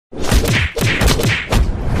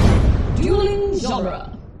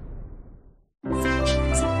genre.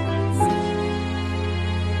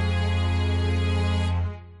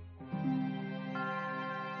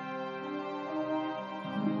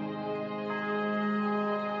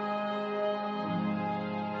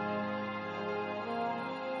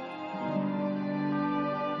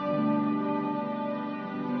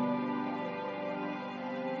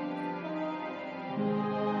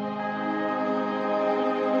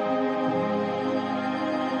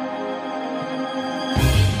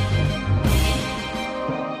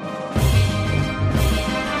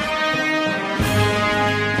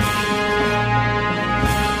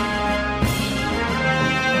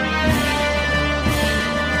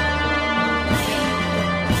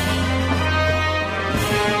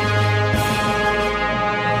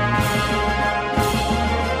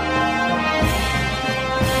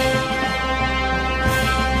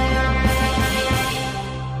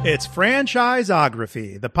 It's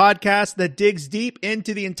Franchiseography, the podcast that digs deep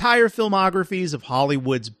into the entire filmographies of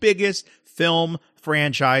Hollywood's biggest film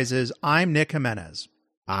franchises. I'm Nick Jimenez.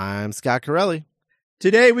 I'm Scott Corelli.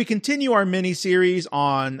 Today, we continue our mini-series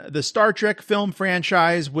on the Star Trek film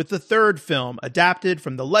franchise with the third film adapted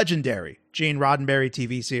from the legendary Gene Roddenberry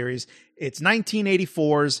TV series. It's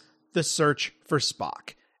 1984's The Search for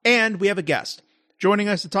Spock. And we have a guest. Joining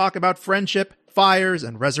us to talk about friendship, fires,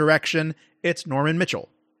 and resurrection, it's Norman Mitchell.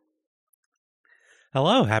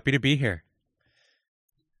 Hello, happy to be here.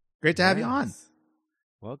 Great to have you on.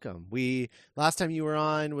 Welcome. Last time you were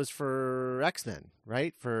on was for X-Men,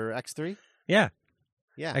 right? For X3? Yeah.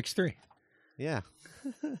 Yeah. X3. Yeah.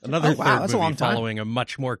 Another Oh, wow, third that's a movie long time. following a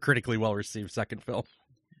much more critically well-received second film.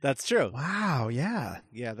 That's true. Wow, yeah.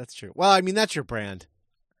 Yeah, that's true. Well, I mean, that's your brand.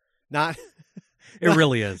 Not It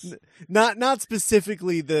really is. not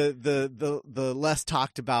specifically the less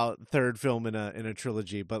talked about third film in a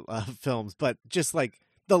trilogy, but films, but just like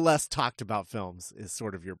the less talked about films is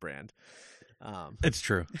sort of your brand. It's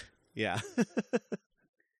true. Yeah.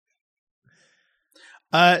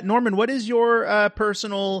 Norman, what is your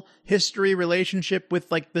personal history relationship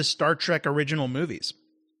with like the Star Trek original movies?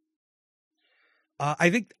 I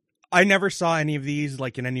think I never saw any of these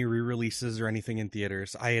like in any re-releases or anything in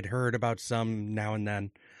theaters. I had heard about some now and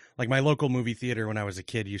then. Like my local movie theater when I was a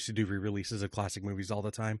kid used to do re-releases of classic movies all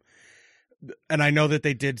the time. And I know that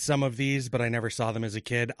they did some of these, but I never saw them as a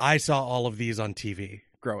kid. I saw all of these on TV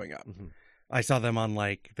growing up. Mm-hmm. I saw them on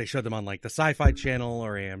they showed them on like the Sci-Fi Channel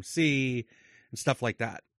or AMC and stuff like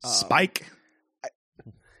that. Spike?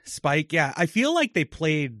 Spike, yeah. I feel like they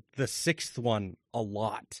played the sixth one a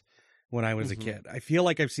lot when I was a kid. I feel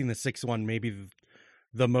like I've seen the sixth one maybe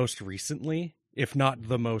the most recently, if not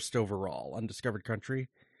the most overall, Undiscovered Country.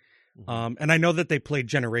 Mm-hmm. And I know that they played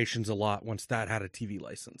Generations a lot once that had a TV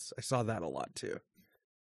license. I saw that a lot too.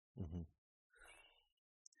 Mm-hmm.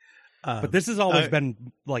 But this has always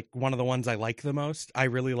been like one of the ones I like the most. I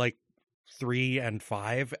really like 3 and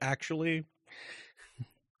 5 actually.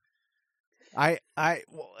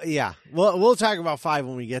 Yeah. We'll talk about 5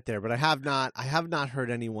 when we get there, but I have not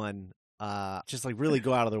heard anyone just like really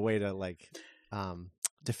go out of their way to like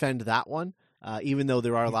defend that one. Even though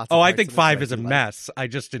there are lots of I think 5 is a mess. I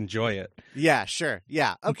just enjoy it. Yeah, sure.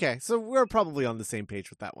 Yeah. Okay. So we're probably on the same page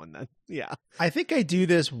with that one then. Yeah. I think I do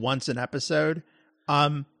this once an episode.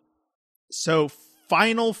 So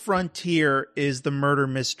Final Frontier is the murder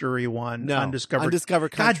mystery one. No,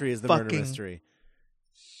 Undiscovered Country is the murder mystery.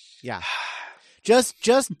 Yeah. Just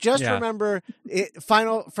Yeah. remember it,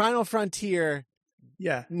 Final Frontier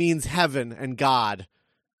means heaven and God.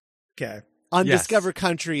 Okay. Undiscovered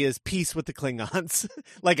Country is peace with the Klingons.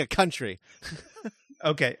 Like a country.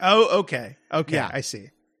 Okay. Oh, okay. Okay. Yeah. I see.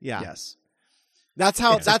 Yeah. Yes. That's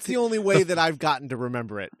the only way that I've gotten to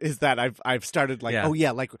remember it is that I've started like,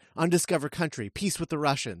 like Undiscovered Country, peace with the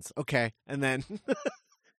Russians. Okay. And then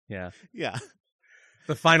Yeah.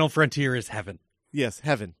 The Final Frontier is heaven. Yes,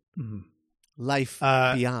 heaven. Mm-hmm. Life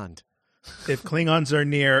beyond. If Klingons are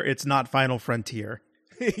near, it's not Final Frontier.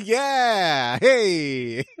 Yeah.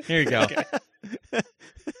 Hey. Here you go.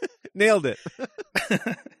 Nailed it.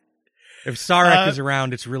 If Sarek is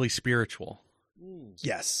around, it's really spiritual.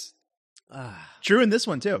 Yes. True in this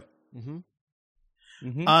one too. Mm-hmm.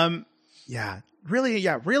 Mm-hmm.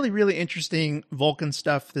 Really interesting Vulcan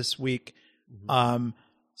stuff this week. Mm-hmm.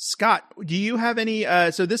 Scott, do you have any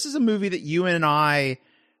so this is a movie that you and I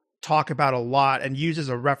talk about a lot and use as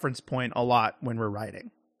a reference point a lot when we're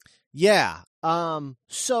writing. Yeah.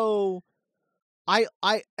 So I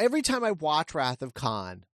every time I watch Wrath of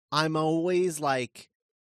Khan, I'm always like,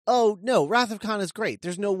 oh no, Wrath of Khan is great.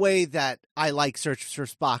 There's no way that I like Search for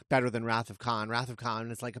Spock better than Wrath of Khan. Wrath of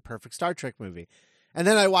Khan is like a perfect Star Trek movie. And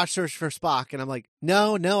then I watched Search for Spock, and I'm like,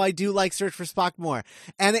 no, I do like Search for Spock more.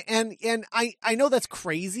 And I know that's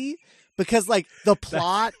crazy because like the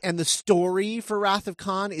plot and the story for Wrath of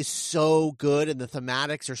Khan is so good, and the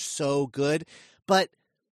thematics are so good, but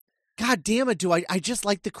God damn it, do I just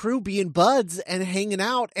like the crew being buds and hanging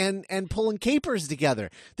out and pulling capers together.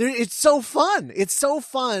 It's so fun. It's so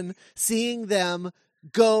fun seeing them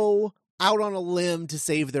go out on a limb to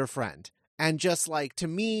save their friend. And just like, to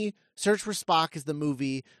me, Search for Spock is the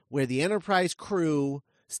movie where the Enterprise crew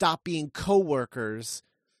stop being coworkers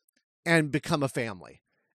and become a family.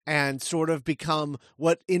 And sort of become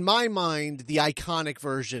what, in my mind, the iconic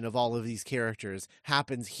version of all of these characters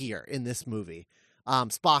happens here in this movie.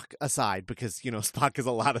 Spock aside, because, you know, Spock is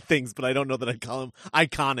a lot of things, but I don't know that I'd call him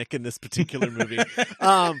iconic in this particular movie.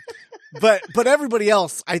 But everybody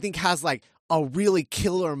else, I think, has like a really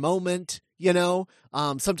killer moment, you know,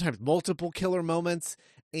 sometimes multiple killer moments.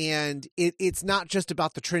 And it's not just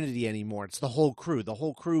about the Trinity anymore. It's the whole crew. The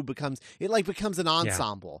whole crew becomes an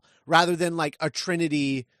ensemble rather than like a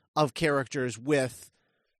trinity of characters with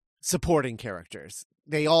supporting characters.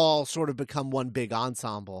 They all sort of become one big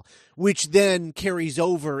ensemble, which then carries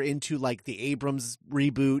over into like the Abrams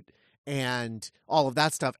reboot and all of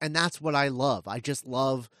that stuff. And that's what I love. I just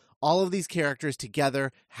love all of these characters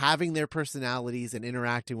together, having their personalities and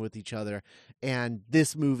interacting with each other. And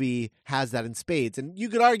this movie has that in spades. And you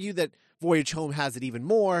could argue that Voyage Home has it even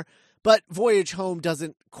more, but Voyage Home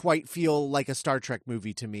doesn't quite feel like a Star Trek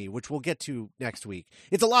movie to me, which we'll get to next week.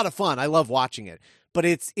 It's a lot of fun. I love watching it, but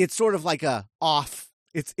it's sort of like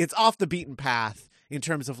it's off the beaten path in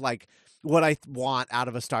terms of like what I want out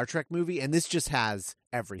of a Star Trek movie. And this just has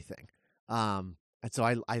everything. And so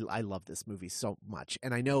I love this movie so much.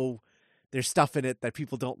 And I know there's stuff in it that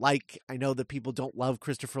people don't like. I know that people don't love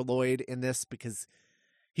Christopher Lloyd in this because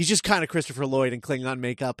he's just kind of Christopher Lloyd in Klingon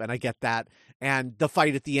makeup, and I get that. And the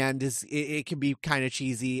fight at the end it can be kind of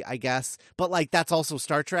cheesy, I guess. But like that's also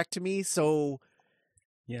Star Trek to me, so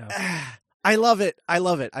yeah. I love it. I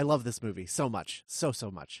love it. I love this movie so much. So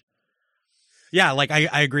much. Yeah, like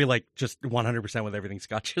I agree like just 100% with everything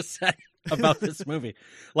Scott just said about this movie.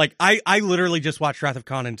 Like I literally just watched Wrath of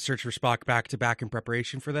Khan and Search for Spock back to back in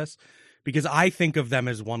preparation for this because I think of them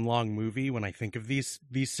as one long movie when I think of these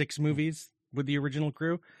 6 movies with the original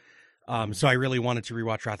crew. So I really wanted to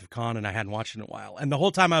rewatch Wrath of Khan, and I hadn't watched it in a while. And the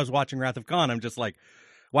whole time I was watching Wrath of Khan, I'm just like,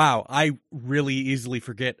 wow, I really easily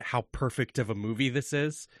forget how perfect of a movie this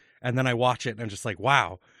is. And then I watch it and I'm just like,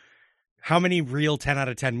 wow, how many real 10 out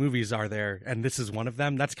of 10 movies are there? And this is one of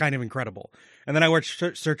them. That's kind of incredible. And then I watched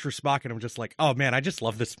Search for Spock and I'm just like, oh man, I just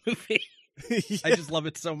love this movie. Yeah. I just love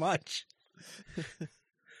it so much.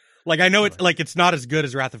 Like, I know it's like, it's not as good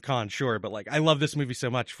as Wrath of Khan, sure. But like, I love this movie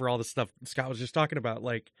so much for all the stuff Scott was just talking about.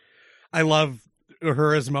 Like, I love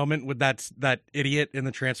Uhura's moment with that idiot in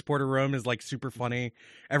the transporter room is like super funny.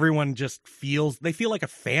 Everyone just feel like a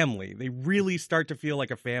family. They really start to feel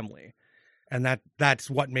like a family. And that's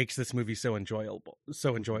what makes this movie so enjoyable.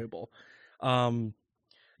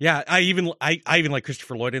 Yeah, I even like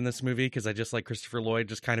Christopher Lloyd in this movie because I just like Christopher Lloyd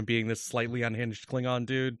just kind of being this slightly unhinged Klingon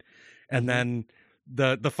dude. And then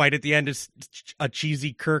the fight at the end is a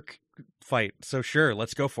cheesy Kirk fight. So sure,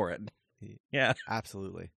 let's go for it. Yeah,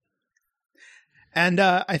 absolutely. And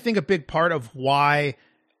I think a big part of why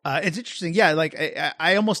it's interesting. Yeah, like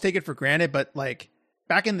I almost take it for granted, but like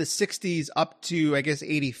back in the 60s up to, I guess,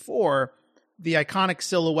 84, the iconic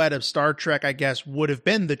silhouette of Star Trek, I guess, would have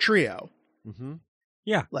been the trio. Mm-hmm.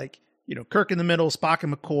 Yeah. Like, you know, Kirk in the middle, Spock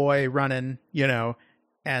and McCoy running, you know,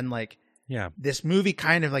 and like, yeah, this movie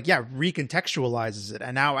kind of like, recontextualizes it.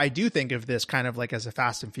 And now I do think of this kind of like as a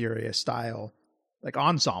Fast and Furious style, like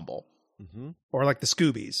ensemble or like the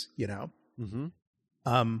Scoobies, you know,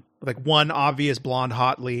 like one obvious blonde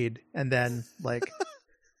hot lead and then like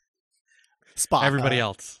Spock, everybody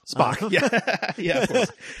else. Spock. Yeah, of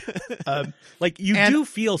course. Like you do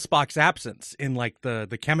feel Spock's absence in like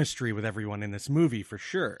the chemistry with everyone in this movie for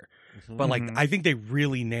sure. But like I think they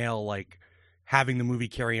really nail like having the movie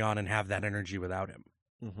carry on and have that energy without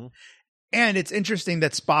him. And it's interesting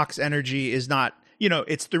that Spock's energy is not, you know,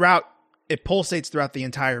 it pulsates throughout the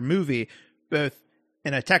entire movie, both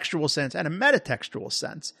in a textual sense and a metatextual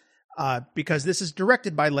sense, because this is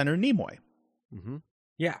directed by Leonard Nimoy.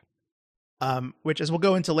 Yeah. Which, as we'll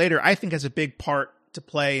go into later, I think has a big part to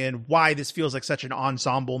play in why this feels like such an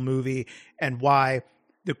ensemble movie and why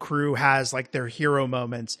the crew has like their hero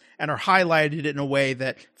moments and are highlighted in a way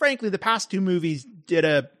that, frankly, the past 2 movies did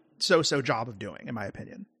a so-so job of doing, in my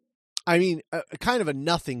opinion. I mean, kind of a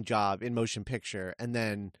nothing job in motion picture, and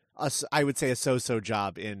then I would say a so-so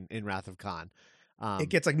job in Wrath of Khan. It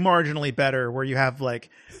gets like marginally better where you have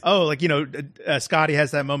like, Scotty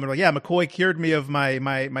has that moment like, yeah, McCoy cured me of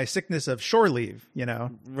my sickness of shore leave,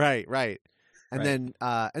 Right. And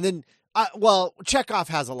then Chekhov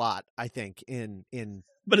has a lot, I think, in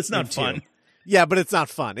but it's not in fun. two. Yeah, but it's not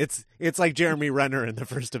fun. It's like Jeremy Renner in the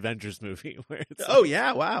first Avengers movie where it's oh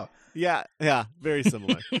yeah, wow. Yeah, very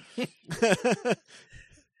similar.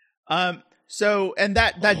 So, and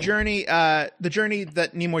that journey, the journey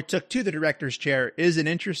that Nimoy took to the director's chair is an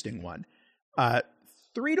interesting one.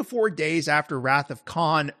 3 to 4 days after Wrath of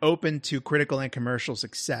Khan opened to critical and commercial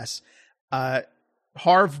success,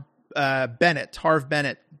 Harv Bennett,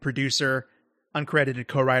 producer, uncredited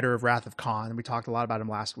co-writer of Wrath of Khan, and we talked a lot about him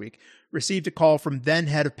last week, received a call from then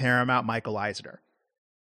head of Paramount, Michael Eisner.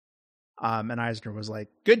 And Eisner was like,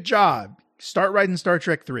 good job. Start writing Star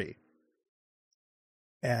Trek 3.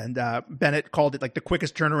 And Bennett called it like the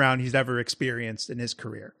quickest turnaround he's ever experienced in his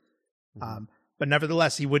career. But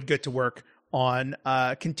nevertheless, he would get to work on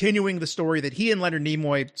continuing the story that he and Leonard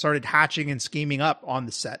Nimoy started hatching and scheming up on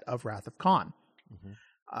the set of Wrath of Khan.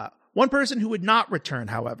 One person who would not return,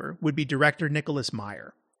 however, would be director Nicholas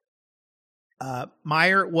Meyer.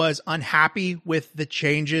 Meyer was unhappy with the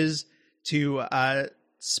changes to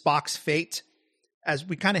Spock's fate. As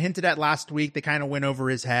we kind of hinted at last week, they kind of went over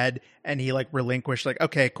his head and he like relinquished like,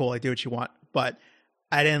 okay, cool. I do what you want, but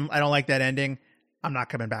I don't like that ending. I'm not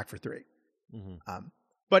coming back for 3.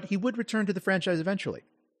 But he would return to the franchise eventually.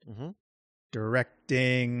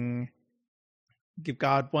 Directing Give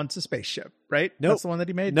God Once a Spaceship, right? Nope. That's the one that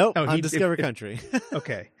he made? Nope. Undiscovered Country.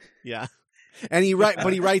 Okay. Yeah. And he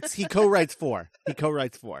co-writes 4. He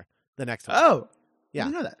co-writes 4. The next one. Oh. Yeah. I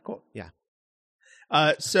didn't know that. Cool. Yeah.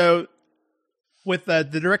 So with the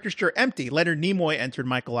director's chair empty, Leonard Nimoy entered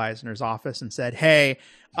Michael Eisner's office and said, "Hey,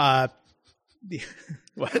 what?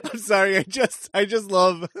 I'm sorry. I just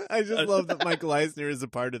love that Michael Eisner is a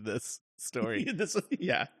part of this story. It's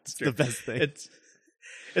the best thing.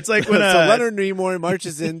 It's like when so Leonard Nimoy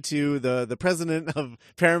marches into the president of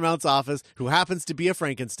Paramount's office, who happens to be a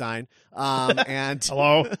Frankenstein. And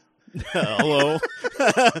hello.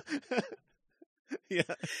 Yeah.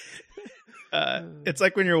 It's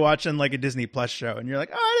like when you're watching like a Disney Plus show and you're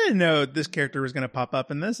like, oh, I didn't know this character was going to pop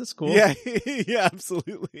up in this. It's cool. Yeah, yeah,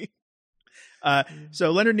 absolutely.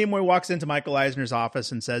 So Leonard Nimoy walks into Michael Eisner's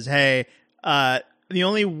office and says, hey, the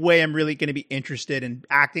only way I'm really going to be interested in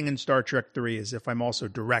acting in Star Trek 3 is if I'm also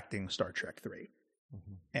directing Star Trek 3.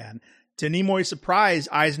 And to Nimoy's surprise,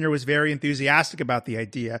 Eisner was very enthusiastic about the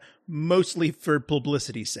idea, mostly for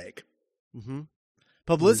publicity's sake.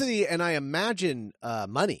 Publicity, and I imagine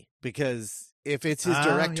money, because if it's his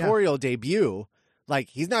directorial debut, like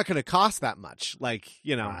he's not going to cost that much, like,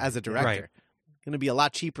 as a director. Right. Going to be a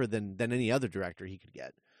lot cheaper than any other director he could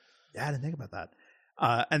get. Yeah, I didn't think about that.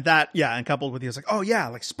 And coupled with he was like, oh yeah,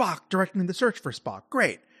 like Spock directing the search for Spock.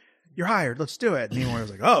 Great. You're hired. Let's do it. And Nimoy was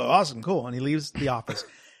like, oh, awesome. Cool. And he leaves the office.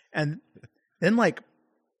 And then like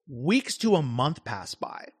weeks to a month pass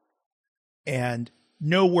by and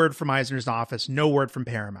no word from Eisner's office, no word from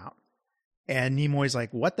Paramount. And Nimoy's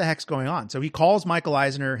like, what the heck's going on? So he calls Michael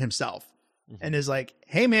Eisner himself and is like,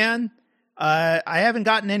 hey man, I haven't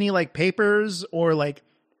gotten any like papers or like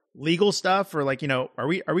legal stuff or like, are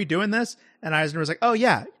we doing this? And Eisner was like, oh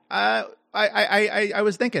yeah, I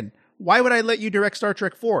was thinking, why would I let you direct Star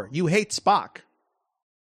Trek 4? You hate Spock.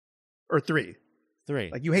 Or 3.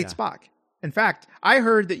 Like you hate Spock. In fact, I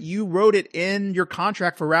heard that you wrote it in your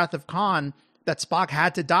contract for Wrath of Khan that Spock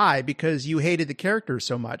had to die because you hated the character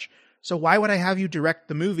so much. So why would I have you direct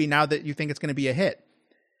the movie now that you think it's going to be a hit?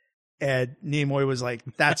 And Nimoy was like,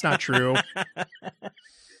 that's not true.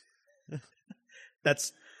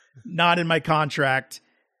 That's not in my contract.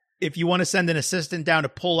 If you want to send an assistant down to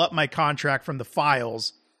pull up my contract from the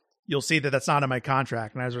files, you'll see that that's not in my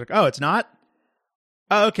contract. And I was like, oh, it's not?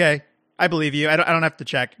 Oh, okay. I believe you. I don't have to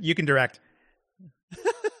check. You can direct.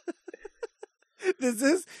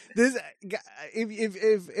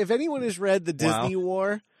 If anyone has read the Disney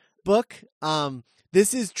War book,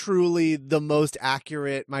 this is truly the most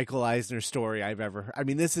accurate Michael Eisner story I've ever heard. I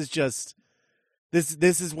mean, this is just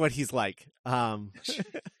this is what he's like.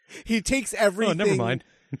 He takes everything. Oh, never mind.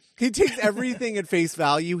 He takes everything at face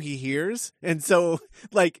value he hears. And so,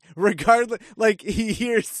 like, regardless, like, he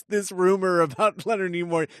hears this rumor about Leonard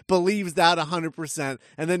Nimoy, believes that 100%.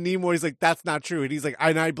 And then Nimoy's like, that's not true. And he's like,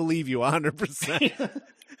 I believe you 100%.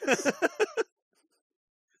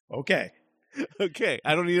 Okay. Okay.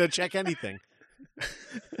 I don't need to check anything.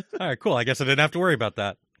 All right, cool. I guess I didn't have to worry about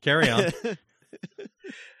that. Carry on.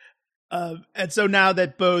 And so now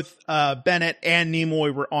that both Bennett and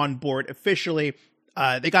Nimoy were on board officially,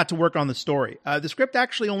 they got to work on the story. The script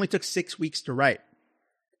actually only took 6 weeks to write.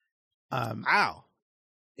 Wow.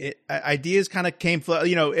 Ideas kind of came,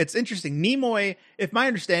 it's interesting. Nimoy, if my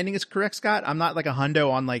understanding is correct, Scott, I'm not like a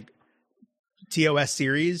hundo on like TOS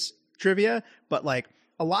series trivia, but like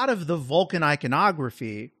a lot of the Vulcan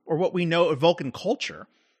iconography or what we know of Vulcan culture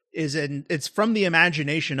it's from the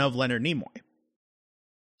imagination of Leonard Nimoy.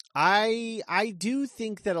 I do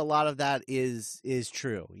think that a lot of that is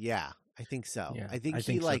true. Yeah, I think so. Yeah, I think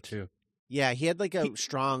so too. Yeah, he had like a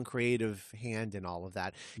strong creative hand in all of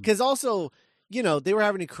that. Because also, they were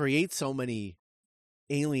having to create so many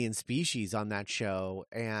alien species on that show.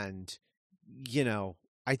 And,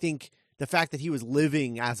 I think the fact that he was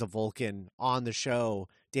living as a Vulcan on the show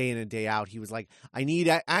day in and day out, he was like, I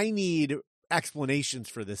need explanations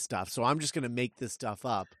for this stuff. So I'm just going to make this stuff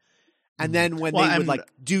up. And then when they would like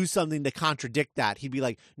do something to contradict that, he'd be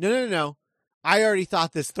like, no. I already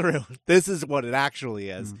thought this through. This is what it actually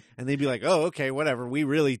is. And they'd be like, "Oh, okay, whatever. We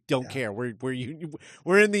really don't care. We're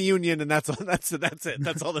in the Union, and that's it.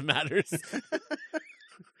 That's all that matters."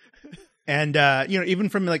 And even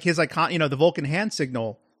from like his icon, the Vulcan hand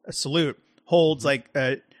signal, a salute, holds like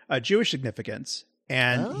a Jewish significance,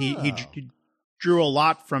 and he drew a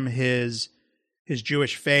lot from his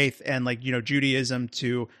Jewish faith and like Judaism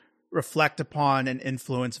to reflect upon and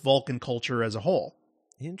influence Vulcan culture as a whole.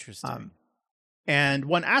 Interesting. And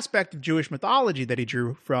one aspect of Jewish mythology that he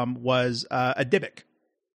drew from was a Dybbuk,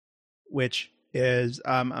 which is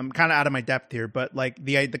I'm kind of out of my depth here, but like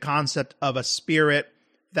the concept of a spirit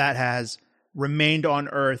that has remained on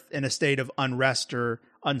Earth in a state of unrest or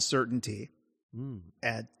uncertainty,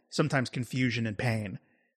 and sometimes confusion and pain.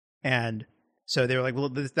 And so they were like, well,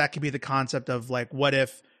 that could be the concept of like, what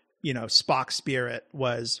if Spock's spirit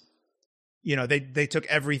was, they took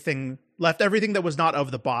left everything that was not of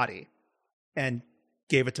the body and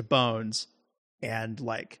gave it to Bones, and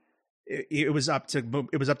like it was up to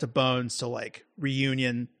Bones to like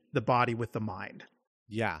reunion the body with the mind.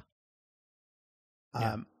 Yeah.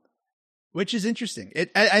 Which is interesting.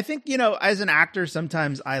 I think, as an actor,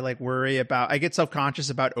 sometimes I like I get self-conscious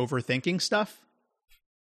about overthinking stuff.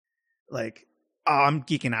 Like, oh, I'm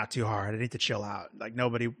geeking out too hard. I need to chill out. Like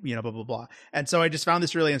nobody, blah, blah, blah. And so I just found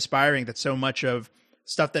this really inspiring that so much of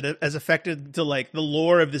stuff that has affected to like the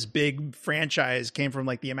lore of this big franchise came from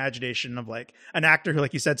like the imagination of like an actor who,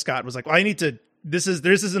 like you said, Scott, was like, well, this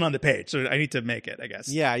isn't on the page, so I need to make it, I guess.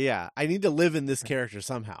 Yeah. I need to live in this character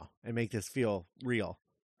somehow and make this feel real.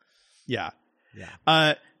 Yeah.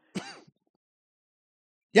 Yeah.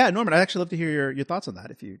 Yeah, Norman, I'd actually love to hear your thoughts on that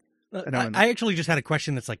if you... I actually just had a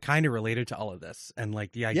question that's like kind of related to all of this, and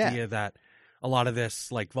like the idea that a lot of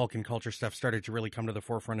this like Vulcan culture stuff started to really come to the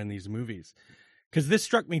forefront in these movies. Because this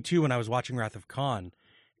struck me too when I was watching Wrath of Khan,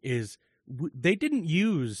 is they didn't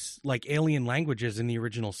use like alien languages in the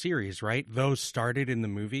original series, right? Those started in the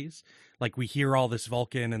movies. Like we hear all this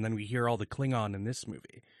Vulcan and then we hear all the Klingon in this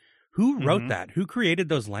movie. Who wrote that? Who created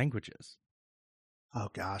those languages? Oh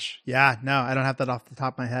gosh. Yeah, no, I don't have that off the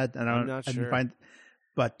top of my head. I'm not sure.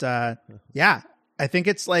 But yeah, I think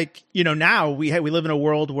it's like, now we live in a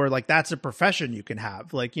world where like that's a profession you can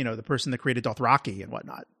have, like, the person that created Dothraki and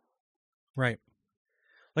whatnot. Right.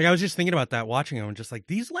 Like, I was just thinking about that watching them, just like,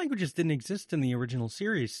 these languages didn't exist in the original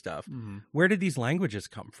series stuff. Where did these languages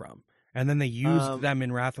come from? And then they used them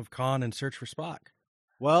in Wrath of Khan and Search for Spock.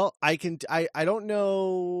 Well, I don't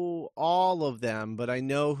know all of them, but I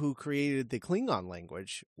know who created the Klingon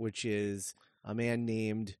language, which is a man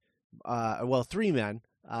named, three men,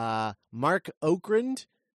 Mark Okrand,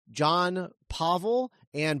 John Pavel,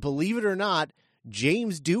 and believe it or not,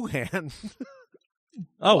 James Doohan.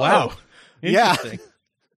 Oh, wow. Interesting.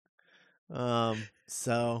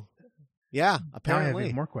 So yeah, apparently I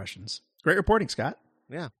have more questions. Great reporting, Scott.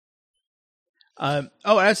 Yeah.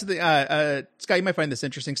 As to the Scott, you might find this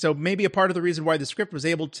interesting. So maybe a part of the reason why the script was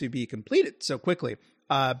able to be completed so quickly,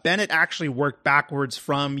 Bennett actually worked backwards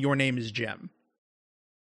from Your Name is Jim.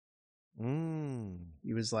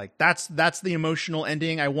 He was like, that's the emotional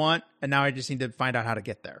ending I want, and now I just need to find out how to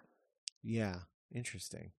get there. Yeah.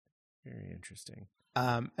 Interesting. Very interesting.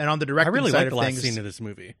 And on the directing I really side like the of last things, scene of this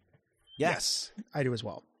movie. Yes, I do as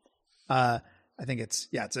well. I think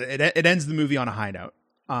it ends the movie on a high note.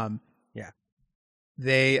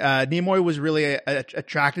 Nimoy was really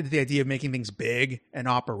attracted to the idea of making things big and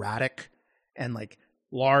operatic and like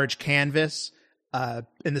large canvas.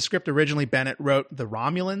 In the script originally, Bennett wrote the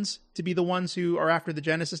Romulans to be the ones who are after the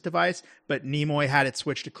Genesis device, but Nimoy had it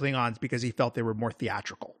switched to Klingons because he felt they were more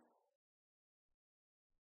theatrical.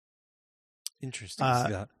 Interesting.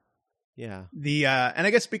 Yeah. And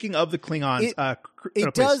I guess speaking of the Klingons,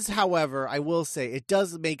 it does, however, I will say it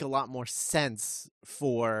does make a lot more sense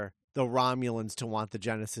for the Romulans to want the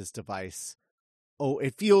Genesis device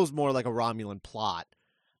it feels more like a Romulan plot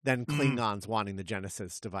than Mm. Klingons wanting the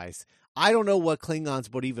Genesis device. I don't know what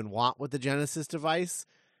Klingons would even want with the Genesis device.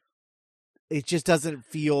 It just doesn't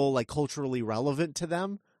feel like culturally relevant to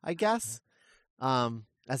them, I guess.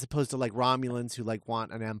 As opposed to like Romulans who like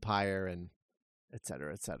want an empire and et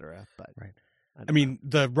cetera, et cetera. But Right. I I mean,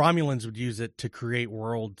 the Romulans would use it to create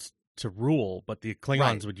worlds to rule, but the Klingons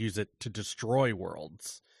Right. would use it to destroy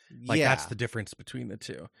worlds. know. Like, yeah, that's the difference between the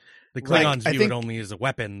two. The Right. Klingons I view think- it only as a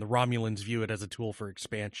weapon. The Romulans view it as a tool for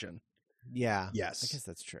expansion. yeah. Yes. I guess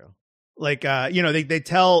that's true. Like they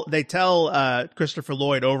tell Christopher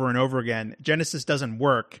Lloyd over and over again, Genesis doesn't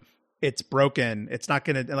work, it's broken, it's not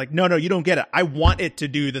gonna, like, no, you don't get it, I want it to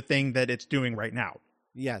do the thing that it's doing right now.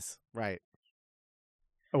 Yes, right.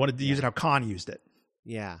 I wanted to use it how Khan used it.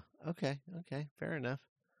 Yeah. Okay. Fair enough.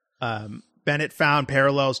 Bennett found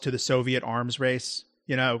parallels to the Soviet arms race,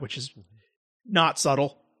 which is not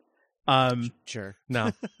subtle. Sure.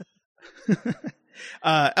 No.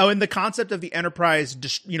 And the concept of the Enterprise,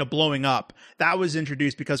 blowing up, that was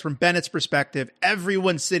introduced because from Bennett's perspective,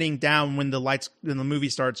 everyone sitting down when the movie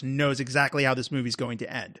starts knows exactly how this movie's going to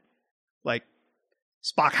end. Like,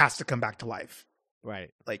 Spock has to come back to life.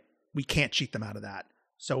 Right. Like, we can't cheat them out of that.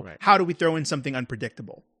 So Right. how do we throw in something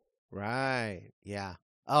unpredictable? Right. Yeah.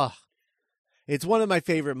 Oh, it's one of my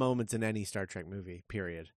favorite moments in any Star Trek movie.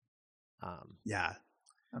 Period. Yeah,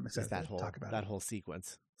 I'm Just excited that to whole talk about that it. whole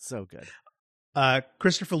sequence. So good.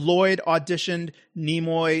 Christopher Lloyd auditioned.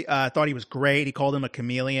 Nimoy thought he was great. He called him a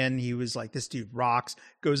chameleon. He was like, this dude rocks.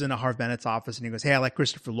 Goes into Harv Bennett's office and he goes, hey, I like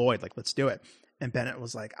Christopher Lloyd. Like, let's do it. And Bennett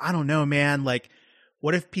was like, I don't know, man. Like,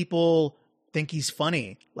 what if people think he's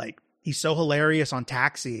funny? Like, he's so hilarious on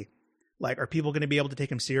Taxi. Like, are people going to be able to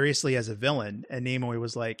take him seriously as a villain? And Nimoy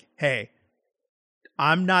was like, hey,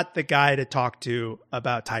 I'm not the guy to talk to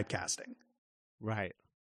about typecasting. Right.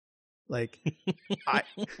 Like, I...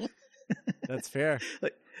 That's fair.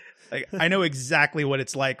 Like, I know exactly what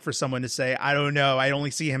it's like for someone to say, I don't know, I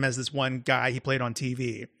only see him as this one guy he played on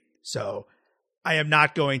TV. So I am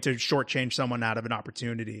not going to shortchange someone out of an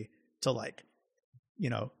opportunity to, like,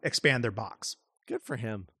 expand their box. Good for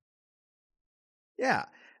him. Yeah.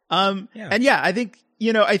 Yeah. And yeah, I think,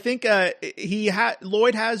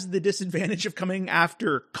 Lloyd has the disadvantage of coming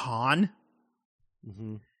after Khan.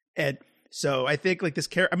 Mm-hmm. And so I think, like, this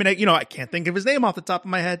character, I mean, I can't think of his name off the top of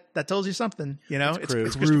my head. That tells you something, it's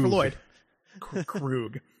Krug. Christopher Lloyd.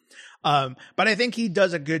 Krug. But I think he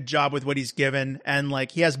does a good job with what he's given. And,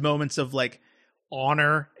 like, he has moments of, like,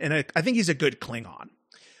 honor. And I think he's a good Klingon.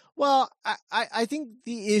 Well, I think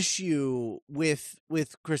the issue with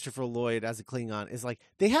Christopher Lloyd as a Klingon is, like,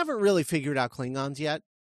 they haven't really figured out Klingons yet,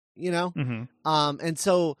 Mm-hmm. And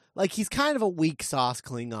so, like, he's kind of a weak sauce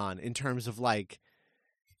Klingon in terms of, like,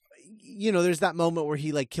 there's that moment where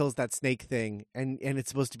he, like, kills that snake thing and it's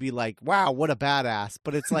supposed to be like, wow, what a badass.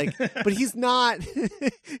 But it's like, but he's not,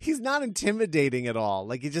 he's not intimidating at all.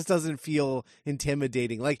 Like, it just doesn't feel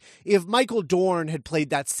intimidating. Like, if Michael Dorn had played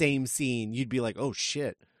that same scene, you'd be like, oh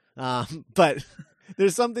shit. But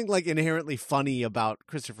there's something, like, inherently funny about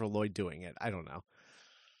Christopher Lloyd doing it. I don't know.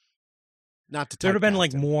 Not to There would have been, typecast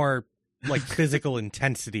like, him. more, like, physical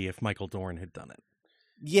intensity if Michael Dorn had done it.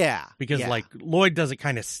 Yeah. Because, yeah. like, Lloyd does it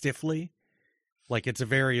kind of stiffly. Like, it's a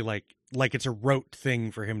very, like it's a rote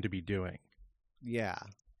thing for him to be doing. Yeah.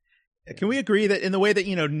 Can we agree that in the way that,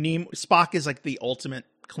 Spock is, like, the ultimate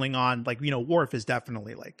Klingon, like, Worf is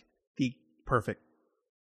definitely, like, the perfect,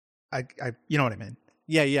 you know what I mean?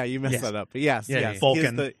 Yeah, you messed Yes. that up. But yes, Yeah, yes. yeah.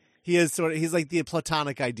 Vulcan. He is he's like the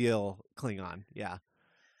platonic ideal Klingon. Yeah.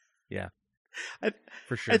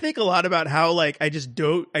 For sure. I think a lot about how, like, I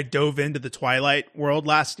dove into the Twilight world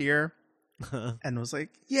last year and was like,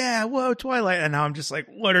 yeah, whoa, Twilight. And now I'm just like,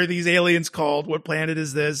 what are these aliens called? What planet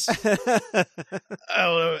is this? I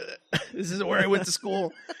don't know. This isn't where I went to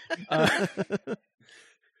school.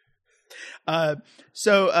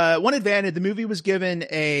 So one advantage, the movie was given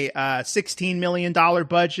a $16 million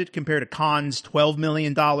budget compared to Khan's $12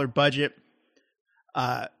 million budget,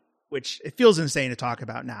 which it feels insane to talk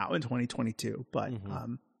about now in 2022, but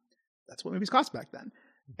that's what movies cost back then.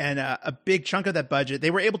 And a big chunk of that budget, they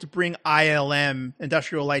were able to bring ILM,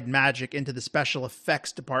 Industrial Light and Magic, into the special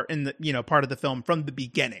effects department, in the part of the film from the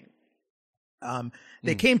beginning.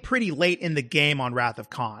 They came pretty late in the game on Wrath of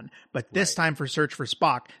Khan, but this time for Search for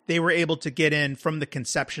Spock, they were able to get in from the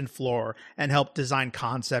conception floor and help design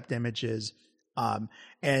concept images.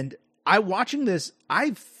 And watching this,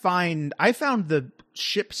 I found the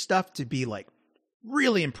ship stuff to be, like,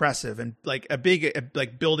 really impressive and, like, a big,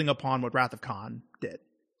 like, building upon what Wrath of Khan did.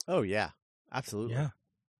 Oh yeah. Absolutely. Yeah.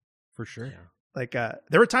 For sure. Yeah. Like there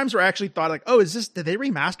were times where I actually thought like, oh, did they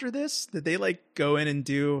remaster this? Did they like go in and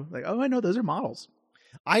do like, oh, I know those are models.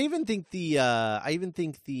 I even think the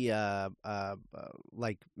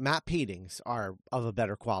like matte paintings are of a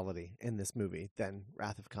better quality in this movie than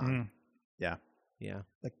Wrath of Khan. Yeah.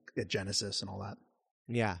 Like Genesis and all that.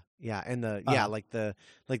 Yeah, and like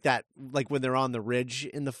when they're on the ridge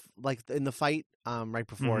in the fight, right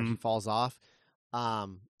before he falls off,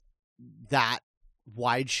 that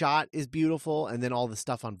wide shot is beautiful, and then all the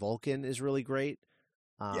stuff on Vulcan is really great.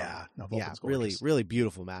 Vulcan's gorgeous. Really, really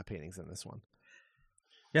beautiful matte paintings in this one.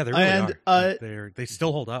 Yeah, they really are. They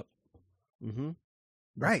still hold up. Mm-hmm.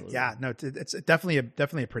 Right? Absolutely. Yeah. No, it's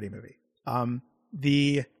definitely a pretty movie.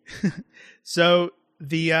 They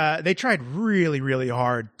tried really, really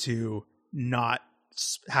hard to not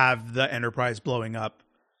have the Enterprise blowing up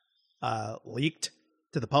leaked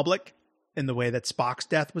to the public in the way that Spock's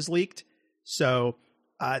death was leaked. So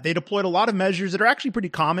they deployed a lot of measures that are actually pretty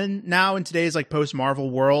common now in today's like post-Marvel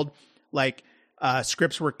world. Like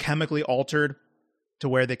scripts were chemically altered to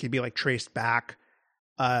where they could be like traced back.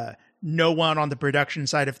 No one on the production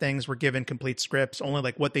side of things were given complete scripts, only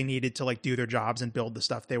like what they needed to like do their jobs and build the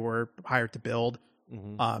stuff they were hired to build.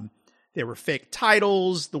 Mm-hmm. There were fake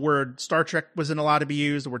titles. The word Star Trek wasn't allowed to be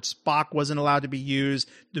used. The word Spock wasn't allowed to be used.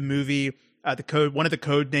 The movie, one of the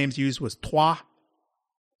code names used was Trois.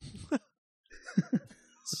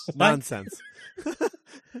 Nonsense.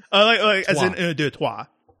 Like as in de trois.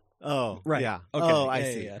 Oh, right. Yeah. Okay. Oh,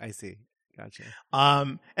 Yeah. I see. Gotcha.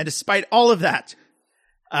 And despite all of that,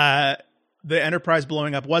 the Enterprise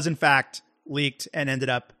blowing up was in fact leaked and ended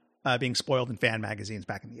up being spoiled in fan magazines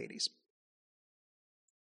back in the 80s.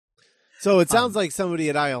 So it sounds like somebody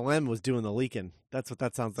at ILM was doing the leaking. That's what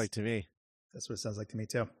that sounds like to me. That's what it sounds like to me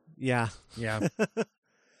too. Yeah.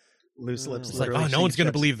 Loose lips. It's like, oh, no one's going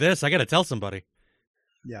to believe this. I got to tell somebody.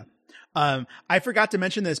 Yeah. I forgot to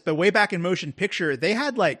mention this, but way back in motion picture, they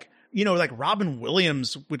had like, like Robin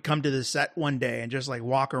Williams would come to the set one day and just like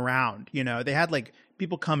walk around, they had like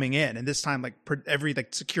people coming in, and this time like every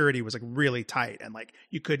like security was like really tight, and like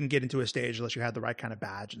you couldn't get into a stage unless you had the right kind of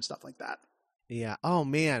badge and stuff like that. Yeah. Oh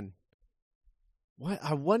man. What?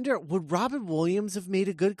 I wonder, would Robin Williams have made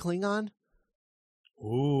a good Klingon?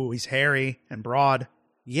 Ooh, he's hairy and broad.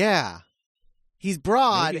 Yeah. He's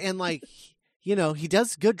broad. Maybe. And like, he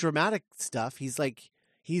does good dramatic stuff. He's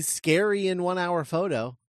scary in 1 hour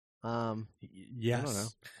photo. Yes. I don't know.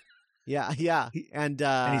 Yeah. And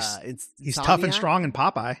he's tough and strong in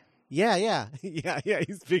Popeye. Yeah.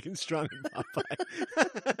 He's big and strong in Popeye.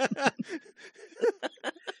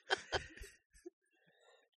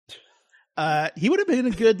 He would have been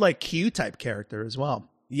a good like Q type character as well.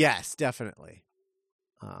 Yes, definitely.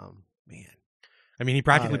 Man. I mean, he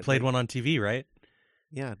practically played one on TV, right?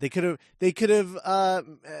 Yeah, they could have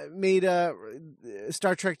made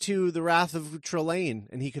Star Trek II: The Wrath of Trelane,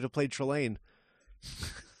 and he could have played Trelane.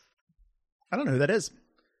 I don't know who that is.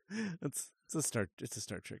 It's a Star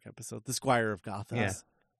Trek episode, The Squire of Gothos.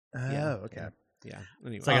 Yeah. Yeah. Oh, okay. Yeah.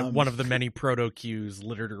 Anyway, It's like one of the many proto Qs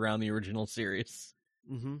littered around the original series.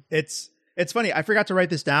 Mm-hmm. It's funny. I forgot to write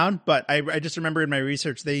this down, but I just remember in my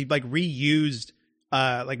research they like reused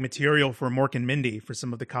like material for Mork and Mindy for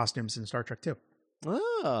some of the costumes in Star Trek 2.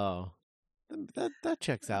 Oh, that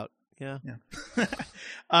checks out. Yeah.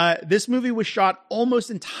 This movie was shot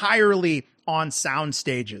almost entirely on sound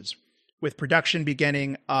stages, with production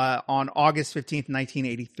beginning on August 15th,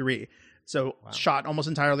 1983. So shot almost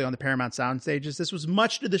entirely on the Paramount sound stages. This was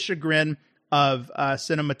much to the chagrin of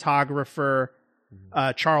cinematographer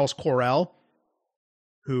Charles Correll,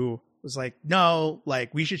 who was like, no,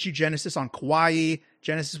 like we should shoot Genesis on Kauai.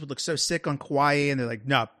 Genesis would look so sick on Kauai. And they're like,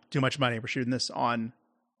 no, too much money. We're shooting this on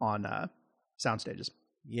sound stages.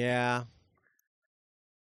 Yeah.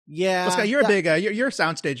 Well, Scott, you're a big, you're a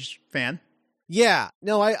soundstage fan. Yeah,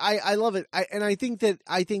 no, I love it. I think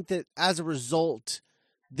that as a result,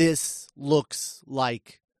 this looks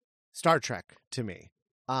like Star Trek to me.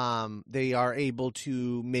 They are able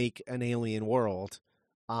to make an alien world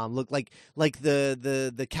look like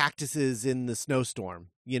the cactuses in the snowstorm.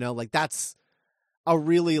 Like that's a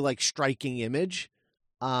really like striking image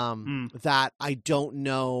that I don't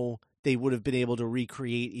know they would have been able to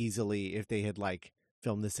recreate easily if they had like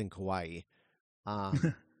filmed this in Kauai.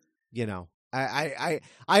 I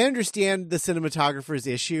understand the cinematographer's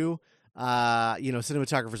issue.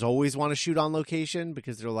 Cinematographers always want to shoot on location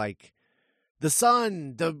because they're like the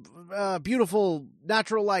sun, the beautiful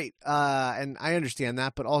natural light. And I understand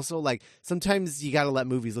that, but also like sometimes you got to let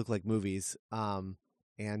movies look like movies. I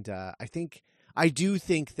do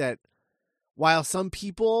think that while some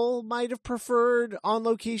people might have preferred on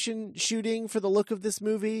location shooting for the look of this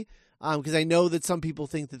movie, because I know that some people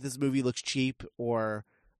think that this movie looks cheap or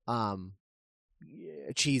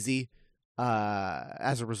cheesy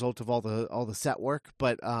as a result of all the set work,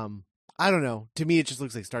 but I don't know. To me, it just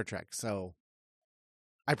looks like Star Trek, so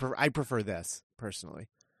I prefer this personally.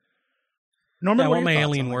 Normally, I what want are my your thoughts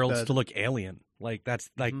alien on, like, worlds the- to look alien. Like that's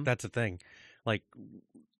Mhm. that's a thing. Like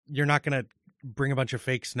you're not gonna bring a bunch of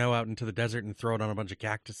fake snow out into the desert and throw it on a bunch of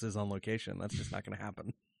cactuses on location. That's just not gonna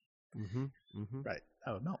happen. Mm-hmm. Mm-hmm. Right.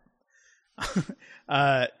 Oh no.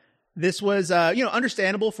 This was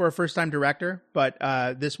understandable for a first time director, but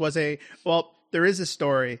this was there is a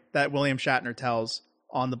story that William Shatner tells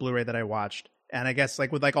on the Blu-ray that I watched. And I guess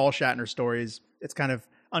like with like all Shatner stories, it's kind of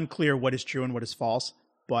unclear what is true and what is false.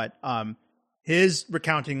 But his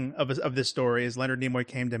recounting of this story is Leonard Nimoy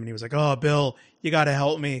came to him and he was like, "Oh, Bill, you got to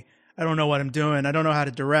help me. I don't know what I'm doing. I don't know how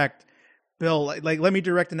to direct. Bill, like let me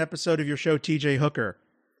direct an episode of your show T.J. Hooker,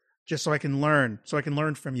 just so I can learn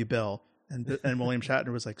from you, Bill." And William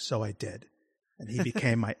Shatner was like, "So I did," and he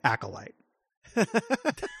became my acolyte. And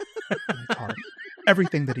I taught him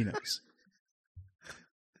everything that he knows.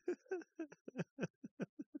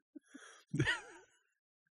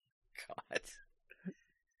 God.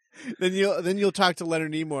 Then you'll talk to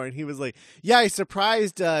Leonard Nimoy, and he was like, "Yeah, I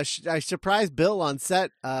surprised Bill on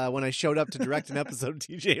set when I showed up to direct an episode of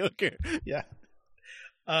T.J. Hooker." Yeah.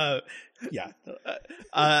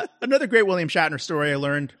 Another great William Shatner story I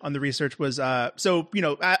learned on the research was,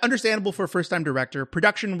 understandable for a first-time director,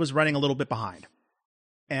 production was running a little bit behind.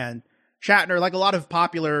 And Shatner, like a lot of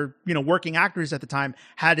popular, working actors at the time,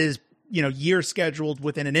 had his, year scheduled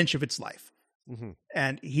within an inch of its life. Mm-hmm.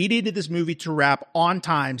 And he needed this movie to wrap on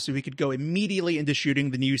time so he could go immediately into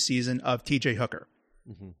shooting the new season of T.J. Hooker.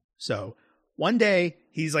 Mm-hmm. So one day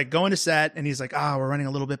he's like going to set and he's like, we're running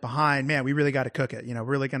a little bit behind, man. We really got to cook it.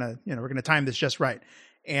 We're going to time this just right.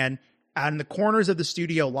 And out in the corners of the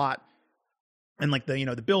studio lot and like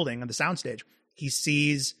the building and the soundstage, he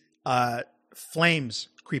sees, flames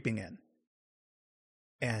creeping in.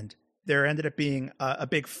 And there ended up being a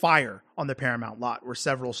big fire on the Paramount lot where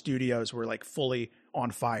several studios were like fully on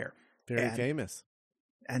fire. Very famous.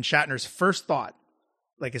 And Shatner's first thought,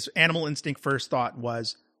 like his animal instinct first thought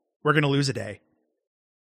was, we're going to lose a day.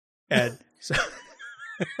 And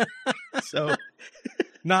so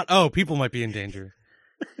Not people might be in danger.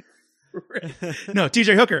 no,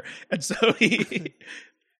 TJ Hooker. And so he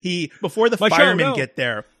before the My show, firemen no. get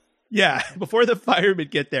there. Yeah, before the firemen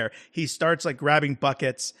get there, he starts like grabbing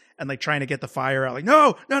buckets and like trying to get the fire out. Like,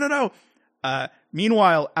 no.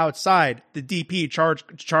 Meanwhile, outside, the DP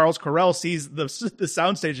Charles Correll sees the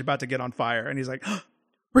soundstage about to get on fire, and he's like,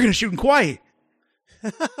 "We're gonna shoot in Kauai."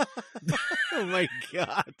 Oh my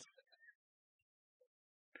God.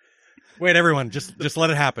 Wait, everyone, just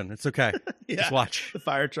let it happen. It's okay. Yeah. Just watch. The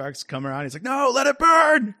fire trucks come around. He's like, "No, let it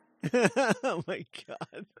burn." Oh my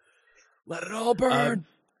God. Let it all burn.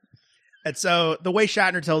 And so the way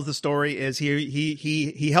Shatner tells the story is he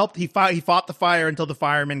fought the fire until the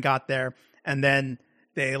firemen got there, and then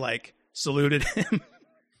they like saluted him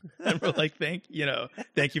and were like, thank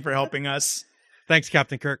you for helping us. Thanks,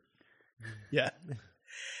 Captain Kirk. Yeah.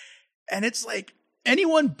 And it's like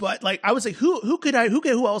anyone but like I was like, who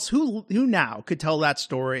now could tell that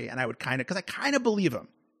story? And I would kind of believe him.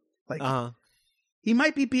 Like he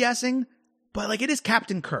might be BSing, but like it is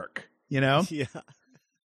Captain Kirk, Yeah.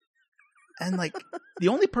 And like the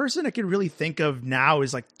only person I could really think of now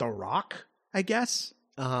is like The Rock, I guess.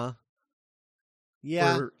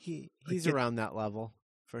 Yeah, Or, he's like, around that level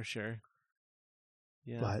for sure.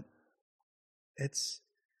 Yeah. But it's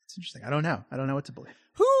interesting. I don't know what to believe.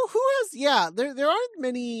 Who has? Yeah, there aren't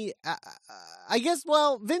many. I guess.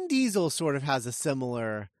 Well, Vin Diesel sort of has a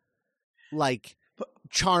similar, like,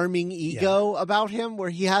 charming ego about him, where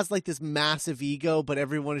he has like this massive ego, but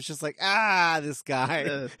everyone is just like, this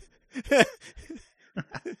guy.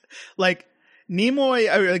 Like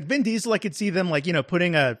Nimoy, like Vin Diesel, I could see them like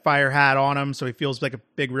putting a fire hat on him so he feels like a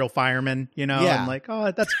big real fireman. Yeah. And like,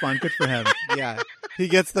 oh, that's fun, good for him. Yeah, he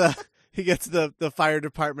gets the fire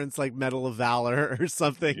department's like Medal of Valor or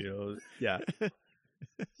something. Yeah.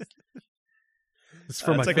 It's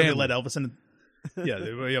for my it's like family. when they let Elvis in. Yeah,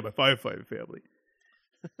 my firefighter family.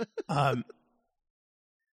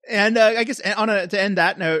 And I guess to end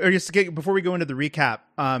that note, or just before we go into the recap,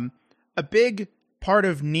 a big part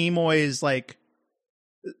of Nimoy's like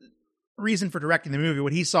reason for directing the movie,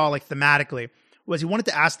 what he saw like thematically, was he wanted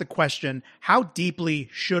to ask the question: how deeply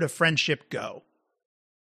should a friendship go?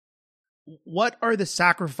 What are the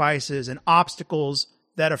sacrifices and obstacles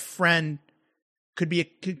that a friend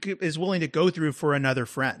is willing to go through for another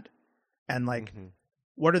friend? and like Mhm.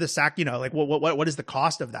 what are the like what is the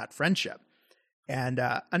cost of that friendship? And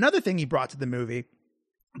another thing he brought to the movie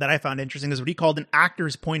that I found interesting is what he called an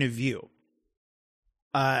actor's point of view.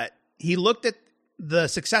 He looked at the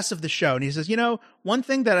success of the show and he says, one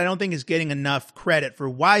thing that I don't think is getting enough credit for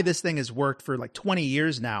why this thing has worked for like 20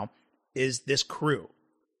 years now is this crew,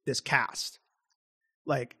 this cast.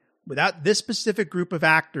 Like, without this specific group of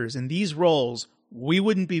actors in these roles, we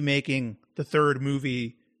wouldn't be making the third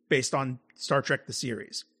movie based on Star Trek the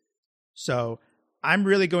series. So I'm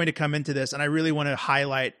really going to come into this and I really want to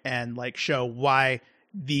highlight and like show why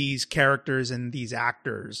these characters and these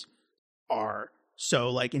actors are so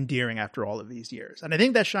like endearing after all of these years. And I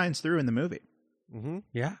think that shines through in the movie. Mm-hmm.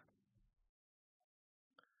 Yeah.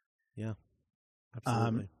 Yeah.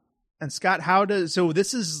 Absolutely. And Scott, so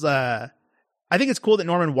this is, I think it's cool that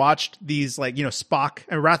Norman watched these like, Spock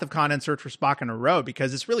and Wrath of Khan and Search for Spock in a row,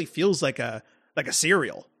 because this really feels like a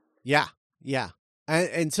serial. Yeah. Yeah.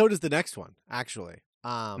 And so does the next one, actually.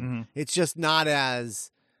 It's just not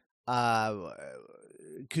as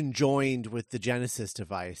conjoined with the Genesis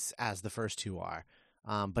device as the first two are.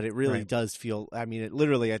 But it really does feel, I mean, it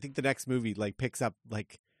literally, I think the next movie like picks up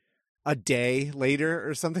like a day later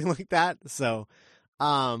or something like that. So,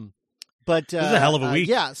 but this is a hell of a week.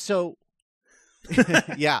 Yeah. So,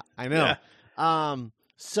 yeah, I know. Yeah.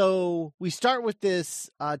 So we start with this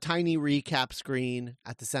tiny recap screen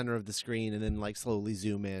at the center of the screen, and then like slowly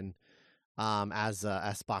zoom in as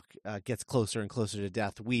Spock gets closer and closer to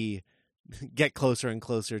death. We get closer and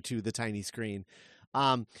closer to the tiny screen.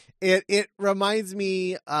 It reminds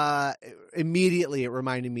me immediately. It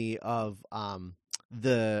reminded me of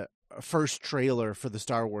the first trailer for the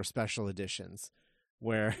Star Wars special editions,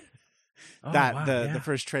 where the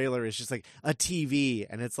first trailer is just like a TV,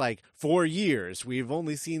 and it's like, for years we've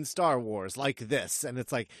only seen Star Wars like this, and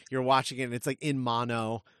it's like you're watching it and it's like in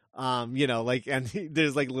mono, like, and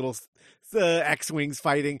there's like little X-wings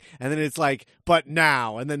fighting, and then it's like, but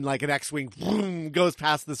now, and then like an X-wing boom, goes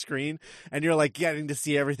past the screen, and you're like getting to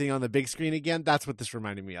see everything on the big screen again. That's what this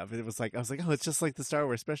reminded me of. It was like, I was like, oh, it's just like the Star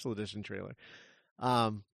Wars special edition trailer.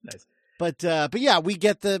 Nice. But yeah, we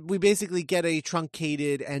basically get a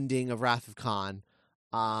truncated ending of Wrath of Khan,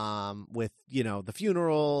 with, the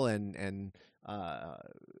funeral and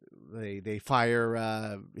they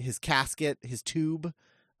fire his casket, his tube,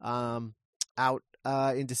 out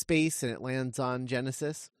into space, and it lands on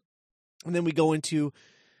Genesis. And then we go into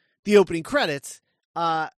the opening credits.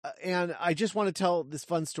 And I just want to tell this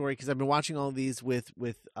fun story, because I've been watching all of these with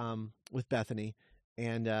Bethany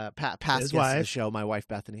and past guest of the show, my wife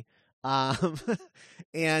Bethany. And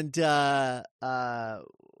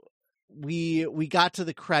we got to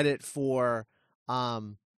the credit for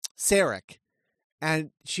Sarek, and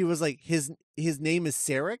she was like, his name is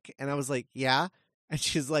Sarek, and I was like, yeah, and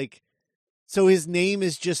she's like, so his name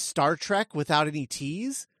is just Star Trek without any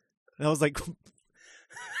T's? And I was like,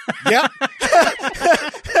 yep.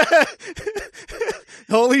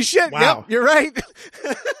 Holy shit. Wow. Yep, you're right.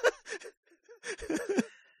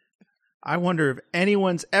 I wonder if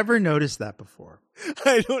anyone's ever noticed that before.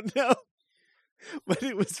 I don't know, but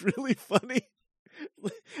it was really funny.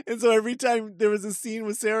 And so every time there was a scene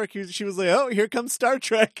with Sarah, she was like, oh, here comes Star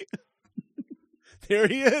Trek. There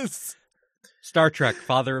he is. Star Trek,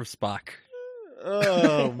 father of Spock.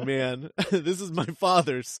 Oh, man. This is my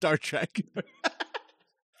father, Star Trek.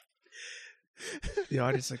 The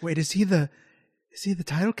audience is like, wait, is he the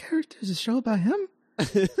title character? Is the show about him?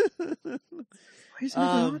 Why is he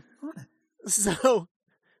on it? So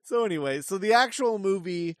anyway, so the actual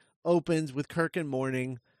movie opens with Kirk and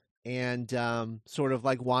Morning, and sort of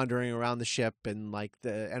like wandering around the ship, and like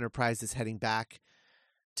the Enterprise is heading back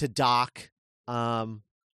to dock. One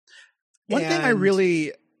thing I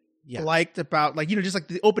really liked about, like, just like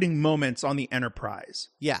the opening moments on the Enterprise.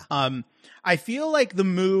 Yeah. I feel like the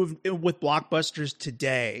move with blockbusters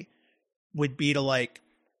today would be to, like,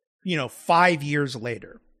 5 years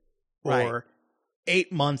later or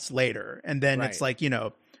 8 months later. And then it's like,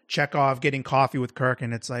 Chekhov getting coffee with Kirk,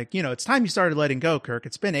 and it's like, it's time you started letting go, Kirk.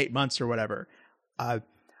 It's been 8 months or whatever. I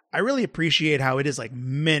really appreciate how it is like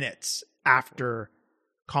minutes after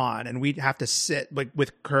Khan, and we'd have to sit like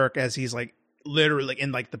with Kirk as he's like literally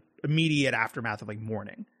in like the immediate aftermath of like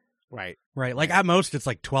mourning. Right. Like at most it's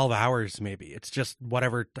like 12 hours maybe. It's just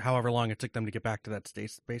however long it took them to get back to that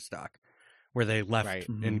space dock where they left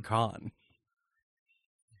in Khan.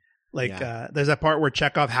 Like there's that part where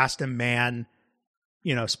Chekhov has to man,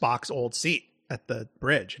 Spock's old seat at the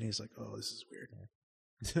bridge, and he's like, "Oh, this is weird."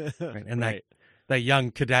 Right. And that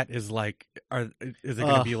young cadet is like, is it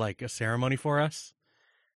going to be like a ceremony for us?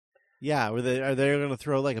 Yeah, are they going to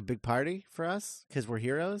throw like a big party for us because we're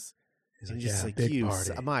heroes? He's And like, just yeah, like, big you,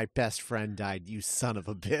 party. my best friend died, you son of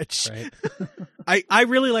a bitch. Right. I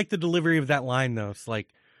really like the delivery of that line though. It's like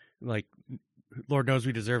Lord knows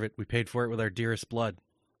we deserve it. We paid for it with our dearest blood.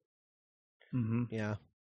 Mm-hmm. Yeah.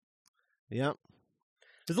 Yep.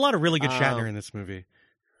 There's a lot of really good Shatner in this movie.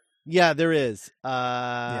 Yeah, there is.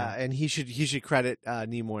 And he should credit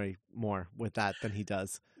Nimoy more with that than he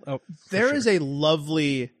does. Oh, There is a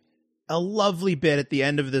lovely bit at the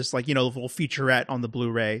end of this, like, little featurette on the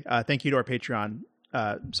Blu-ray. Thank you to our Patreon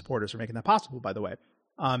supporters for making that possible, by the way.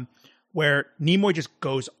 Where Nimoy just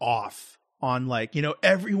goes off on, like,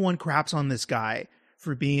 everyone craps on this guy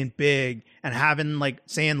for being big and having, like,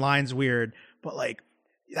 saying lines weird, but, like,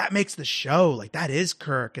 that makes the show. Like, that is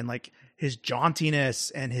Kirk, and, like, his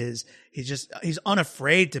jauntiness and he's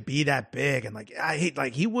unafraid to be that big, and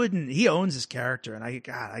he owns his character, and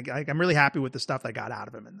I'm really happy with the stuff I got out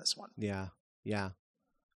of him in this one. Yeah.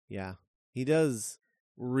 He does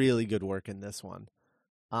really good work in this one.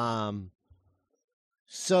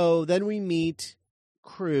 So then we meet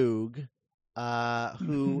Krug,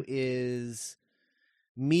 who is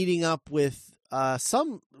meeting up with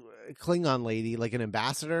some Klingon lady, like an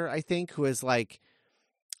ambassador, I think, who has like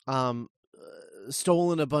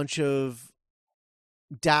stolen a bunch of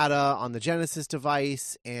data on the Genesis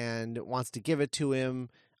device and wants to give it to him.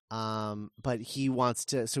 But he wants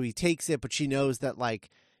to, so he takes it, but she knows that like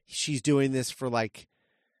she's doing this for like,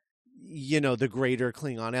 the greater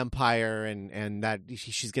Klingon Empire, and that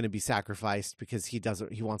she's going to be sacrificed because he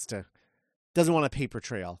doesn't want a paper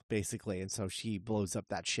trail, basically. And so she blows up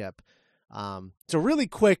that ship. So really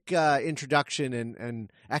quick introduction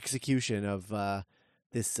and execution of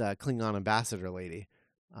this Klingon ambassador lady,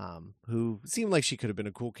 who seemed like she could have been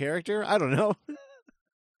a cool character. I don't know.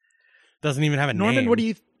 Doesn't even have a Norman, name. what do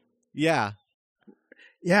you? Yeah.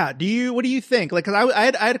 Yeah. What do you think? Like, cause I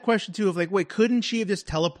had a question too of like, wait, couldn't she have just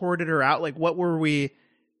teleported her out? Like, what were we,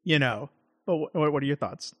 but what are your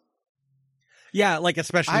thoughts? Yeah, like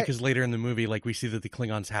especially because later in the movie, like we see that the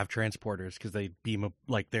Klingons have transporters because they beam up.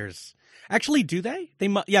 Like there's actually, do they?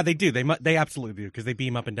 Yeah, they do. They absolutely do because they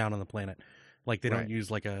beam up and down on the planet. Like they don't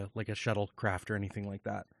use like a shuttlecraft or anything like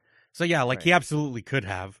that. So yeah, like he absolutely could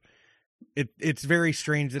have. It's very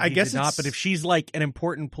strange that he did not. But if she's like an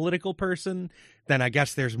important political person, then I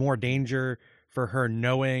guess there's more danger for her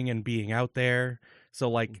knowing and being out there. So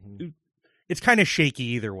like, it's kind of shaky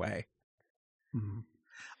either way. Mm-hmm.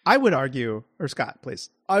 I would argue, or Scott, please.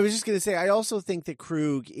 I was just going to say, I also think that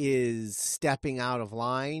Krug is stepping out of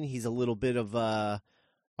line. He's a little bit of a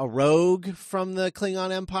rogue from the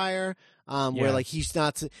Klingon Empire, where like he's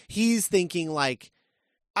thinking like,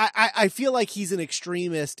 I feel like he's an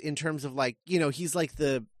extremist in terms of like, he's like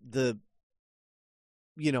the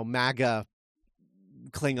MAGA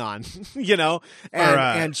Klingon,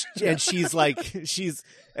 and she's like,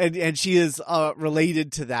 and she is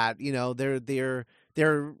related to that,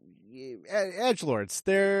 they're edgelords.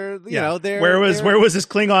 Where was this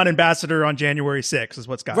Klingon ambassador on January 6th is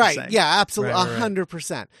what Scott was saying. Yeah, absolutely.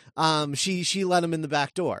 100%. She let him in the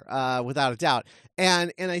back door, without a doubt.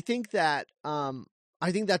 And I think that,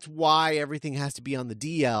 I think that's why everything has to be on the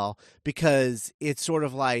DL, because it's sort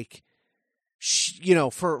of like,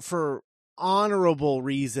 for honorable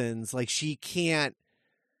reasons, like she can't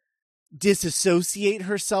disassociate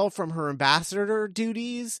herself from her ambassador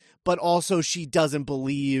duties, but also she doesn't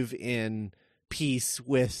believe in peace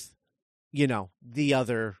with, the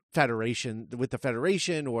other Federation, with the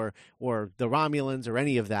Federation or the Romulans or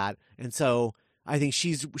any of that. And so I think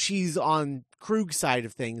she's on Krug's side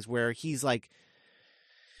of things, where he's like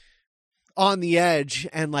on the edge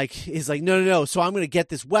and like is like, no. So I'm going to get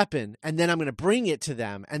this weapon and then I'm going to bring it to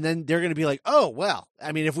them. And then they're going to be like, oh, well,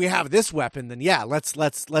 I mean, if we have this weapon, then yeah, let's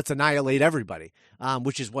annihilate everybody.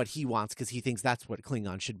 Which is what he wants, because he thinks that's what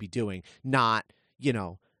Klingon should be doing, not,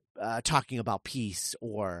 talking about peace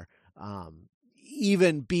or,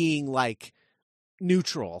 even being like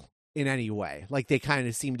neutral in any way. Like they kind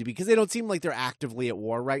of seem to be, because they don't seem like they're actively at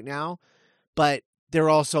war right now, but they're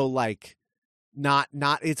also like, not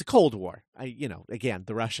it's a Cold War. Again,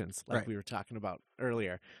 the Russians, like we were talking about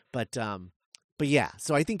earlier. But yeah,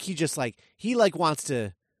 so I think he just like wants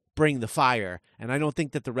to bring the fire, and I don't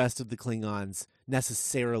think that the rest of the Klingons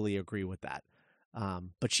necessarily agree with that.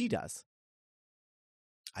 But she does.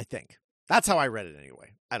 I think. That's how I read it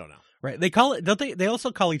anyway. I don't know. Right. They call it, don't they? They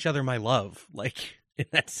also call each other my love, like in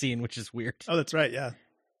that scene, which is weird. Oh, that's right. Yeah.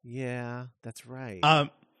 Yeah, that's right.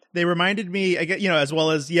 They reminded me, I get, as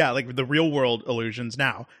well as, like the real world illusions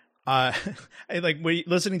now.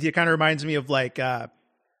 Listening to you kind of reminds me of like the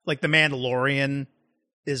Mandalorian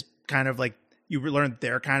is kind of like, you learn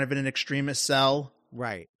they're kind of in an extremist cell.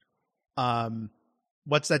 Right.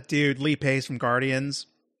 what's that dude? Lee Pace from Guardians.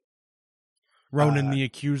 Ronan the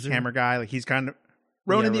Accuser. Hammer guy. Like he's kind of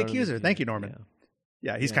Ronan the Ronan the Accuser. Thank you, Accuser, Norman.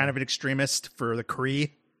 Yeah, he's Yeah. kind of an extremist for the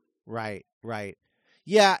Kree. Right.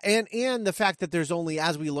 Yeah, and the fact that there's only,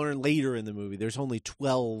 as we learn later in the movie, there's only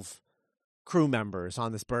 12 crew members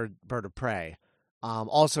on this bird of prey.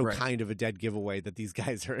 Also Right. kind of a dead giveaway that these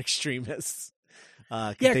guys are extremists.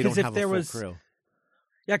 Yeah, they don't 'cause if have a there full was- crew.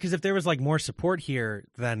 Yeah, because if there was like more support here,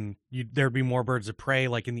 then there'd be more birds of prey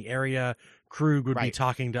like in the area. Krug would be Right.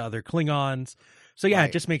 talking to other Klingons. So yeah, Right.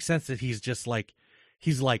 it just makes sense that he's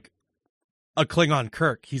like a Klingon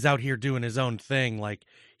Kirk. He's out here doing his own thing. Like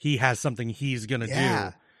he has something he's gonna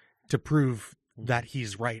Yeah. do to prove that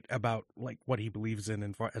he's right about like what he believes in,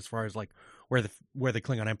 and as far as like where the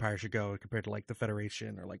Klingon Empire should go compared to like the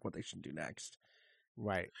Federation, or like what they should do next.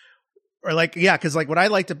 Right. Or like, yeah, because like what I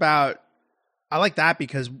like that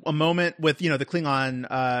because a moment with, the Klingon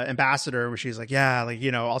ambassador where she's like, yeah, like,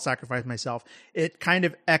 I'll sacrifice myself. It kind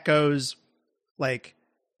of echoes, like,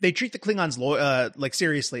 they treat the Klingons like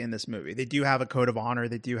seriously in this movie. They do have a code of honor.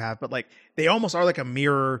 But like, they almost are like a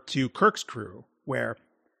mirror to Kirk's crew, where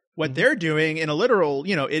what they're doing in a literal,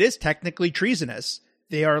 it is technically treasonous.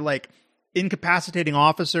 They are like incapacitating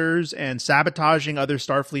officers and sabotaging other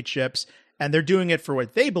Starfleet ships, and they're doing it for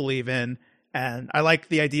what they believe in. And I like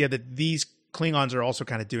the idea that these Klingons are also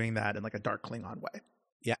kind of doing that in like a dark Klingon way.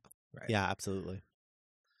 Yeah. Right. Yeah, absolutely.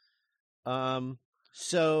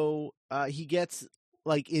 So he gets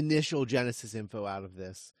like initial Genesis info out of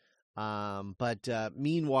this. But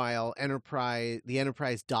meanwhile, the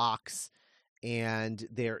Enterprise docks, and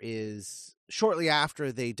there is, shortly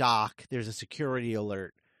after they dock, there's a security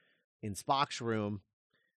alert in Spock's room,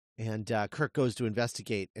 and Kirk goes to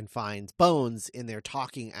investigate and finds Bones in there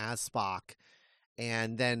talking as Spock.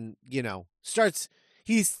 And then,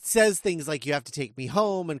 he says things like, you have to take me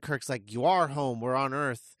home. And Kirk's like, you are home. We're on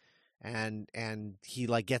Earth. And he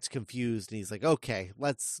like gets confused, and he's like, okay,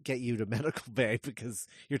 let's get you to medical bay because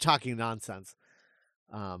you're talking nonsense.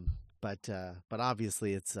 But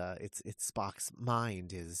obviously it's Spock's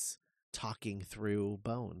mind is talking through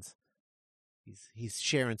Bones. He's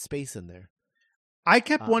sharing space in there. I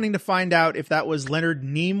kept wanting to find out if that was Leonard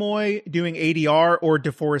Nimoy doing ADR or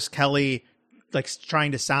DeForest Kelley like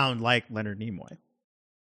trying to sound like Leonard Nimoy.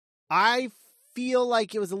 I feel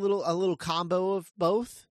like it was a little combo of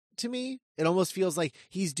both to me. It almost feels like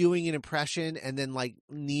he's doing an impression and then like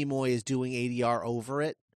Nimoy is doing ADR over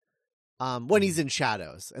it. When he's in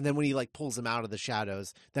shadows, and then when he like pulls him out of the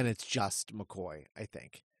shadows, then it's just McCoy, I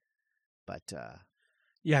think. But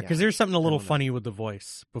Yeah, because there's something a little don't know. funny with the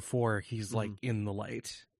voice before he's like in the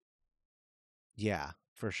light. yeah,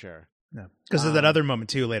 for sure. Yeah, because of that other moment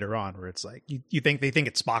too later on where it's like you think they think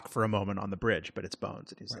it's Spock for a moment on the bridge, but it's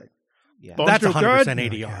Bones, and he's like, Yeah, Bones That's do 100% good?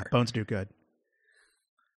 ADR. Yeah, Bones do good.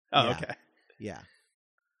 Oh, Yeah. okay. yeah.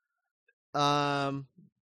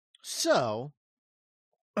 So,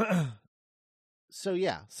 so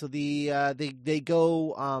yeah, so they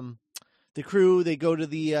go the crew, they go to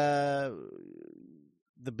the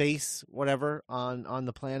base, whatever, on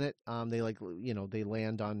the planet. They they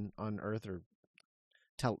land on Earth, or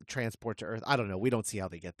transport to Earth. I don't know. We don't see how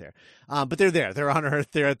they get there. But they're there. They're on Earth.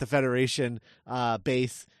 They're at the Federation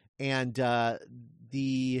base, and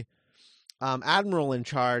the admiral in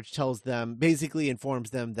charge basically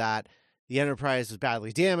informs them that the Enterprise was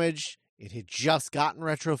badly damaged. It had just gotten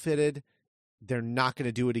retrofitted. They're not going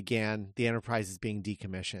to do it again. The Enterprise is being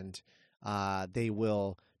decommissioned. They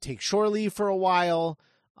will take shore leave for a while,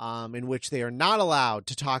 in which they are not allowed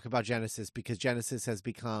to talk about Genesis, because Genesis has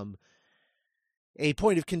become a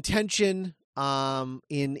point of contention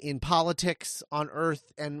in politics on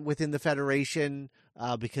Earth and within the Federation,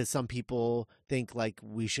 because some people think like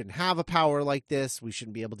we shouldn't have a power like this. We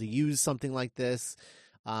shouldn't be able to use something like this.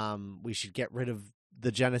 We should get rid of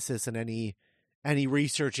the Genesis and any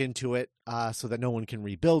research into it, so that no one can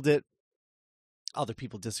rebuild it. Other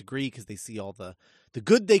people disagree because they see all the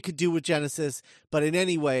good they could do with Genesis. But in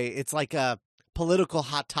any way, it's like a political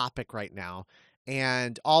hot topic right now.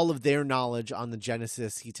 And all of their knowledge on the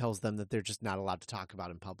Genesis, he tells them that they're just not allowed to talk about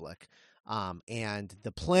in public. And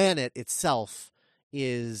the planet itself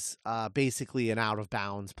is basically an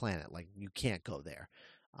out-of-bounds planet. Like, you can't go there.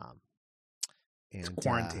 It's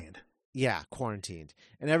quarantined. Yeah, quarantined.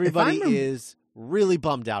 And everybody is really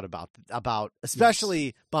bummed out about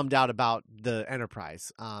especially bummed out about the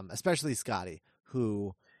Enterprise, especially Scotty,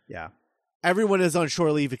 who... Yeah. Everyone is on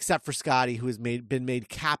shore leave except for Scotty, who has been made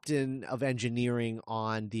captain of engineering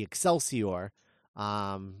on the Excelsior,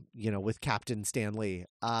 with Captain Stanley.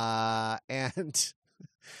 And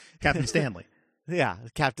Captain Stanley. Yeah,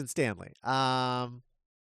 Captain Stanley.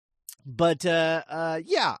 But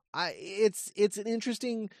it's an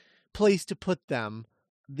interesting place to put them.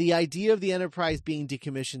 The idea of the Enterprise being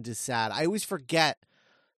decommissioned is sad. I always forget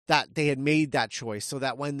that they had made that choice, so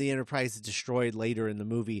that when the Enterprise is destroyed later in the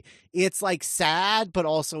movie, it's like sad, but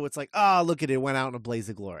also it's like, oh, look at it, went out in a blaze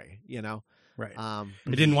of glory, you know? Right.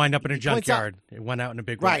 It didn't wind up in a junkyard. Out, it went out in a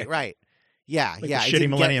big way. Right. Yeah, like yeah. The shitty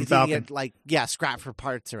Millennium Falcon. Scrap for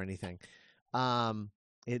parts or anything.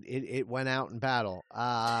 It went out in battle.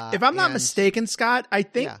 If I'm not mistaken, Scott, I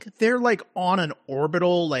think they're like on an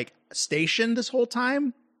orbital like station this whole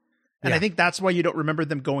time. And I think that's why you don't remember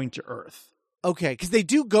them going to Earth. Okay, because they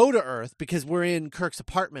do go to Earth because we're in Kirk's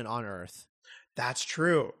apartment on Earth. That's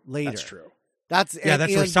true. Later. That's true. That's where the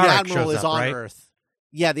Sarek Admiral shows is up, on right? Earth.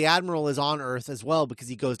 Yeah, the Admiral is on Earth as well because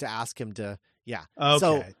he goes to ask him to. Yeah.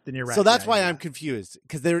 Okay, then you're right. So that's why I'm confused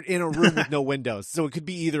because they're in a room with no windows, so it could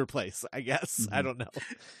be either place. I guess I don't know.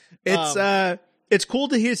 It's cool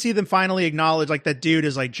to see them finally acknowledge like that dude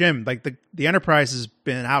is like Jim. Like the Enterprise has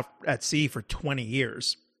been out at sea for 20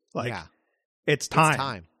 years. Like it's time. It's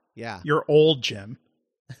time. Yeah. You're old, Jim.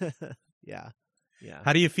 Yeah.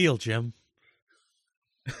 How do you feel, Jim?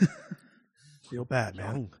 Feel bad,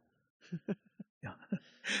 man.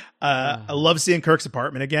 I love seeing Kirk's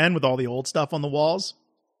apartment again with all the old stuff on the walls.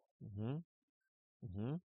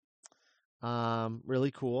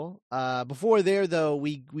 Really cool. Before there, though,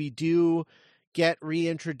 we do get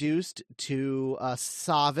reintroduced to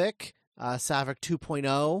Saavik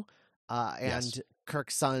 2.0, and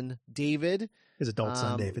Kirk's son David, his adult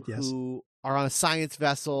son David, who are on a science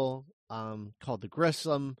vessel called the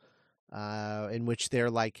Grissom, in which they're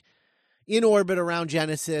like in orbit around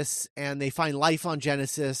Genesis, and they find life on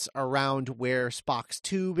Genesis around where Spock's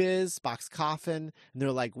tube is, Spock's coffin, and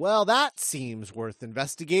they're like, well, that seems worth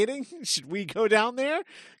investigating. Should we go down there?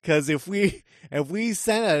 Because if we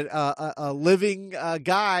send a living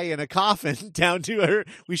guy in a coffin down to her,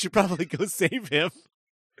 we should probably go save him.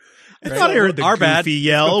 I thought I heard the Our goofy bad.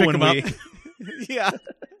 yell when we yeah.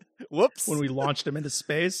 Whoops. When we launched him into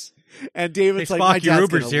space. And David's hey, like, Spock, my your dad's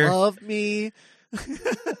Uber's gonna here. love me.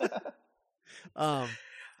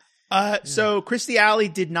 So Christy Alley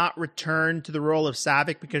did not return to the role of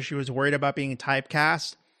Saavik because she was worried about being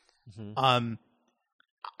typecast.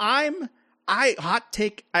 Hot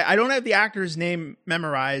take. I don't have the actor's name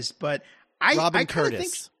memorized, but Robin I Curtis.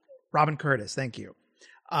 Think Robin Curtis. Thank you.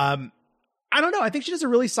 I don't know. I think she does a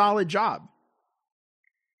really solid job.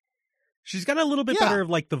 She's got a little bit better of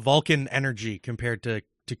like the Vulcan energy compared to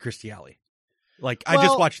Christy Alley. Like I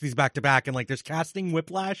just watched these back to back, and like there's casting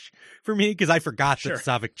whiplash for me because I forgot that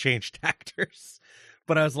Saavik changed actors.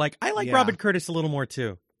 But I was like, I like Robin Curtis a little more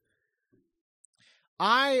too.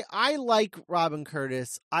 I like Robin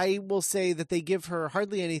Curtis. I will say that they give her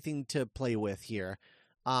hardly anything to play with here.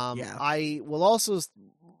 I will also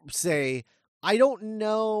say I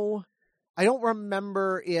don't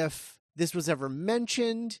remember if this was ever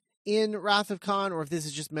mentioned in Wrath of Khan or if this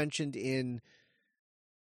is just mentioned in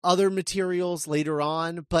other materials later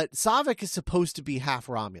on, but Saavik is supposed to be half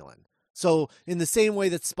Romulan. So in the same way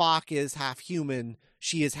that Spock is half human,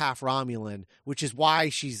 she is half Romulan, which is why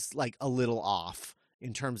she's like a little off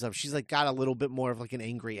in terms of she's like got a little bit more of like an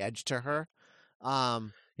angry edge to her.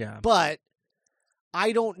 But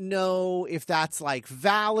I don't know if that's like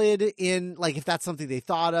valid in like if that's something they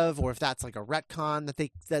thought of or if that's like a retcon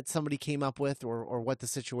that somebody came up with or what the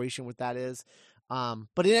situation with that is.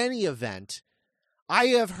 But in any event, I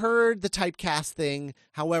have heard the typecast thing.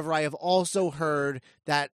 However, I have also heard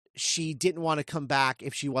that she didn't want to come back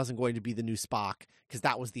if she wasn't going to be the new Spock because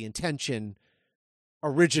that was the intention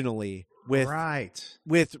originally with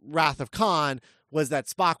Wrath of Khan was that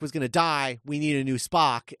Spock was going to die. We need a new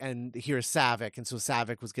Spock, and here's Saavik. And so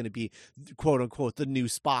Saavik was going to be, quote unquote, the new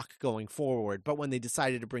Spock going forward. But when they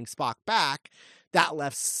decided to bring Spock back, that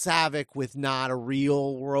left Saavik with not a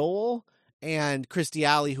real role. And Christy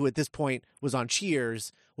Alley, who at this point was on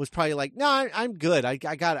Cheers, was probably like, "No, I'm good. I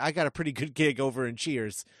got a pretty good gig over in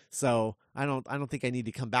Cheers, so I don't think I need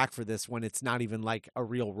to come back for this when it's not even like a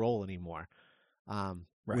real role anymore."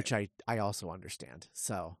 Which I also understand.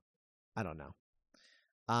 So I don't know.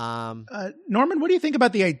 Norman, what do you think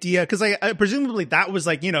about the idea? Because I presumably that was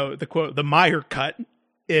like the quote, the Meyer cut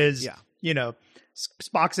is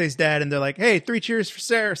Spock says dead, and they're like, "Hey, 3 cheers for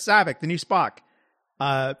Sarah Saavik, the new Spock."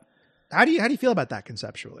 How do you feel about that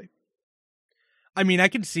conceptually? I mean, I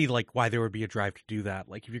can see like why there would be a drive to do that.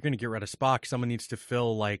 Like if you're going to get rid of Spock, someone needs to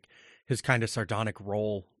fill like his kind of sardonic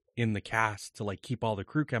role in the cast to like keep all the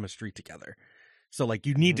crew chemistry together. So like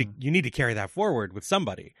you need to carry that forward with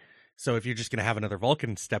somebody. So if you're just going to have another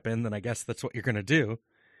Vulcan step in, then I guess that's what you're going to do.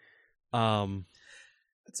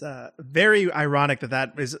 It's very ironic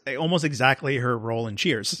that is almost exactly her role in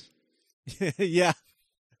Cheers. Yeah,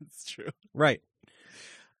 it's true. Right.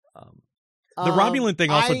 The Romulan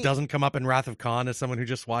thing also doesn't come up in Wrath of Khan as someone who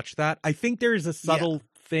just watched that. I think there is a subtle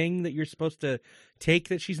thing that you're supposed to take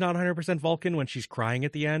that she's not 100% Vulcan when she's crying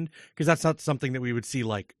at the end, because that's not something that we would see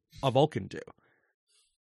like a Vulcan do.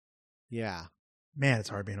 Yeah. Man, it's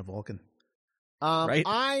hard being a Vulcan. Right?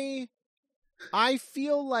 I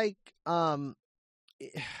feel like I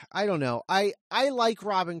don't know. I like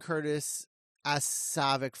Robin Curtis as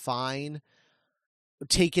Saavik fine,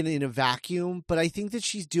 taken in a vacuum, but I think that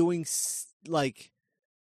she's doing like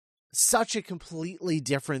such a completely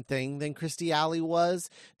different thing than Kirstie Alley was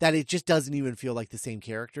that it just doesn't even feel like the same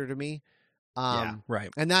character to me. Right.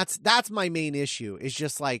 And that's my main issue. Is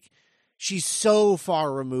just like she's so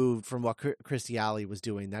far removed from what Kirstie Alley was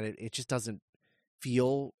doing that it just doesn't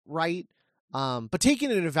feel right. But taking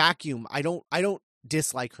it in a vacuum, I don't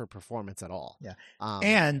dislike her performance at all. Yeah.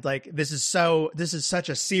 And like this is such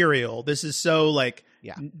a serial. This is so like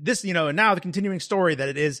this, and now the continuing story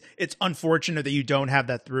that it's unfortunate that you don't have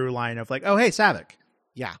that through line of like, oh hey, Saavik.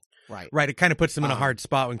 Yeah. Right. Right. It kind of puts them in a hard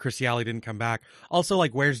spot when Kirstie Alley didn't come back. Also,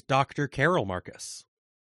 like, where's Dr. Carol Marcus?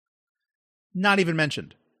 Not even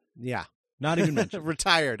mentioned. Yeah. Not even mentioned.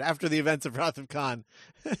 Retired after the events of Wrath of Khan.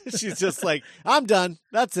 She's just like, I'm done.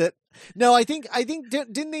 That's it. No, I think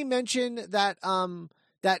didn't they mention that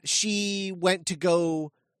that she went to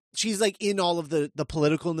go, she's like in all of the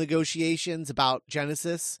political negotiations about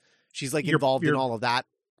Genesis. She's like involved in all of that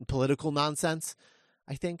political nonsense,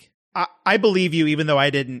 I think. I believe you, even though I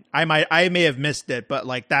may have missed it, but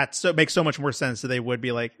like it makes so much more sense that they would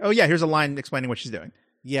be like, oh yeah, here's a line explaining what she's doing.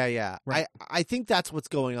 Yeah. Right. I think that's what's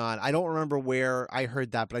going on. I don't remember where I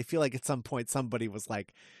heard that, but I feel like at some point somebody was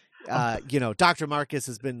like, Dr. Marcus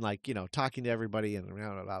has been like, talking to everybody and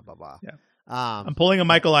blah, blah, blah. Yeah. I'm pulling a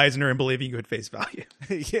Michael Eisner and believing you at face value.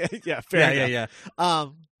 Fair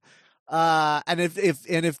enough. And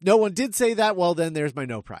if no one did say that, well, then there's my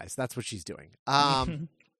no prize. That's what she's doing.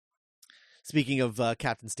 Speaking of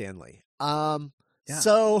Captain Stanley.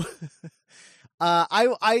 So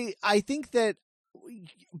I think that,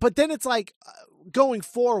 but then it's like going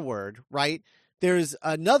forward, right? There's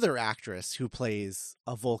another actress who plays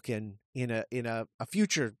a Vulcan in a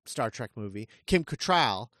future Star Trek movie, Kim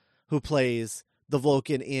Cattrall, who plays the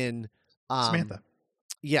Vulcan in Samantha.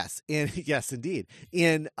 Yes, indeed.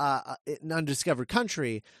 In Undiscovered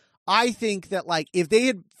Country. I think that like if they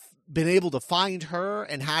had been able to find her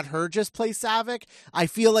and had her just play Saavik, I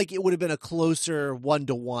feel like it would have been a closer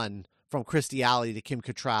 1-to-1 from Kirstie Alley to Kim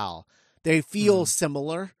Cattrall. They feel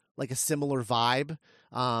similar, like a similar vibe.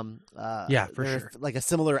 For sure. Like a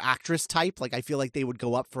similar actress type. Like I feel like they would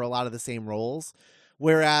go up for a lot of the same roles.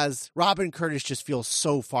 Whereas Robin Curtis just feels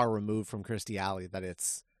so far removed from Kirstie Alley that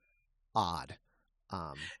it's odd.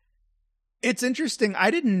 It's interesting.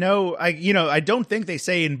 I didn't know. I don't think they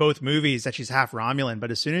say in both movies that she's half Romulan,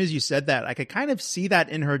 but as soon as you said that, I could kind of see that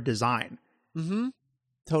in her design. Mm-hmm.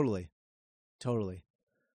 Totally.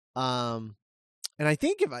 And I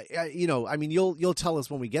think if you'll tell us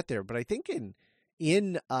when we get there, but I think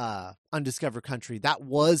in Undiscovered Country that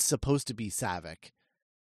was supposed to be Saavik.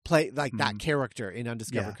 That character in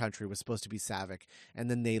Undiscovered Country was supposed to be Saavik, and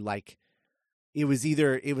then they like. It was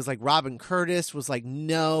like Robin Curtis was like,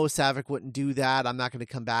 no, Saavik wouldn't do that. I'm not going to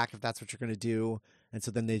come back if that's what you're going to do. And so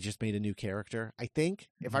then they just made a new character, I think,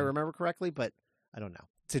 if I remember correctly, but I don't know.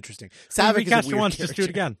 It's interesting. Saavik is a weird once, character. just do it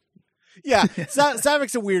again. Yeah,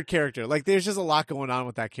 Saavik's a weird character. Like, there's just a lot going on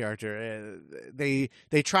with that character. They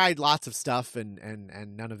tried lots of stuff, and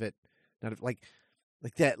none of like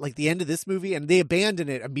the end of this movie, and they abandoned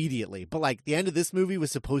it immediately. But like the end of this movie was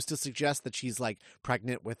supposed to suggest that she's like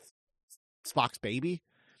pregnant with Spock's baby.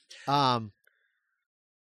 Put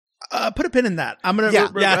a pin in that. I'm gonna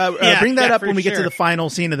bring that up when we get to the final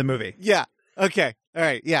scene of the movie. Yeah. Okay. All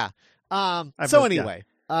right. Yeah. Anyway.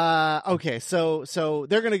 Okay. So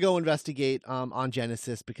they're gonna go investigate on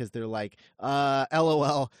Genesis because they're like,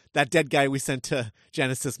 LOL, that dead guy we sent to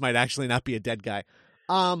Genesis might actually not be a dead guy.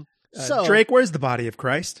 So Drake, where's the body of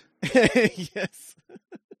Christ? Yes.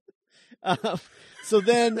 So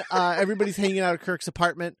then everybody's hanging out at Kirk's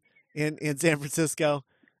apartment in San Francisco,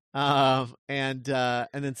 and then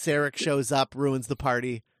Sarek shows up, ruins the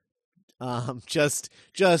party, just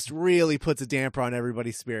really puts a damper on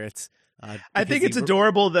everybody's spirits. I think it's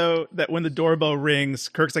adorable though that when the doorbell rings,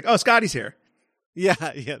 Kirk's like, "Oh, Scotty's here." Yeah,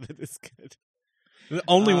 that is good.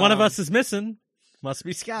 Only one of us is missing. Must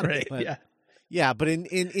be Scotty. Right, but, yeah, but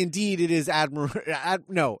indeed it is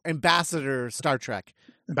Ambassador Star Trek.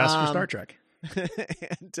 Ambassador Star Trek.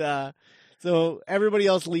 And so everybody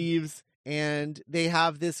else leaves, and they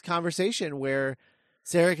have this conversation where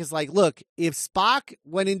Sarek is like, look, if Spock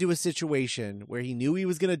went into a situation where he knew he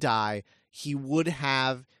was going to die, he would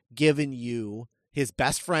have given you his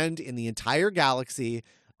best friend in the entire galaxy.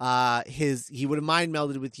 He would have mind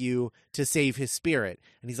melded with you to save his spirit.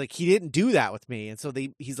 And he's like, he didn't do that with me. And so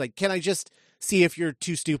he's like, can I just see if you're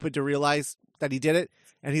too stupid to realize that he did it?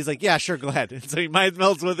 And he's like, yeah, sure, go ahead. And so he mind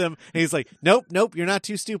melds with him. And he's like, nope, you're not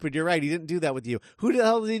too stupid. You're right. He didn't do that with you. Who the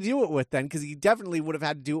hell did he do it with then? Because he definitely would have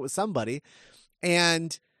had to do it with somebody.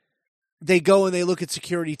 And they go and they look at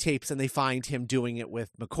security tapes and they find him doing it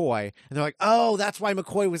with McCoy. And they're like, oh, that's why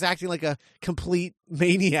McCoy was acting like a complete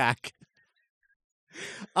maniac.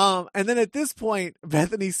 And then at this point,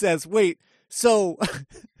 Bethany says, wait, so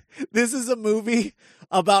this is a movie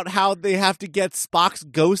about how they have to get Spock's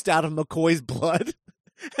ghost out of McCoy's blood?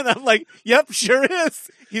 And I'm like, yep, sure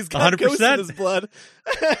is. He's got 100%. Ghost in his blood.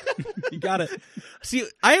 You got it. See,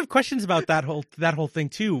 I have questions about that whole thing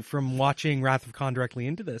too from watching Wrath of Khan directly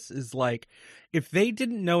into this. Is like, if they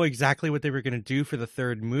didn't know exactly what they were going to do for the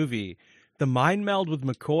third movie, the mind meld with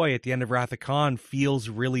McCoy at the end of Wrath of Khan feels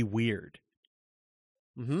really weird.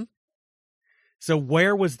 Mm-hmm. So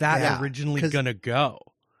where was that originally going to go?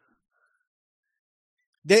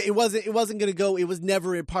 It wasn't going to go. It was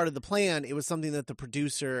never a part of the plan. It was something that the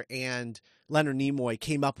producer and Leonard Nimoy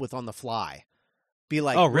came up with on the fly. Be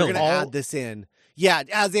like, oh, really? We're going to add this in. Yeah,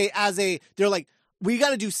 as a, they're like, we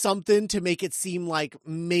got to do something to make it seem like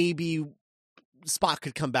maybe Spock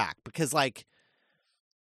could come back, because like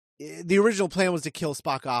the original plan was to kill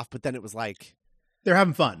Spock off, but then it was like they're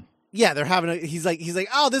having fun. Yeah, they're having he's like,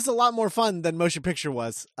 oh, this is a lot more fun than Motion Picture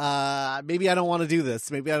was. Maybe I don't want to do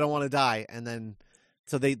this. Maybe I don't want to die, and then.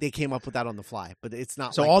 So they came up with that on the fly, but it's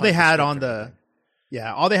not. So like all they had on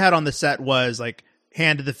the set was like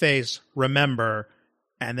hand to the face, remember,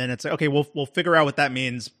 and then it's like, okay, we'll figure out what that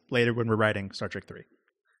means later when we're writing Star Trek 3.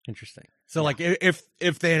 Interesting. So like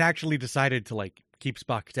if they had actually decided to like keep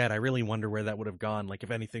Spock dead, I really wonder where that would have gone. Like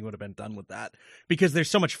if anything would have been done with that, because there's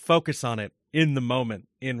so much focus on it in the moment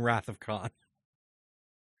in Wrath of Khan.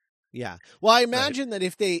 Yeah. Well, I imagine that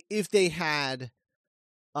if they had.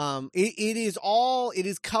 It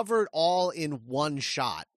is covered all in one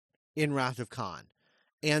shot in Wrath of Khan.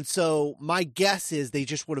 And so my guess is they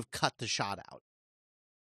just would have cut the shot out.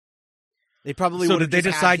 They probably would have. So did they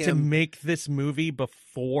decide to make this movie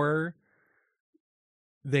before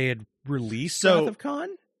they had released Wrath of Khan?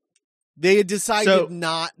 They had decided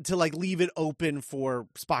not to like leave it open for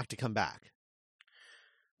Spock to come back.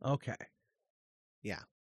 Okay. Yeah,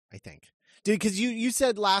 I think. Because you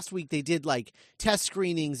said last week they did like test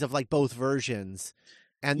screenings of like both versions,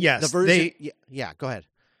 and yes, the version. Go ahead.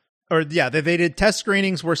 They did test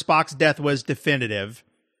screenings where Spock's death was definitive,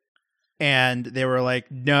 and they were like,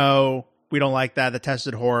 "No, we don't like that. That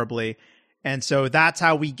tested horribly," and so that's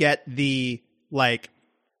how we get the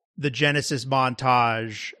Genesis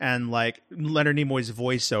montage and like Leonard Nimoy's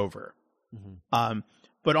voiceover. Mm-hmm.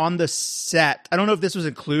 But on the set, I don't know if this was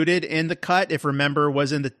included in the cut. If Remember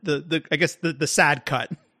was in the sad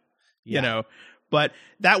cut, you know. But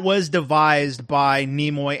that was devised by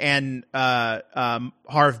Nimoy and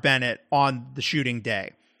Harve Bennett on the shooting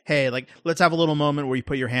day. Hey, like let's have a little moment where you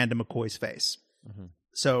put your hand to McCoy's face. Mm-hmm.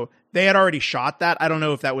 So they had already shot that. I don't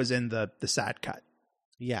know if that was in the sad cut.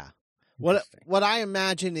 Yeah. What I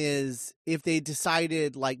imagine is if they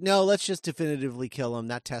decided like, no, let's just definitively kill him.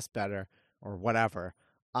 That tests better or whatever.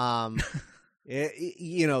 They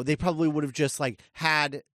probably would have just like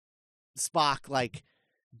had Spock like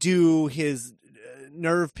do his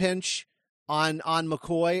nerve pinch on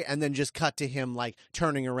McCoy and then just cut to him like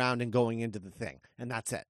turning around and going into the thing, and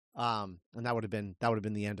that's it. And that would have been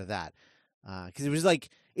the end of that. Because it was like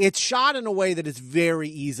it's shot in a way that is very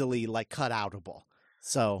easily like cut outable.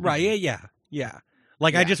 So right, yeah.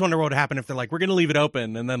 Like I just wonder what would happen if they're like, we're going to leave it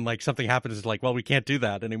open, and then like something happens. It's like, well, we can't do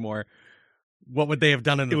that anymore. What would they have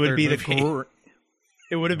done in the third movie?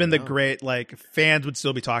 It would have been the great, like, fans would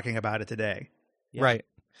still be talking about it today. Yeah. Right.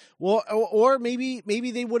 Well, or maybe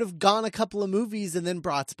they would have gone a couple of movies and then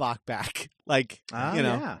brought Spock back. Like,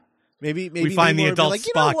 maybe we find the adult like,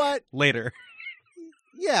 Spock later.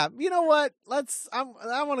 Yeah, you know what?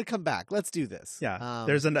 I want to come back. Let's do this. Yeah.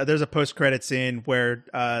 There's a post-credit scene where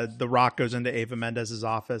The Rock goes into Eva Mendes's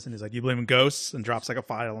office and he's like, "You believe in ghosts?" and drops like a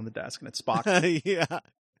file on the desk, and it's Spock. Yeah.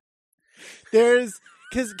 There's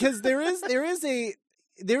because there is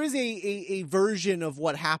a version of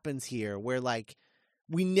what happens here where like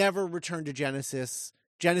we never return to Genesis.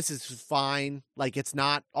 Genesis is fine. Like it's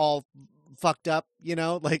not all fucked up,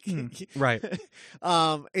 like Right.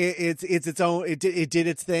 it's its own, it did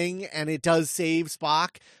its thing, and it does save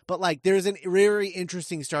Spock, but like there's a very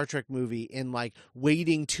interesting Star Trek movie in like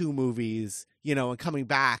waiting 2 movies, and coming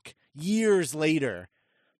back years later,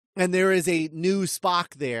 and there is a new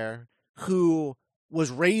Spock there who was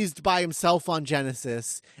raised by himself on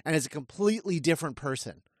Genesis and is a completely different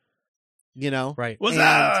person, Right. What's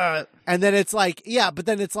that? and then it's like, yeah, but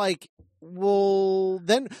then it's like, well,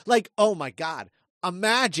 then, like, oh my God,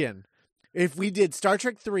 imagine if we did Star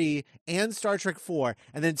Trek 3 and Star Trek 4,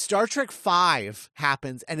 and then Star Trek 5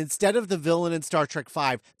 happens, and instead of the villain in Star Trek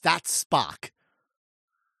 5, that's Spock.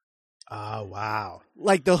 Oh, wow.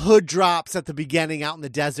 Like, the hood drops at the beginning out in the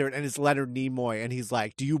desert, and it's Leonard Nimoy, and he's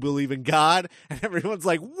like, do you believe in God? And everyone's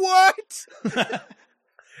like, what? That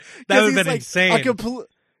would have been insane.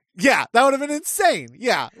 Yeah, that would have been insane.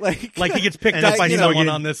 Yeah, like he gets picked And up by you know, someone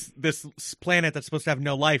you- on this planet that's supposed to have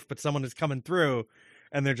no life, but someone is coming through,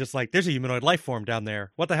 and they're just like, "There's a humanoid life form down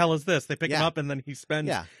there. What the hell is this?" They pick him Yeah. up, and then he spends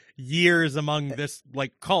Yeah. years among this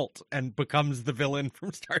like cult and becomes the villain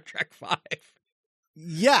from Star Trek 5.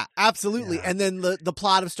 Yeah, absolutely. Yeah. And then the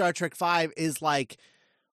plot of Star Trek 5 is like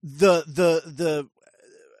the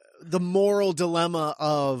moral dilemma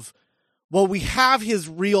of, well, we have his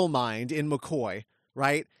real mind in McCoy,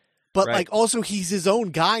 right? But Right. like also he's his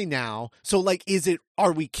own guy now. So like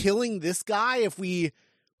are we killing this guy if we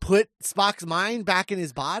put Spock's mind back in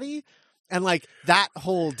his body? And like that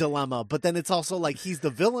whole dilemma, but then it's also like he's the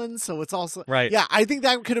villain, so it's also Right. Yeah, I think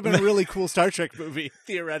that could have been a really cool Star Trek movie,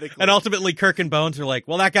 theoretically. And ultimately, Kirk and Bones are like,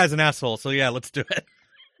 "Well, that guy's an asshole, so yeah, let's do it."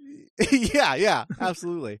 yeah,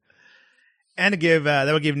 absolutely. And to give that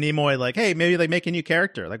would give Nimoy like, hey, maybe like make a new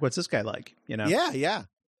character. Like, what's this guy like? Yeah.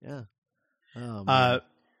 Oh, man.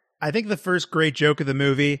 I think the first great joke of the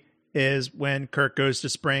movie is when Kirk goes to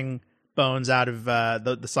spring Bones out of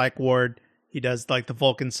the psych ward. He does like the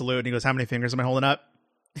Vulcan salute, and he goes, "How many fingers am I holding up?"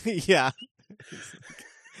 Yeah.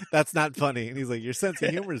 That's not funny. And he's like, your sense of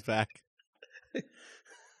humor is back. That's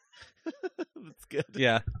good.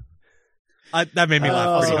 Yeah, that made me laugh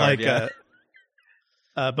Oh, pretty Also, hard. like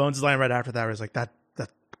Yeah. Bones' line right after that was like, that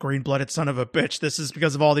green-blooded son of a bitch. This is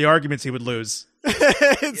because of all the arguments he would lose.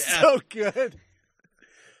 It's Yeah. so good.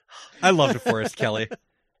 I love DeForest Kelly.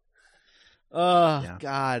 Oh, Yeah.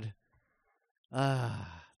 God.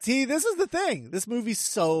 See, this is the thing. This movie's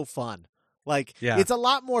so fun. Like, Yeah. it's a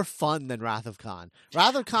lot more fun than Wrath of Khan.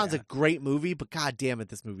 Wrath of Khan's Yeah. a great movie, but God damn it,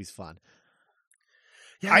 this movie's fun.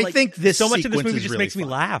 Yeah, I like, think this so much of this sequence movie is just really makes me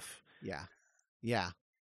fun. laugh. Yeah. Yeah.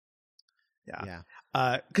 Yeah.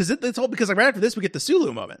 Because it's all because like right after this we get the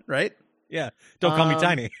Sulu moment, right? Yeah, don't call me Um,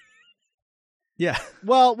 tiny. Yeah.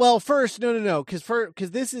 Well, first, no,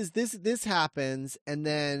 because this happens, and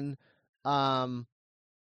then,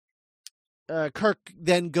 Kirk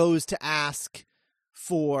then goes to ask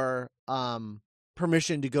for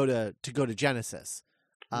permission to go to Genesis.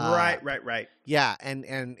 Right. Yeah,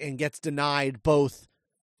 and gets denied both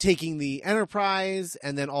taking the Enterprise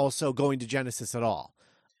and then also going to Genesis at all.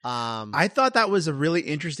 I thought that was a really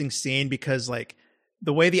interesting scene because like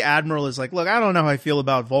the way the Admiral is like, look, I don't know how I feel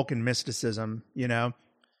about Vulcan mysticism, and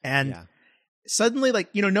yeah. suddenly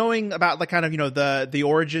like, knowing about like kind of, the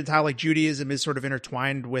origins, how like Judaism is sort of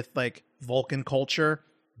intertwined with like Vulcan culture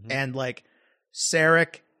and like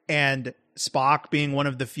Sarek and Spock being one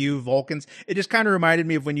of the few Vulcans. It just kind of reminded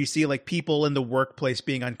me of when you see like people in the workplace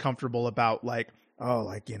being uncomfortable about like, oh,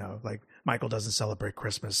 like, like Michael doesn't celebrate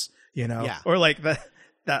Christmas, Yeah. or like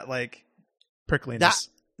that like prickliness.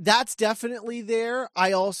 That's definitely there.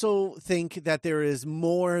 I also think that there is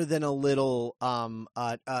more than a little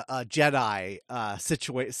Jedi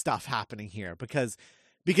stuff happening here because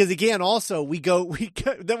again also we go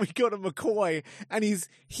to McCoy and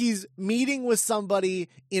he's meeting with somebody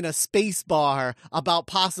in a space bar about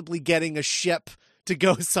possibly getting a ship to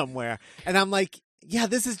go somewhere, and I'm like, yeah,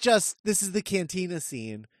 this is the cantina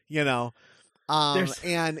scene,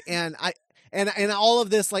 and all of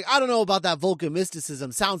this, like, I don't know about that Vulcan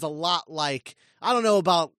mysticism. Sounds a lot like, I don't know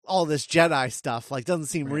about all this Jedi stuff. Like, doesn't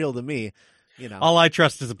seem real to me. All I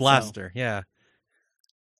trust is a blaster. Yeah.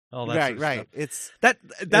 All that sort of right. stuff. It's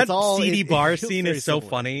That all- seedy it bar feels scene very is so similar.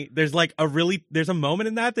 funny. There's like there's a moment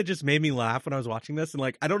in that just made me laugh when I was watching this, and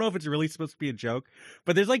like I don't know if it's really supposed to be a joke,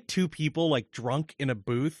 but there's like two people like drunk in a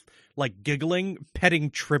booth, like giggling,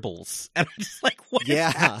 petting tribbles, and I'm just like, what is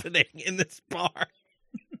Yeah. happening in this bar?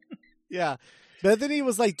 yeah. Bethany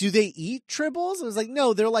was like, do they eat tribbles? I was like,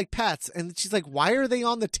 no, they're like pets. And she's like, why are they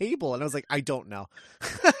on the table? And I was like, I don't know.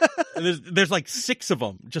 And there's like 6 of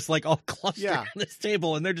them, just like all clustered Yeah. on this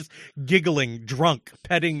table, and they're just giggling, drunk,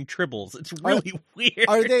 petting tribbles. It's really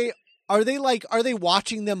weird. Are Are they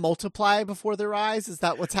watching them multiply before their eyes? Is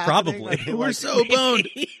that what's happening? Probably. We're so boned.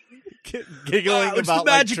 Giggling Wow, it's about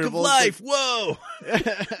the magic like, of tribbles, life. Whoa.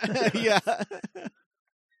 Yeah.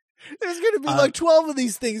 There's going to be like 12 of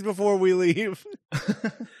these things before we leave.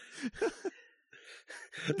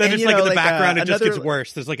 Then And, it's you like know, in the like, background, it just another- gets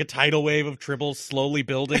worse. There's like a tidal wave of tribbles slowly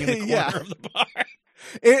building in the corner Yeah. of the bar.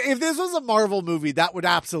 If this was a Marvel movie, that would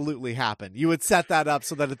absolutely happen. You would set that up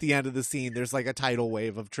so that at the end of the scene, there's like a tidal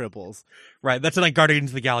wave of tribbles. Right. That's in like Guardians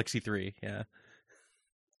of the Galaxy 3. Yeah.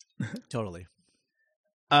 Totally.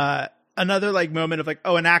 Another like moment of like,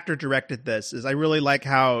 oh, an actor directed this is I really like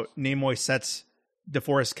how Nimoy sets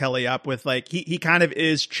DeForest Kelley up with like he kind of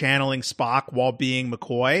is channeling Spock while being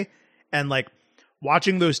McCoy, and like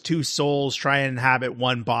watching those two souls try and inhabit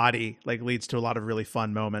one body like leads to a lot of really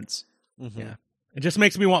fun moments. Mm-hmm. Yeah. It just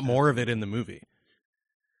makes me want more of it in the movie.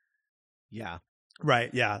 Yeah. Right?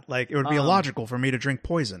 Yeah, like it would be illogical for me to drink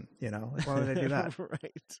poison. You know, like, why would I do that? Right.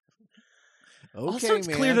 Okay, Also, it's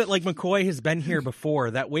clear that like McCoy has been here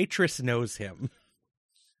before. That waitress knows him.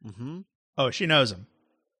 Mm-hmm. Oh, she knows him.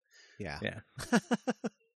 Yeah. Yeah.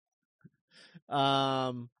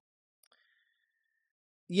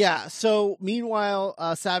 Yeah. So meanwhile,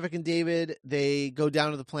 Saavik and David, they go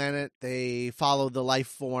down to the planet. They follow the life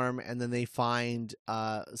form, and then they find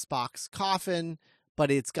Spock's coffin. But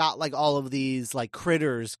it's got like all of these like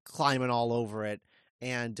critters climbing all over it.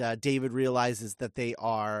 And David realizes that they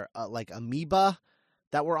are like amoeba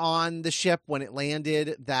that were on the ship when it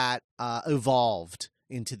landed that evolved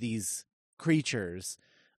into these creatures.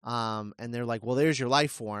 And they're like, well, there's your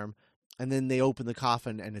life form. And then they open the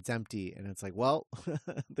coffin and it's empty. And it's like, well,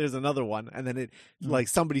 there's another one. And then it like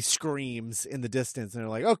somebody screams in the distance and they're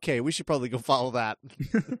like, okay, we should probably go follow that.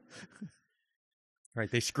 Right.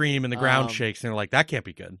 They scream and the ground shakes and they're like, that can't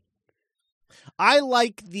be good. I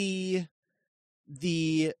like the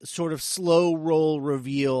sort of slow roll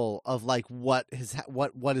reveal of like what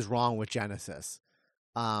is wrong with Genesis.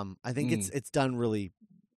 I think it's done really,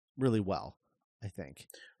 really well. I think.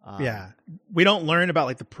 Yeah, we don't learn about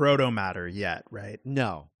like the proto matter yet, right?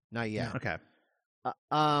 No, not yet. Okay.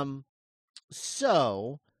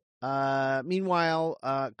 So,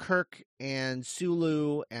 meanwhile, Kirk and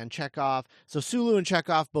Sulu and Chekhov. So Sulu and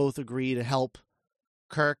Chekhov both agree to help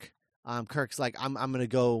Kirk. Kirk's like, I'm gonna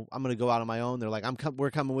go out on my own. They're like, we're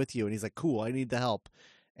coming with you, and he's like, cool, I need the help.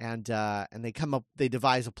 And they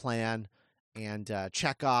devise a plan, and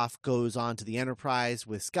Chekhov goes on to the Enterprise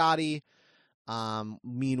with Scotty.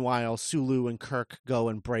 Meanwhile, Sulu and Kirk go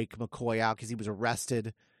and break McCoy out because he was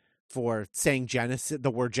arrested for saying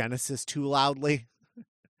the word Genesis too loudly.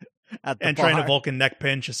 And trying to Vulcan neck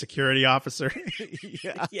pinch a security officer.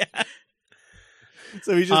 Yeah. Yeah.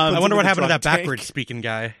 So he just. I wonder what happened to that tank. backwards speaking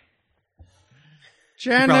guy.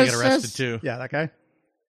 Genesis. He probably got arrested too. Yeah, that guy.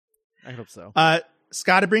 I hope so.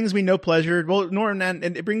 Scott, it brings me no pleasure. Well, Norm, and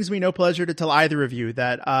it brings me no pleasure to tell either of you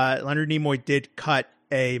that Leonard Nimoy did cut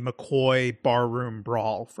a McCoy barroom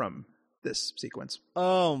brawl from this sequence.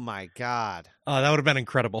 Oh my God! Oh, that would have been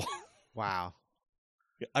incredible. Wow.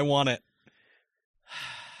 I want it.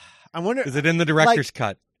 I wonder. Is it in the director's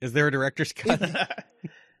cut? Is there a director's cut?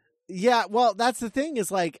 Yeah. Well, that's the thing.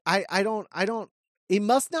 Is like I don't. It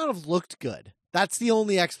must not have looked good. That's the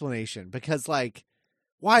only explanation. Because like,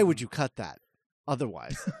 why would you cut that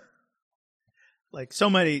otherwise? Like so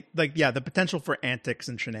many, like yeah, the potential for antics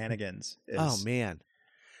and shenanigans. Is, Oh man.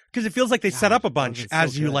 Because it feels like they set God, up a that bunch would've been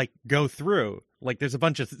as so you good. like go through. Like there's a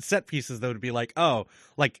bunch of set pieces that would be like, oh,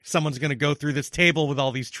 like someone's going to go through this table with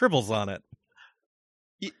all these tribbles on it.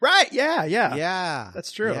 Right? Yeah. Yeah,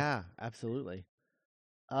 That's true. Yeah, absolutely.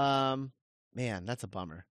 Man, that's a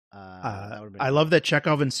bummer. That would've been I love that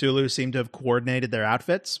Chekhov and Sulu seem to have coordinated their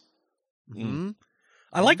outfits. Mhm.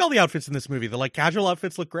 I like all the outfits in this movie. The like casual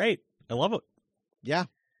outfits look great. I love it. Yeah,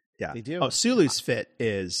 Yeah, they do. Oh, Sulu's fit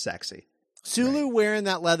is sexy. Sulu wearing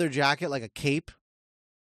that leather jacket like a cape.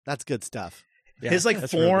 That's good stuff. Yeah, His like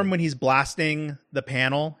that's real form good. when he's blasting the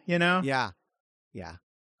panel, you know. Yeah.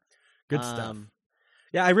 Good stuff.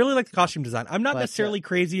 Yeah, I really like the costume design. I'm not But, necessarily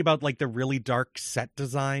crazy about like the really dark set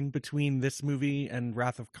design between this movie and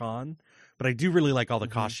Wrath of Khan, but I do really like all the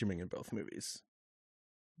Mhm. costuming in both movies.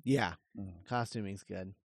 Yeah. Costuming's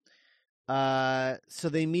good. So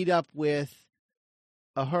they meet up with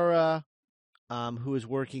Uhura, who is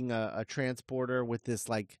working a transporter with this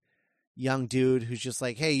like young dude who's just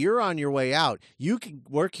like, hey, you're on your way out. You can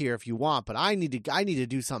work here if you want, but I need to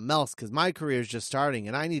do something else because my career is just starting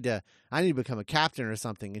and I need to become a captain or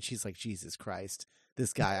something. And she's like, Jesus Christ,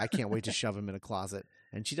 this guy, I can't wait to shove him in a closet.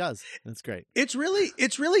 And she does. That's great. It's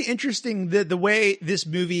really interesting the way this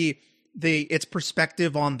movie its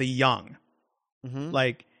perspective on the young. Mm-hmm.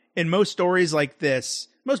 Like in most stories like this,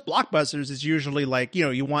 most blockbusters is usually like, you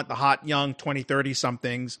know, you want the hot young 20, 30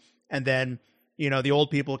 somethings, and then, you know, the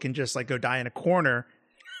old people can just like go die in a corner.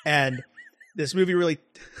 And this movie really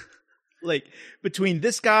like between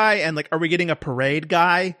this guy and like, are we getting a parade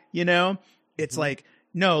guy? You know, it's like,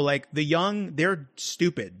 no, like the young, they're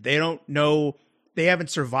stupid. They don't know. They haven't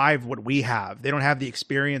survived what we have. They don't have the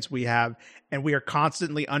experience we have. And we are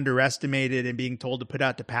constantly underestimated and being told to put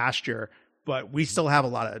out to pasture, but we still have a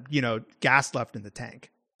lot of, you know, gas left in the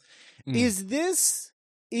tank. Is this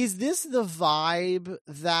the vibe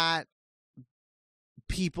that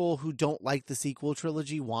people who don't like the sequel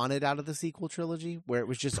trilogy wanted out of the sequel trilogy, where it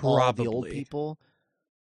was just all the old people?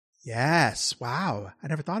 Yes. Wow. I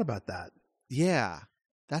never thought about that. Yeah.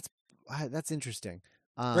 That's interesting.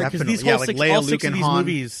 Right, because these yeah, whole like six, Leia, all Luke, six of and these Han.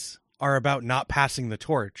 movies are about not passing the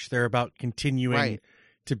torch. They're about continuing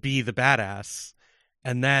to be the badass.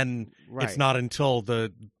 And then it's not until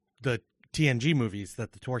the TNG movies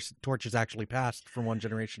that the torch is actually passed from one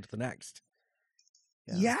generation to the next.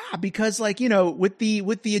 Yeah, because like, you know, with the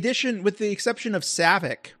exception of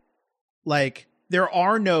Savick, like there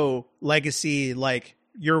are no legacy, like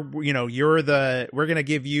we're going to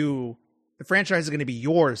give you, the franchise is going to be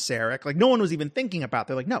yours, Sarek. Like no one was even thinking about,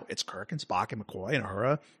 they're like, no, it's Kirk and Spock and McCoy and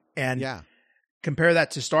Uhura. And compare that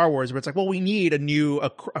to Star Wars, where it's like, well, we need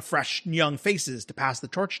a fresh young faces to pass the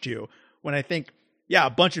torch to. When I think, a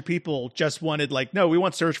bunch of people just wanted like, no, we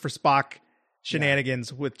want Search for Spock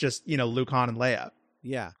shenanigans with just, you know, Luke, Han, and Leia.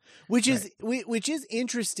 Yeah. Which is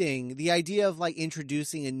interesting. The idea of like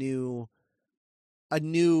introducing a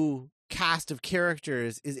new cast of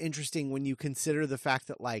characters is interesting when you consider the fact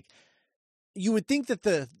that like, you would think that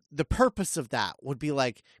the purpose of that would be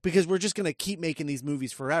like, because we're just going to keep making these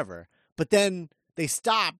movies forever, but then they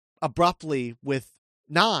stop abruptly with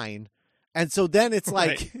 9. And so then it's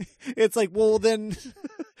like, it's like, well, then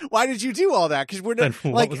why did you do all that? Because we're not,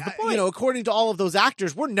 like, you know, according to all of those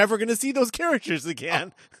actors, we're never going to see those characters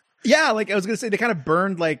again. Yeah. Like I was going to say, they kind of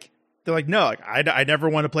burned, like, they're like, no, like I never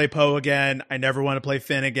want to play Poe again. I never want to play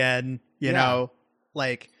Finn again. You know,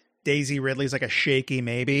 like Daisy Ridley's like a shaky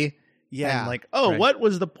maybe. Yeah. And like, what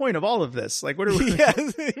was the point of all of this? Like, what are we?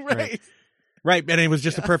 Right. And it was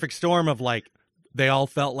just a perfect storm of like, they all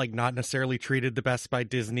felt like not necessarily treated the best by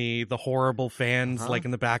Disney, the horrible fans, like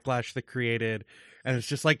in the backlash that created. And it's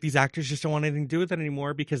just like, these actors just don't want anything to do with it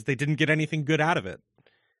anymore because they didn't get anything good out of it.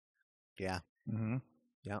 Yeah. Mm-hmm.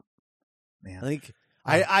 Yeah. Man. Like,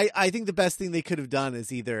 I think the best thing they could have done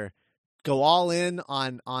is either go all in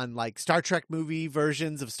on like Star Trek movie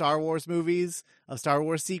versions of Star Wars movies, of Star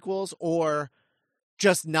Wars sequels, or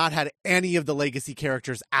just not had any of the legacy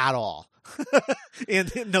characters at all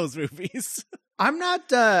in those movies. I'm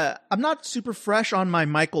not super fresh on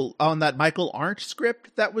that Michael Arndt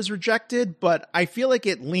script that was rejected, but I feel like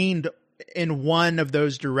it leaned in one of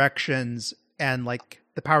those directions, and like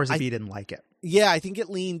the powers that be didn't like it. Yeah, I think it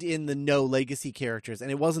leaned in the no legacy characters,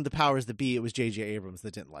 and it wasn't the powers that be, it was J.J. Abrams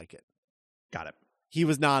that didn't like it. Got it. He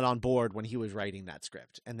was not on board when he was writing that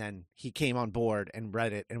script. And then he came on board and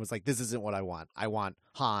read it and was like, this isn't what I want. I want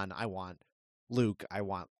Han. I want Luke. I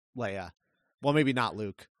want Leia. Well, maybe not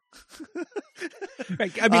Luke.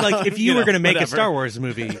 Right. I mean, like, if you were going to make whatever. a Star Wars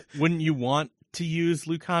movie, wouldn't you want to use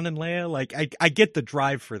Luke, Han, and Leia? Like, I get the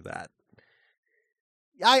drive for that.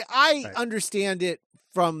 I understand it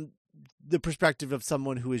from the perspective of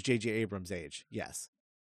someone who is J.J. Abrams' age. Yes.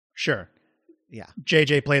 Sure. Yeah.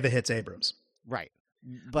 JJ play the hits Abrams. Right.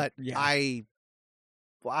 But Yeah. I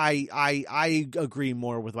agree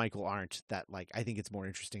more with Michael Arndt that like I think it's more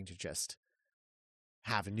interesting to just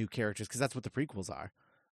have new characters because that's what the prequels are.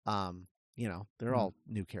 You know, they're all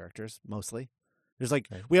new characters mostly. There's like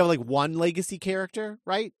we have like one legacy character,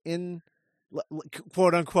 right? In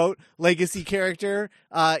quote unquote legacy character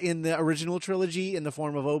in the original trilogy in the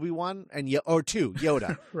form of Obi-Wan and or two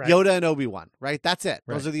Yoda. Right. Yoda and Obi-Wan, right? That's it.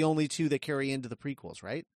 Right. Those are the only two that carry into the prequels,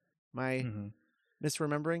 right? Am I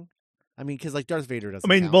misremembering? I mean, because like Darth Vader doesn't.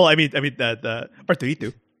 count. I mean the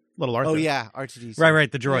Arturito, little Arthur. Oh yeah, R2D2.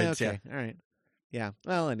 Right. The droids. Yeah, okay. All right. Yeah.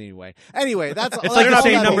 Well, anyway, that's It's like the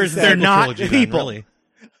same numbers as the They're sequel not trilogy, people. Then, really.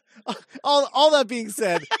 all that being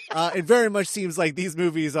said, it very much seems like these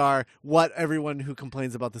movies are what everyone who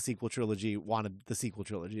complains about the sequel trilogy wanted the sequel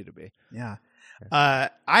trilogy to be. Yeah. I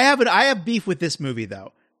have beef with this movie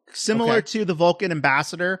though. Similar to the Vulcan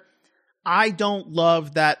Ambassador, I don't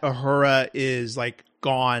love that Uhura is like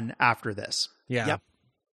gone after this. Yeah. Yep.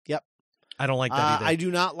 I don't like that either. I do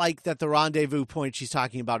not like that the rendezvous point she's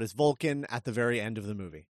talking about is Vulcan at the very end of the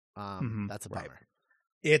movie. That's a bummer. Right.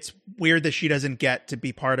 It's weird that she doesn't get to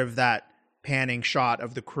be part of that panning shot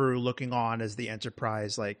of the crew looking on as the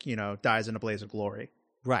Enterprise, like, you know, dies in a blaze of glory.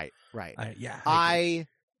 Right. Yeah.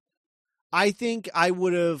 I think I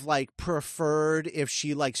would have like preferred if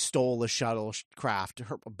she like stole a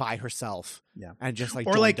shuttlecraft by herself, and just like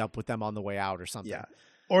or joined like up with them on the way out or something. Yeah,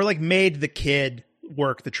 or like made the kid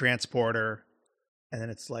work the transporter, and then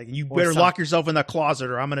it's like you better lock yourself in that closet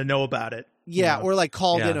or I'm going to know about it. Yeah, you know? or like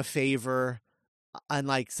called in a favor, and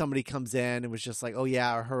like somebody comes in and was just like, "Oh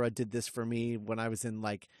yeah, Uhura did this for me when I was in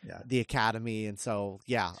like the academy," and so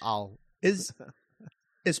I'll is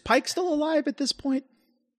Pike still alive at this point?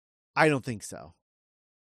 I don't think so.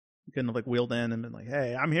 You couldn't have like wheeled in and been like,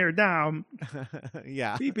 "Hey, I'm here now."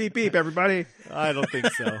 Yeah. Beep beep beep, everybody. I don't think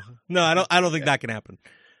so. No, I don't think that can happen.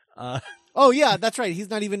 Oh yeah, that's right. He's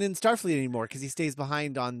not even in Starfleet anymore because he stays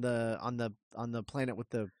behind on the planet with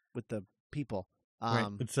the people. Right.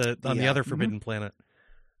 It's on the other forbidden planet.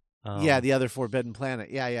 The other forbidden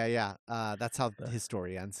planet. Yeah. That's how his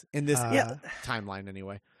story ends in this timeline,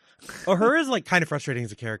 anyway. Uhura is like kind of frustrating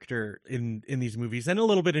as a character in these movies, and a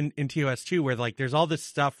little bit in TOS too, where like there's all this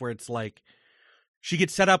stuff where it's like she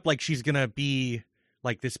gets set up like she's gonna be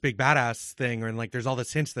like this big badass thing, and like there's all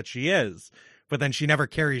this hints that she is, but then she never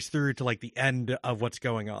carries through to like the end of what's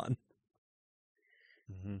going on.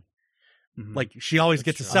 Mm-hmm. Mm-hmm. Like she always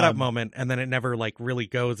gets a setup moment, and then it never like really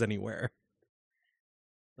goes anywhere.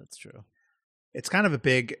 That's true. It's kind of a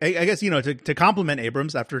big, I guess, to compliment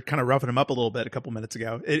Abrams after kind of roughing him up a little bit a couple minutes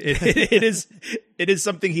ago. It is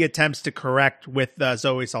something he attempts to correct with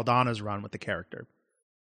Zoe Saldana's run with the character.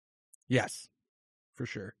 Yes, for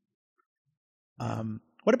sure.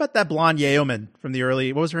 What about that blonde Yeoman from the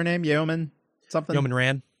early? What was her name? Yeoman something. Yeoman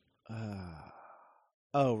Rand.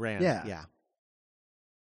 Rand.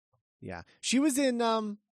 Yeah. She was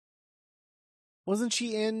in. Wasn't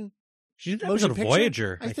she in? She's in episode of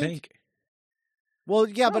Voyager, I think. Well,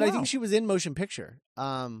 yeah, but I think she was in motion picture.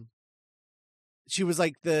 She was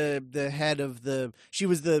like the head of she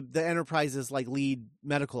was the Enterprise's like lead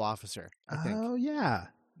medical officer, I think. Oh yeah.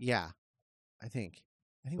 Yeah. I think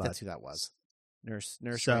that's who that was. Nurse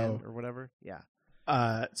Rand or whatever. Yeah.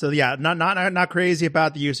 Not crazy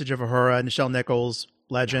about the usage of Uhura, Nichelle Nichols,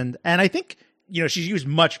 legend. And I think, she's used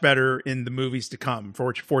much better in the movies to come,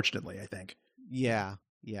 fortunately, I think. Yeah.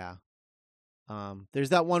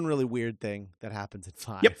 There's that one really weird thing that happens in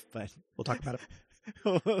 5, but we'll talk about it.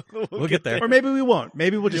 we'll get there. Or maybe we won't.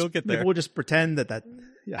 Maybe we'll just get there. Maybe we'll just pretend that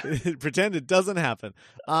pretend it doesn't happen.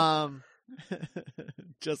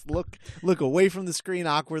 Just look away from the screen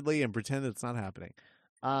awkwardly and pretend it's not happening.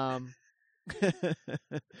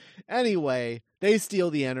 Anyway, they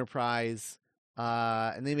steal the Enterprise,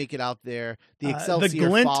 and they make it out there. The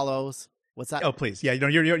Excelsior follows. What's that? Oh, please. Yeah, I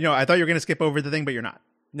thought you were going to skip over the thing, but you're not.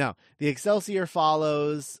 No, the Excelsior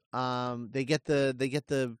follows. They get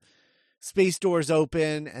the space doors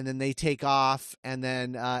open, and then they take off. And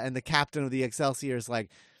then and the captain of the Excelsior is like,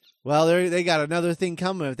 "Well, they got another thing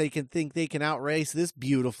coming. If they can think they can outrace this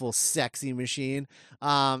beautiful, sexy machine."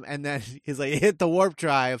 And then he's like, "Hit the warp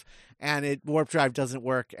drive," and warp drive doesn't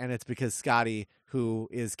work, and it's because Scotty, who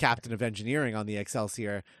is captain of engineering on the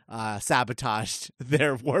Excelsior, sabotaged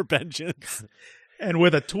their warp engines. And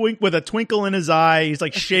with a twinkle in his eye, he's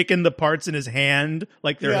like shaking the parts in his hand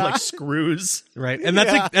like they're like screws. Right. And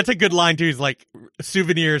that's a good line too. He's like,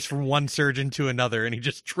 souvenirs from one surgeon to another, and he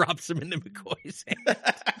just drops them into McCoy's hand.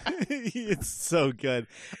 It's so good.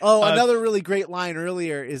 Oh, another really great line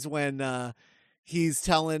earlier is when he's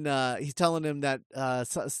telling him that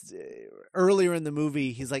earlier in the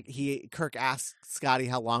movie, Kirk asks Scotty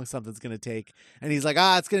how long something's going to take. And he's like,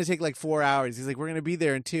 it's going to take like 4 hours. He's like, we're going to be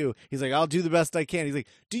there in 2. He's like, I'll do the best I can. He's like,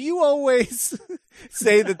 do you always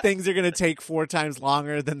say that things are going to take 4 times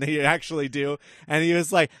longer than they actually do? And he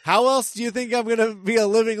was like, how else do you think I'm going to be a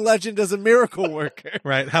living legend as a miracle worker?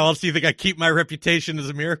 Right. How else do you think I keep my reputation as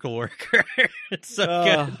a miracle worker? It's so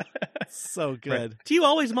good. So good. Right. Do you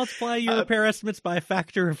always multiply your repair estimates by a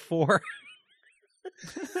factor of 4?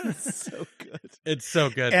 It's so good. It's so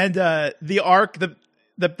good. And the arc,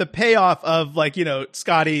 the payoff of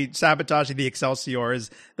Scotty sabotaging the Excelsior is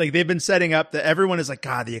like they've been setting up that everyone is like,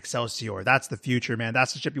 God, the Excelsior, that's the future, man.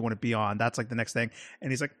 That's the ship you want to be on. That's like the next thing.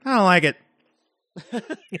 And he's like, I don't like it.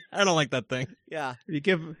 I don't like that thing. Yeah. I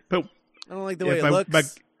don't like the way it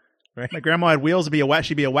looks. My grandma had wheels.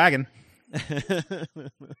 She'd be a wagon.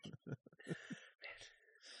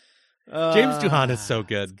 James Doohan is so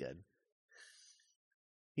good. Good.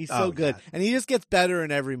 He's so good. God. And he just gets better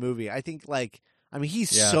in every movie. I think he's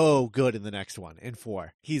so good in the next one, in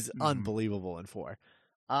 4. He's unbelievable in 4.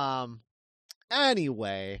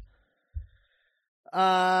 Anyway,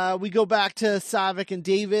 we go back to Saavik and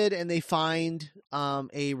David, and they find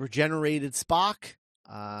a regenerated Spock.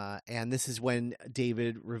 And this is when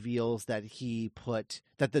David reveals that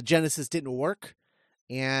that the Genesis didn't work,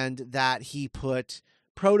 and that he put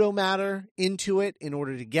proto-matter into it in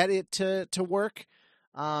order to get it to work.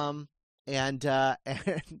 And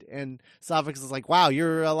Sophix is like, wow,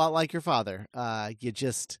 you're a lot like your father. You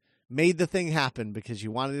just made the thing happen because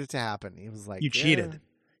you wanted it to happen. He was like, you cheated.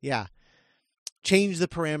 Yeah. Change the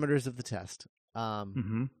parameters of the test.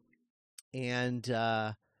 Mm-hmm.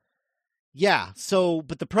 And yeah, so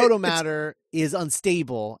but the proto-matter is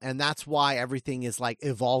unstable, and that's why everything is like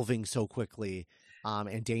evolving so quickly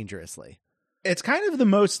and dangerously. It's kind of the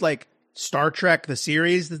most like Star Trek the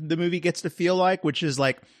series the movie gets to feel like, which is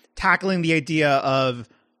like tackling the idea of,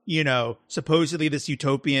 you know, supposedly this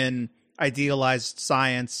utopian idealized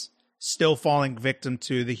science still falling victim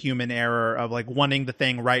to the human error of like wanting the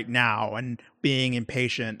thing right now and being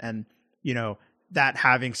impatient, and, you know, that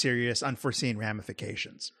having serious unforeseen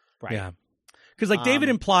ramifications. Right. Yeah. Because like David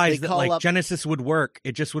implies that like Genesis would work.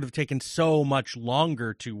 It just would have taken so much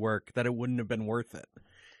longer to work that it wouldn't have been worth it.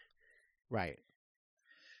 Right.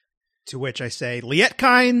 To which I say, Liette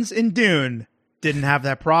Kynes in Dune didn't have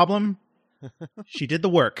that problem. She did the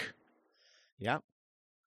work. Yeah.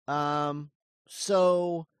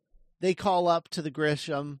 So they call up to the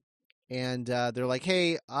Grisham, and they're like,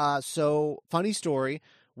 hey, so funny story.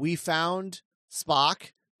 We found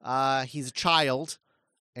Spock. He's a child.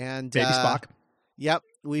 And Baby Spock. Yep.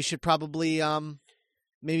 We should probably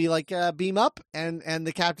maybe like beam up. And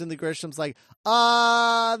the captain of the Grisham's like,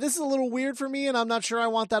 this is a little weird for me, and I'm not sure I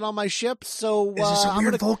want that on my ship. So is this a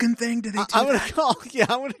weird Vulcan thing? Did they do I'm that?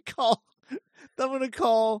 gonna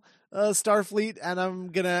call Starfleet, and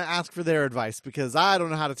I'm gonna ask for their advice because I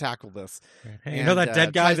don't know how to tackle this. Hey, you know that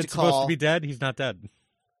dead guy that's supposed to be dead? He's not dead.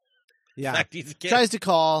 Yeah. In fact, he's a kid. Tries to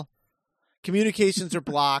call. Communications are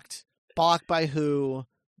blocked. Blocked by who?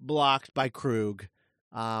 Blocked by Krug,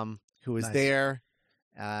 who is there,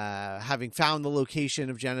 having found the location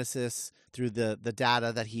of Genesis through the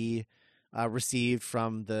data that he received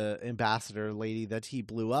from the ambassador lady that he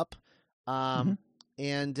blew up. And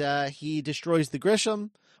he destroys the Grisham.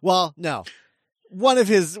 Well, no, one of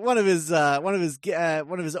his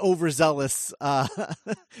overzealous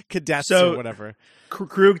cadets or whatever.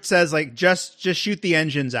 Krug says like just shoot the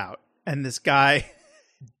engines out, and this guy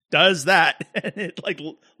does that, and it like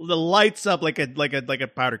lights up like a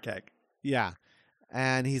powder keg. Yeah,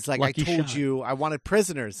 and he's like, Lucky I told shot. you I wanted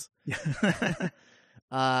prisoners.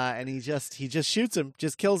 And he just shoots him,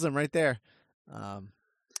 just kills him right there. And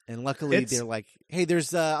luckily they're like, hey,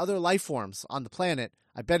 there's other life forms on the planet.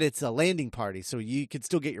 I bet it's a landing party, so you could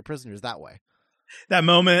still get your prisoners that way. That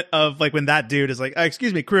moment of like when that dude is like,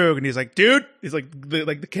 excuse me, Krug, and he's like, dude, he's like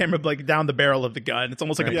the camera like down the barrel of the gun. It's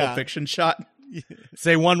almost like a Pulp Fiction shot.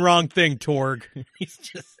 Say one wrong thing, Torg. He's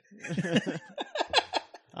just.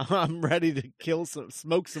 I'm ready to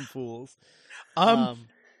smoke some fools. One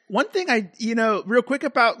thing real quick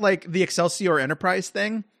about like the Excelsior Enterprise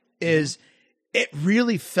thing is it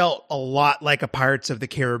really felt a lot like a Pirates of the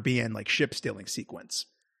Caribbean like ship stealing sequence.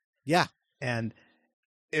 Yeah, and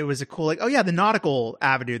it was a cool like, oh yeah, the nautical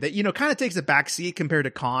avenue that kind of takes a back seat compared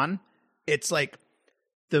to Khan. It's like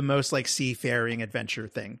the most like seafaring adventure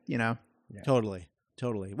thing, Yeah. Totally.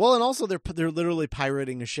 Well, and also they're literally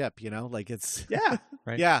pirating a ship, like it's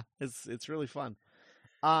right. Yeah, it's really fun.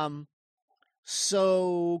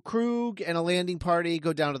 So Krug and a landing party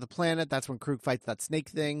go down to the planet. That's when Krug fights that snake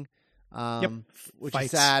thing. Which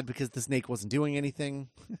is sad because the snake wasn't doing anything.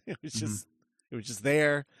 It was just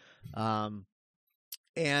there. And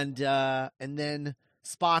then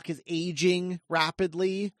Spock is aging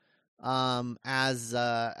rapidly. As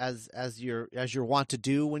you're wont to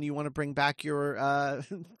do when you want to bring back your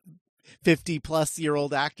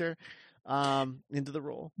 50-plus-year-old actor into the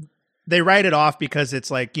role. They write it off because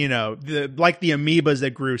it's like, like the amoebas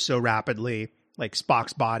that grew so rapidly, like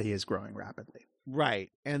Spock's body is growing rapidly. Right.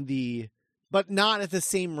 But not at the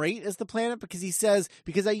same rate as the planet, because he says,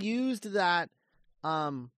 because I used that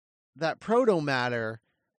proto-matter,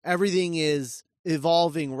 everything is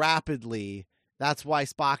evolving rapidly. That's why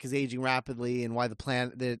Spock is aging rapidly and why the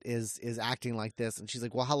planet is acting like this. And she's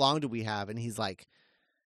like, well, how long do we have? And he's like,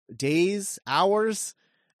 days, hours.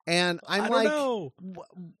 And I'm like, know.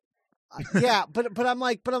 Yeah, but I'm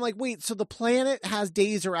like, wait, so the planet has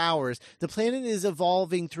days or hours. The planet is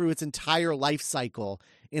evolving through its entire life cycle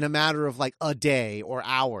in a matter of like a day or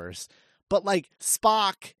hours. But like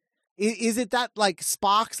Spock, is it that like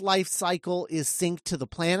Spock's life cycle is synced to the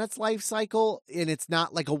planet's life cycle and it's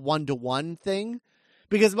not like a 1-to-1 thing?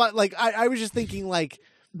 Because like I was just thinking like,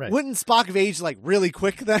 wouldn't Spock have aged like really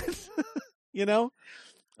quick then? Yeah.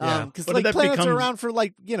 Because like planets are around for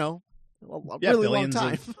like, Yeah, really long billions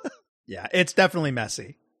time. Yeah, it's definitely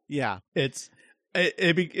messy. Yeah. It's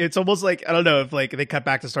almost like, I don't know if like they cut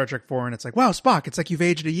back to Star Trek 4 and it's like, wow, Spock, it's like you've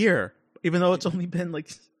aged a year, even though it's only been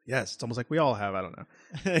like, yes, it's almost like we all have. I don't know.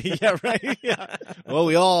 Yeah, right. Yeah. Well,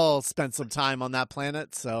 we all spent some time on that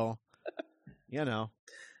planet, so you know.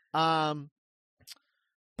 But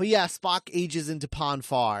yeah, Spock ages into Pon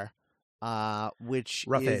farr, which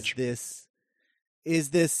Rough is age.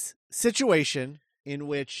 this situation in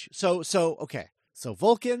which so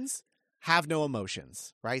Vulcans have no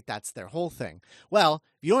emotions, right? That's their whole thing. Well,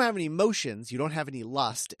 if you don't have any emotions, you don't have any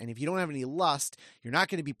lust, and if you don't have any lust, you're not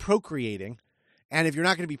going to be procreating. And if you're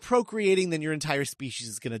not going to be procreating, then your entire species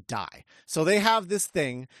is going to die. So they have this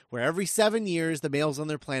thing where every 7 years, the males on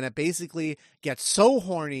their planet basically get so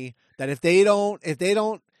horny that if they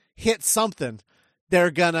don't hit something,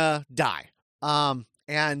 they're gonna die.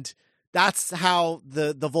 And that's how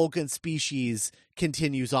the Vulcan species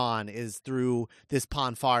continues on, is through this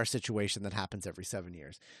Pon farr situation that happens every 7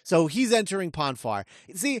 years. So he's entering Pon farr.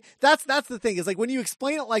 See, that's the thing, is like when you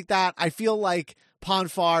explain it like that, I feel like Pon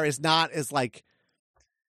farr is not as like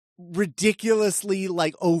ridiculously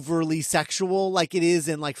like overly sexual like it is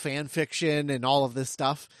in like fan fiction and all of this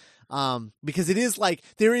stuff. Because it is like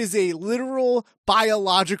there is a literal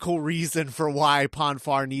biological reason for why Pon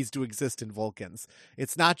farr needs to exist in Vulcans.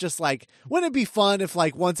 It's not just like, wouldn't it be fun if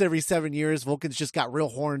like once every 7 years Vulcans just got real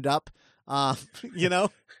horned up? You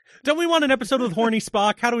know? Don't we want an episode with horny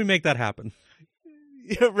Spock? How do we make that happen?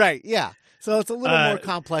 Yeah, right. Yeah. So it's a little more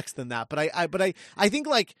complex than that. But I think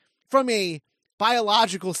like from a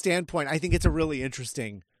biological standpoint, I think it's a really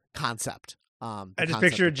interesting concept. I just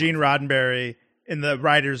picture Gene Roddenberry in the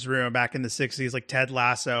writer's room back in the 60s, like Ted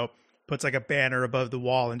Lasso, puts like a banner above the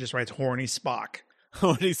wall and just writes horny Spock.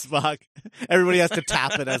 Horny Spock. Everybody has to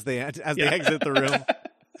tap it as they exit the room.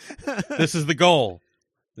 This is the goal.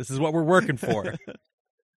 This is what we're working for.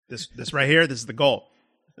 This right here, this is the goal.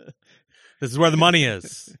 This is where the money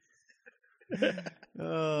is. And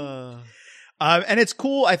it's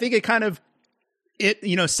cool. I think it kind of,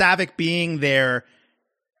 Saavik being there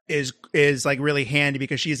is like really handy,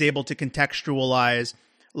 because she's able to contextualize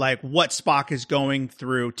like what Spock is going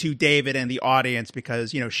through to David and the audience,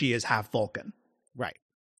 because she is half Vulcan. Right.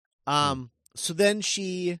 So then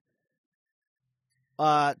she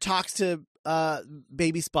talks to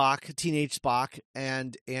baby Spock, teenage Spock,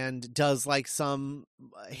 and does like some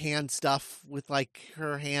hand stuff with like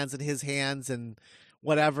her hands and his hands and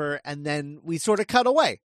whatever, and then we sort of cut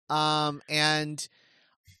away. And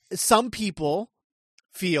some people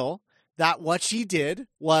feel that what she did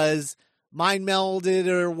was mind melded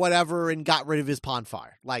or whatever and got rid of his Pon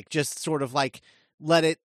farr, like just sort of like let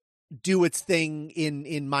it do its thing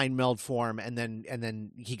in mind meld form, and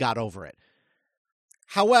then he got over it.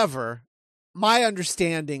 However, my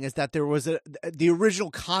understanding is that there was the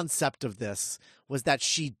original concept of this was that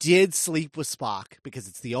she did sleep with Spock because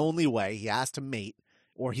it's the only way. He has to mate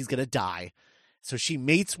or he's going to die. So she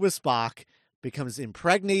mates with Spock, becomes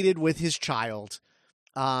impregnated with his child.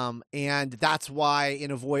 And that's why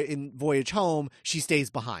in Voyage Home, she stays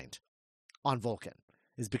behind on Vulcan,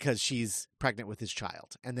 is because she's pregnant with his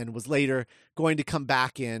child, and then was later going to come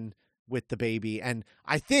back in with the baby. And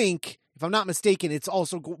I think, if I'm not mistaken, it's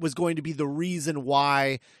also was going to be the reason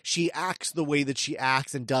why she acts the way that she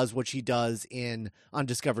acts and does what she does in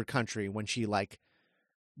Undiscovered Country, when she like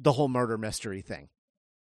the whole murder mystery thing.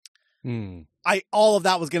 All of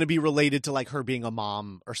that was going to be related to like her being a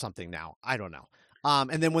mom or something now. I don't know.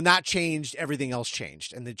 And then when that changed, everything else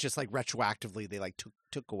changed. And it just like retroactively, they like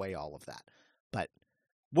took away all of that. But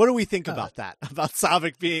what do we think about that? About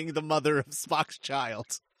Saavik being the mother of Spock's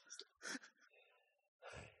child?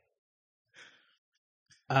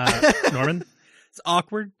 Norman? It's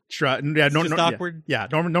awkward. Awkward. Yeah,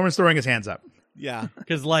 Norman's throwing his hands up. Yeah.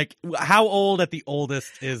 Because like, how old at the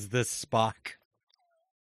oldest is this Spock?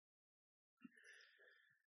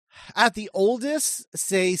 At the oldest,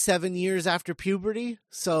 say 7 years after puberty.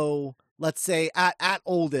 So let's say at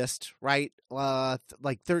oldest, right?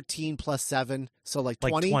 Like 13 plus 7. So like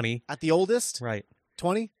 20, 20 at the oldest. Right.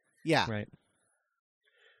 20. Yeah. Right.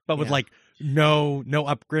 But with like no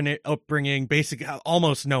upbringing, basic,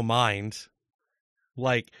 almost no mind.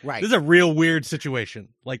 Like, right. This is a real weird situation.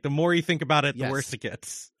 Like, the more you think about it, the worse it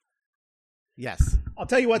gets. Yes. I'll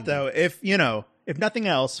tell you what, though, if nothing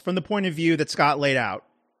else, from the point of view that Scott laid out,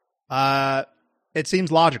 it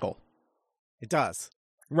seems logical. It does.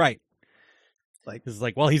 Right. Like, it's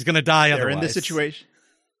like, well, he's going to die they're otherwise. in this situation.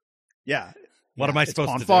 Yeah. What am I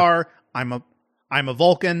supposed to do? Pon farr. I'm a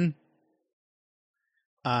Vulcan.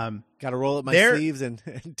 Got to roll up my sleeves and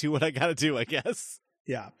do what I got to do, I guess.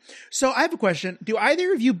 Yeah. So I have a question. Do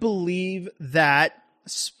either of you believe that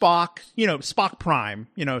Spock, Spock Prime,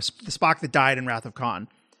 the Spock that died in Wrath of Khan,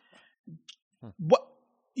 what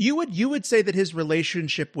you would say that his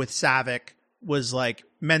relationship with Saavik was like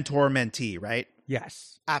mentor-mentee, right?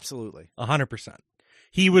 Yes. Absolutely. 100%.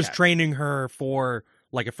 He was Okay. training her for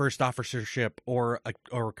like a first officership or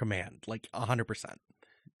a command, like 100%.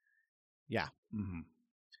 Yeah. Mm-hmm.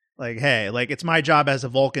 Like, hey, like it's my job as a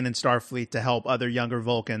Vulcan in Starfleet to help other younger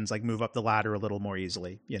Vulcans like move up the ladder a little more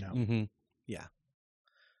easily, Mm-hmm. Yeah.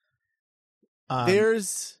 Um,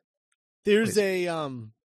 There's please.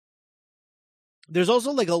 there's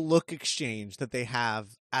also like a look exchange that they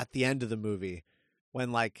have at the end of the movie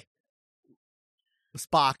when like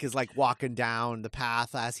Spock is like walking down the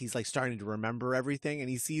path as he's like starting to remember everything, and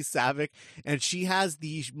he sees Saavik, and she has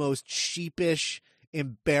the most sheepish,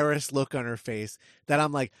 embarrassed look on her face that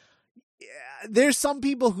I'm like, yeah, there's some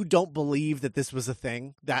people who don't believe that this was a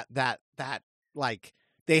thing, that like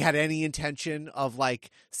they had any intention of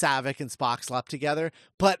like Saavik and Spock slept together,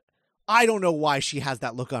 but I don't know why she has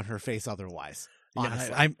that look on her face otherwise.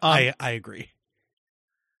 Honestly. Yeah, I agree.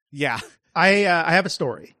 Yeah. I have a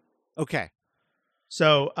story. Okay.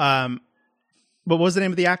 So, what was the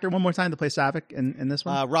name of the actor one more time to play Saavik in this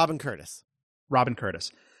one? Robin Curtis. Robin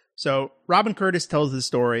Curtis. So Robin Curtis tells this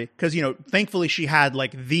story because, thankfully she had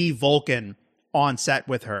like the Vulcan on set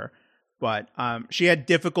with her, but she had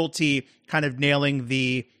difficulty kind of nailing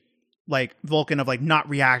the like Vulcan of like not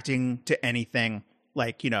reacting to anything.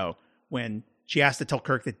 Like, when she has to tell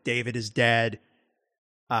Kirk that David is dead,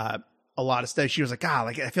 a lot of stuff. She was like,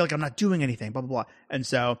 like I feel like I'm not doing anything, blah, blah, blah. And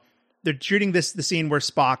so they're shooting the scene where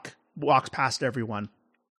Spock walks past everyone,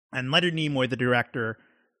 and Leonard Nimoy, the director,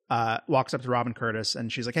 walks up to Robin Curtis,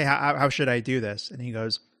 and she's like, "Hey, how should I do this?" And he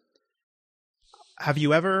goes, "Have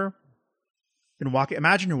you ever been walking?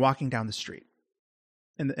 Imagine you're walking down the street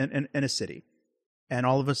in a city, and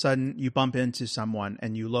all of a sudden you bump into someone,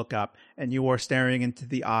 and you look up, and you are staring into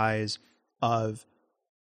the eyes of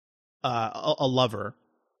a lover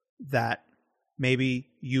that maybe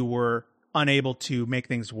you were unable to make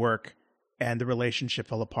things work, and the relationship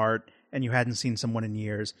fell apart, and you hadn't seen someone in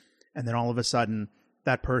years, and then all of a sudden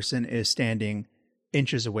that person is standing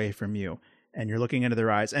inches away from you, and you're looking into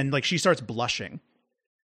their eyes, and like she starts blushing,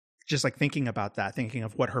 just like thinking about that, thinking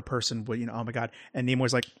of what her person would, oh my God. And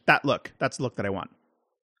Nimoy's like, that's the look that I want.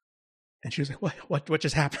 And she was like, what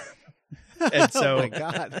just happened? And so oh my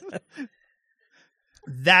God.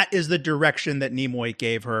 that is the direction that Nimoy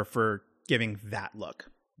gave her for giving that look.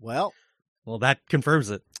 Well, that confirms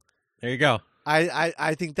it. There you go.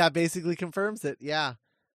 I think that basically confirms it. Yeah.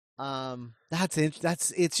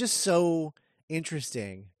 It's just so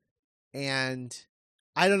interesting. And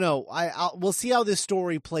I don't know. We'll see how this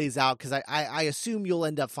story plays out, because I assume you'll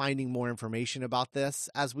end up finding more information about this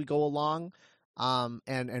as we go along.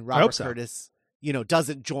 And Robert Curtis,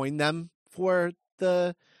 doesn't join them for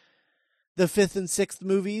the fifth and sixth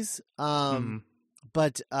movies.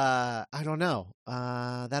 But I don't know.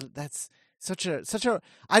 That's such a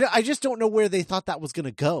I just don't know where they thought that was going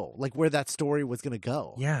to go, like where that story was going to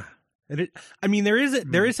go. Yeah. There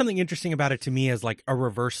is something interesting about it to me as like a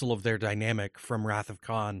reversal of their dynamic from Wrath of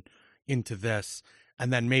Khan into this.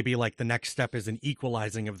 And then maybe like the next step is an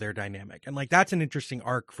equalizing of their dynamic. And like, that's an interesting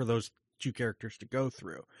arc for those two characters to go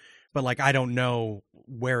through. But like, I don't know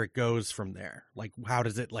where it goes from there. Like, how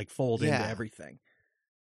does it like fold into everything?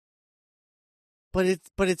 But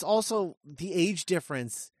it's also the age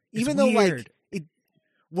difference, even It's though weird. like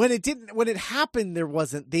when it happened, there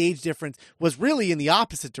wasn't, the age difference was really in the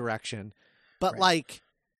opposite direction. But Right.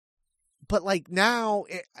 like now,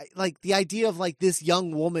 like the idea of like this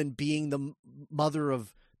young woman being the mother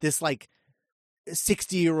of this like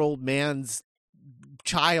 60-year-old man's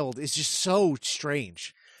child is just so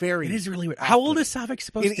strange. Very. It is really weird. How old is Saavik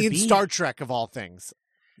supposed to be? In Star Trek of all things.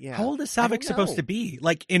 Yeah. How old is Saavik supposed to be?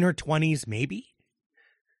 Like in her 20s, maybe?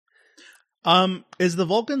 Is the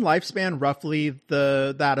Vulcan lifespan roughly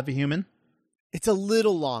that of a human? It's a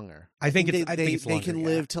little longer. I think it's they longer, can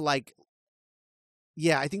live to like.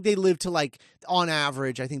 Yeah, I think they live to like, on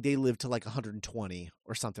average, I think they live to like 120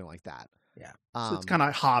 or something like that. Yeah. So it's kind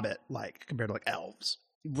of Hobbit like compared to like elves.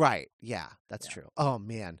 Right. Yeah, that's true. Oh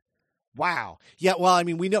man. Wow. Yeah. Well, I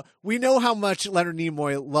mean, we know how much Leonard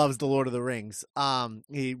Nimoy loves The Lord of the Rings.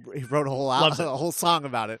 He wrote a whole song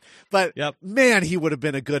about it. But man, he would have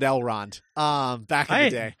been a good Elrond. Back in the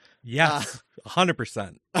day. Yes,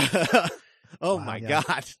 100%. Oh my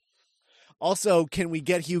God. Also, can we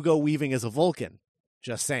get Hugo Weaving as a Vulcan?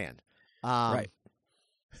 Just saying. Right.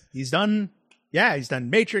 He's done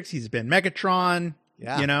Matrix. He's been Megatron.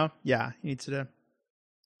 Yeah. He needs to.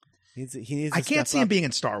 He needs. I to can't step see him up. being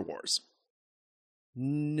in Star Wars.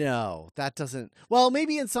 No, that doesn't. Well,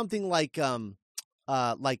 maybe in something like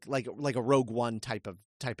like a Rogue One type of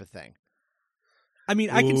thing. I mean,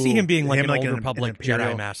 I can see him being like him an like Old an Republic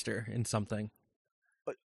Imperial. Jedi Master in something.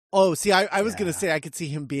 Oh, see, I was Yeah. gonna say I could see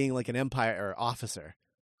him being like an Empire officer,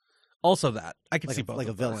 Also, that I can like see a, both like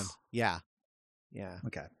a of those. villain. Yeah, yeah.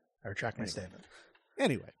 Okay, I retract my Anyway. statement.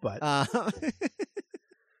 Anyway, But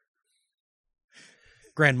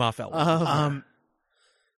Grand Moff Elrond.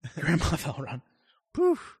 Grandma Elrond.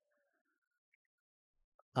 poof.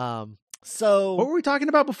 So What were we talking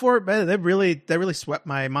about before? Man, that really swept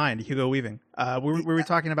my mind. Hugo Weaving. Were we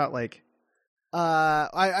talking about like?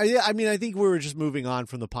 I mean, I think we were just moving on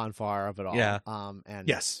from the Ponfar of it all. Yeah. And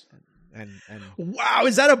Yes. and Wow,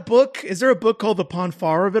 is that a book? Is there a book called The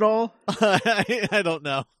Ponfar of It All? I don't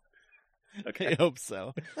know. Okay. I hope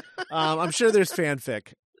so. I'm sure there's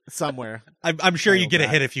fanfic somewhere. I'm sure you Oh, get a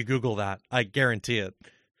God. hit if you Google that. I guarantee it.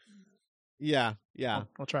 Yeah, yeah.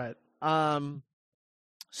 I'll try it.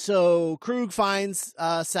 So Krug finds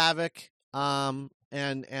Savick,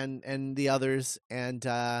 and the others, and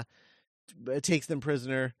takes them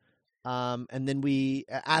prisoner. And then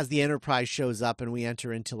as the Enterprise shows up, and we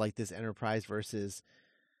enter into like this Enterprise versus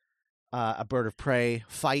a Bird of Prey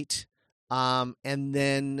fight. And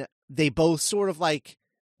then they both sort of like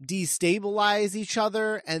destabilize each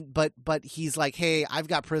other, but he's like, "Hey, I've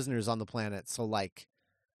got prisoners on the planet, so like,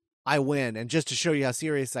 I win." And just to show you how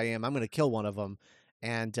serious I am, I'm going to kill one of them.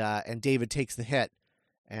 And David takes the hit,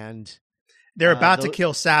 and They're about to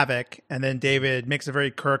kill Savick, and then David makes a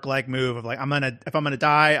very Kirk-like move of like, if I'm gonna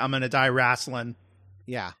die wrestling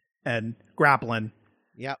yeah, and grappling,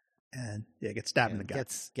 yep, and gets stabbed in the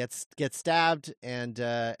gut. gets stabbed, and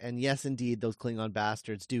yes, indeed, those Klingon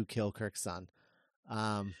bastards do kill Kirk's son.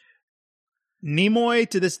 Nimoy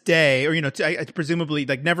to this day, or I presumably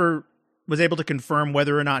like never was able to confirm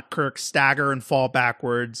whether or not Kirk's stagger and fall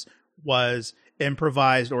backwards was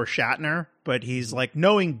improvised or Shatner, but he's like,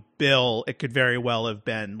 knowing Bill, it could very well have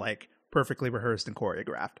been like perfectly rehearsed and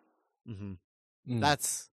choreographed. Mm-hmm. Mm.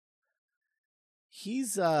 That's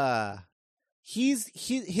his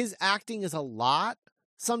acting is a lot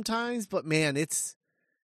sometimes, but man, it's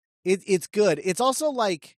good. It's also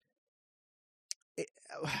like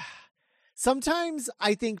sometimes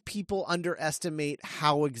I think people underestimate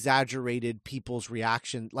how exaggerated people's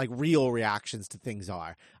reaction, like real reactions to things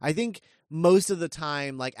are. I think most of the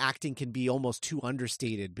time, like acting can be almost too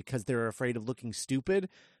understated because they're afraid of looking stupid.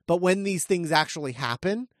 But when these things actually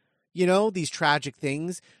happen, these tragic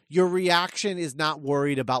things, your reaction is not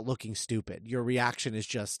worried about looking stupid. Your reaction is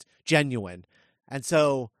just genuine. And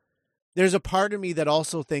so there's a part of me that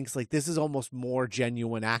also thinks like this is almost more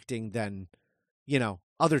genuine acting than,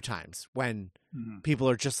 other times when people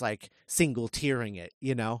are just like single tearing it,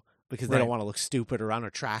 because they don't want to look stupid or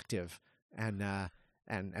unattractive. And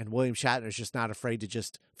William Shatner is just not afraid to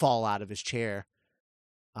just fall out of his chair,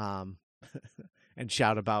 and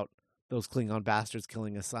shout about those Klingon bastards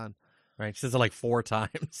killing his son. Right? She says it like 4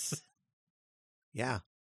 times. Yeah.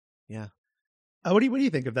 What do you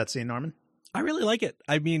think of that scene, Norman? I really like it.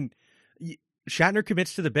 I mean, Shatner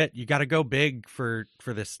commits to the bit. You got to go big for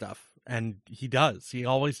this stuff. And he does. He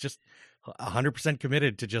always just 100%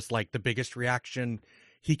 committed to just like the biggest reaction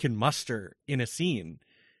he can muster in a scene.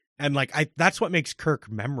 And like, that's what makes Kirk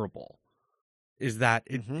memorable, is that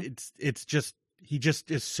it's just, he just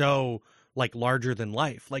is so like larger than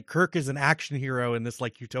life. Like Kirk is an action hero in this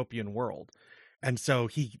like utopian world. And so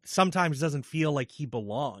he sometimes doesn't feel like he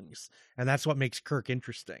belongs. And that's what makes Kirk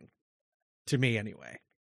interesting to me anyway.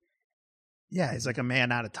 Yeah, he's like a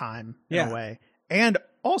man out of time in Yeah. a way. And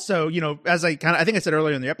also, as I think I said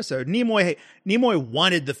earlier in the episode, Nimoy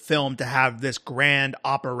wanted the film to have this grand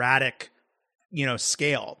operatic,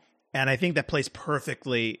 scale. And I think that plays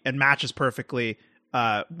perfectly and matches perfectly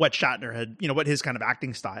what Shatner had, what his kind of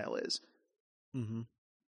acting style is. Mm-hmm.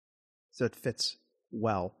 So it fits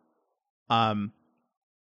well. And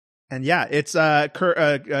yeah, it's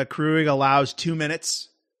Krug allows 2 minutes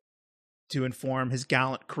to inform his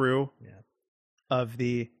gallant crew of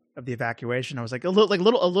the evacuation. I was like a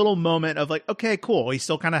little moment of like, okay, cool. He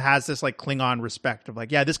still kind of has this like Klingon respect of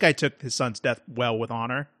like, yeah, this guy took his son's death well with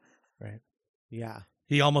honor. Right. Yeah.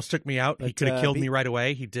 He almost took me out. He But, could have killed me right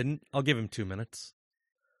away. He didn't. I'll give him 2 minutes.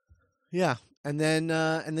 Yeah. And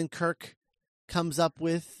then Kirk comes up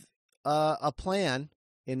with a plan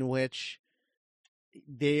in which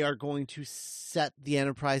they are going to set the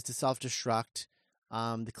Enterprise to self-destruct.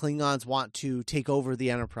 The Klingons want to take over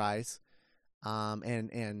the Enterprise.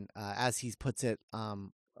 And as he puts it,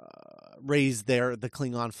 raise the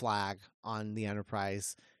Klingon flag on the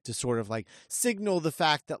Enterprise to sort of like signal the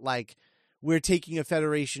fact that like we're taking a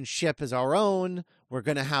Federation ship as our own. We're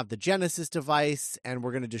going to have the Genesis device and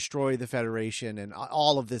we're going to destroy the Federation. And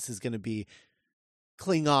all of this is going to be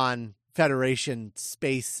Klingon Federation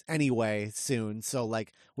space anyway soon. So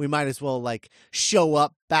like we might as well like show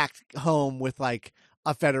up back home with like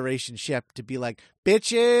a Federation ship to be like,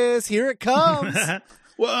 bitches, here it comes.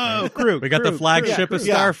 Whoa, crew. We got the flagship of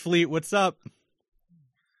Starfleet. What's up?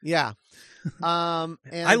 Yeah. And,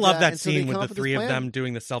 I love that so they scene come with up the this three of plan. them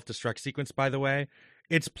doing the self-destruct sequence, by the way.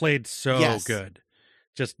 It's played so good.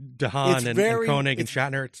 Just Dahan and Koenig and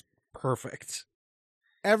Shatner. It's perfect.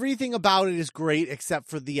 Everything about it is great except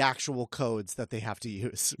for the actual codes that they have to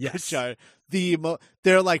use. Yes. Which are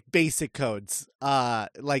they're like basic codes.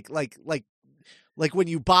 Like when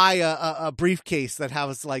you buy a briefcase that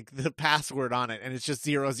has like the password on it and it's just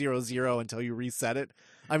 000 until you reset it.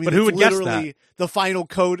 I mean, but who would guess literally that? The final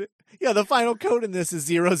code. Yeah, the final code in this is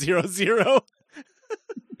 000.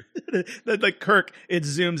 Like Kirk, it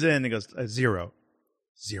zooms in and goes 0,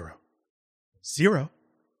 0, 0,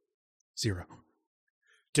 0.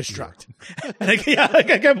 Destruct. And I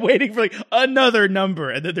kept waiting for like another number,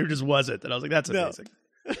 and then there just wasn't. And I was like, "That's amazing."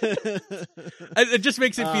 It just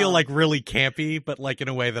makes it feel like really campy, but like in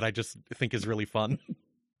a way that I just think is really fun.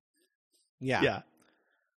 Yeah.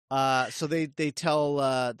 So they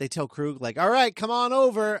tell Krug like, all right, come on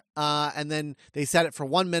over. And then they set it for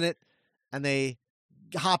 1 minute and they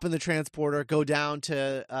hop in the transporter, go down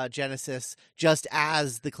to Genesis just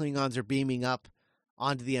as the Klingons are beaming up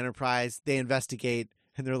onto the Enterprise. They investigate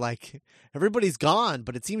and they're like, everybody's gone,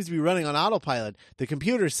 but it seems to be running on autopilot. The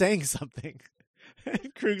computer's saying something.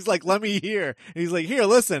 And Krug's like, let me hear. And he's like, here,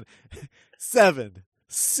 listen. 7,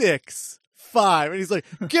 6, 5. And he's like,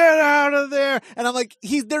 get out of there. And I'm like,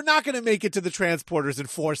 they're not going to make it to the transporters in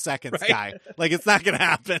 4 seconds, guy. Like, it's not going to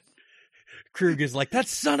happen. Krug is like, that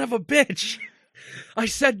son of a bitch. I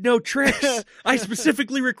said no tricks. I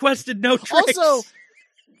specifically requested no tricks.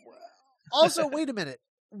 Also, wait a minute.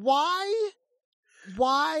 Why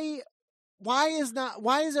is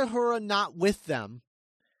Uhura not with them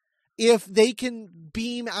if they can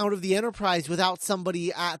beam out of the Enterprise without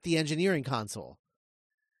somebody at the engineering console?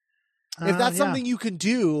 If that's something you can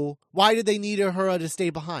do, why did they need Uhura to stay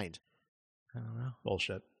behind? I don't know.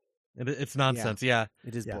 Bullshit. It's nonsense. Yeah.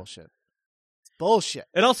 It is bullshit. It's bullshit.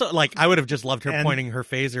 And also, like, I would have just loved her pointing her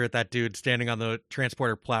phaser at that dude standing on the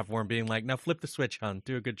transporter platform, being like, "Now flip the switch, hon.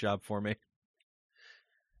 Do a good job for me."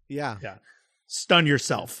 Yeah. Stun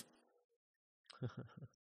yourself.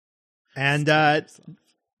 And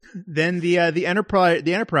then the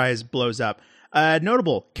Enterprise blows up.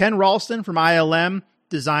 Notable: Ken Ralston from ILM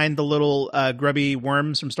designed the little grubby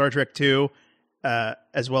worms from Star Trek II,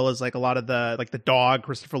 as well as like a lot of the dog,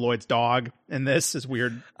 Christopher Lloyd's dog in this is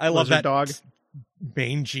weird. I love that dog.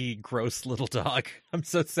 Mangy, gross little dog. I'm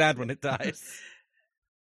so sad when it dies.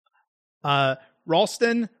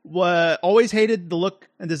 Ralston always hated the look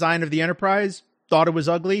and design of the Enterprise, thought it was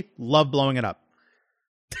ugly, loved blowing it up.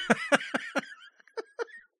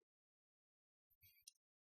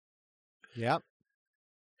 Yep.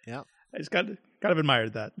 I just kind of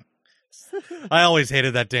admired that. I always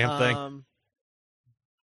hated that damn thing.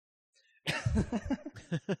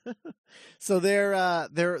 So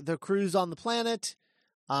their crew's on the planet,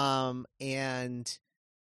 and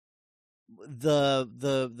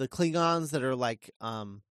the Klingons that are like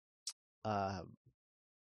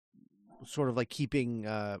sort of like keeping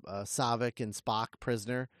Saavik and Spock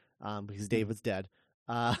prisoner because David's dead.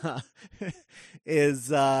 Is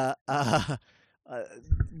one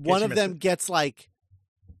of them gets like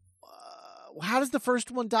how does the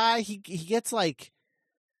first one die? He gets like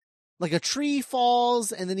a tree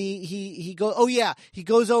falls and then he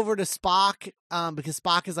goes over to Spock because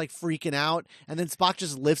Spock is like freaking out and then Spock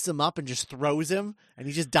just lifts him up and just throws him and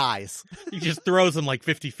he just dies. He just throws him like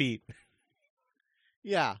 50 feet.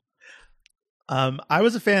 Yeah. I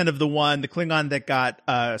was a fan of the Klingon that got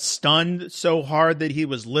stunned so hard that he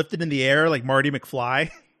was lifted in the air like Marty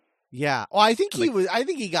McFly. Yeah. Oh, I think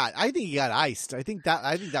he got iced. I think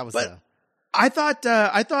that was. I thought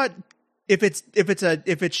if it's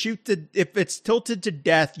tilted to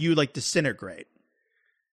death, you like disintegrate.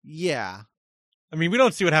 Yeah. I mean, we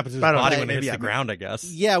don't see what happens to his body when it hits the ground, I guess.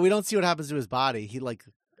 Yeah, we don't see what happens to his body. He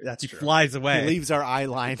flies away. He leaves our eye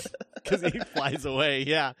line because he flies away.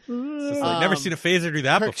 Yeah. Never seen a phaser do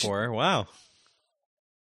that before. Wow.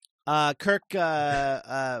 Kirk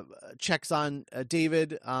checks on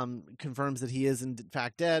David, confirms that he is in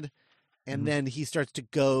fact dead, and then he starts to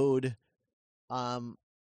goad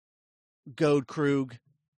Krug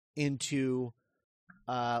into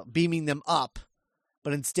beaming them up,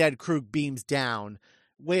 but instead Krug beams down,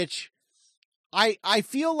 which I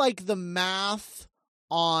feel like the math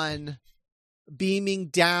on beaming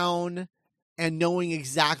down and knowing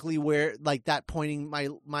exactly where, like, that pointing my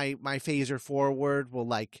phaser forward will,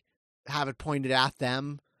 like, have it pointed at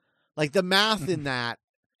them. Like, the math in that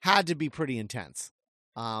had to be pretty intense.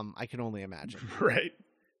 I can only imagine. Right.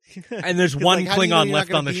 And there's one Klingon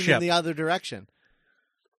left on the ship. In the other direction.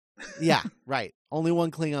 Yeah, right. Only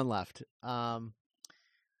one Klingon left. And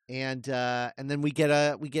then we get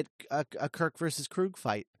a Kirk versus Krug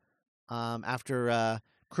fight. After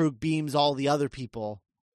Krug beams all the other people,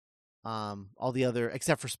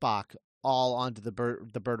 except for Spock, all onto the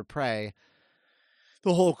bird of prey,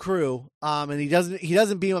 the whole crew. And he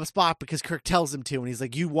doesn't beam up Spock because Kirk tells him to, and he's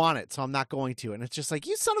like, "You want it, so I'm not going to." And it's just like,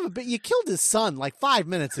 you son of a bitch, you killed his son like 5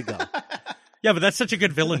 minutes ago. Yeah, but that's such a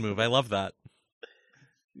good villain move. I love that.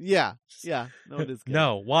 Yeah. No, it is good.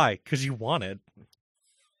 No, why? Because you want it.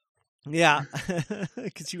 Yeah,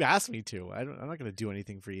 because you asked me to. I'm not going to do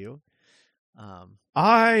anything for you.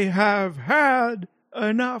 I have had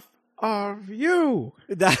enough of you.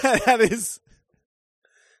 That is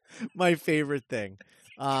my favorite thing.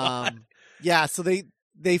 Yeah, so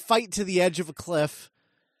they fight to the edge of a cliff,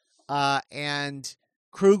 and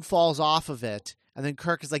Krug falls off of it, and then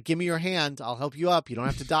Kirk is like, "Give me your hand, I'll help you up. You don't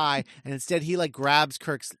have to die." And instead, he like grabs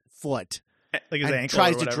Kirk's foot, like his and ankle,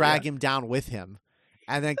 tries or to whatever, drag him down with him.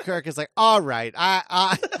 And then Kirk is like, "All right,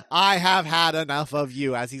 I have had enough of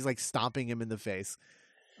you," as he's like stomping him in the face.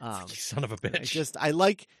 You son of a bitch.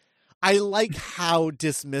 I like how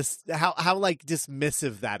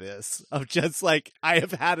dismissive that is, of just like, I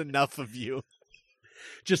have had enough of you.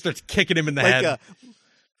 Just starts kicking him in the head.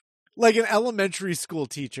 Like an elementary school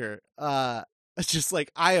teacher. It's just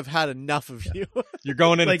like, I have had enough of you. You're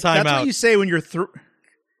going in like, a timeout. That's what you say when you're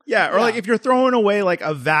like if you're throwing away like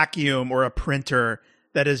a vacuum or a printer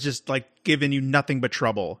that is just like giving you nothing but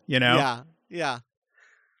trouble, you know? Yeah.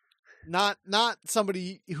 Not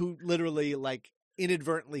somebody who literally like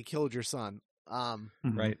inadvertently killed your son.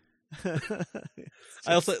 Right.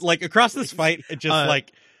 I also like across this fight, it just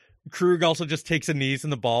like Krug also just takes a knees in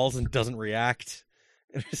the balls and doesn't react.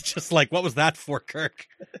 It's just like, what was that for, Kirk?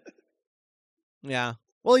 Yeah.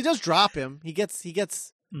 Well, he does drop him. He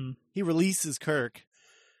releases Kirk.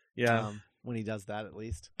 Yeah. When he does that, at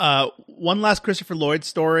least. One last Christopher Lloyd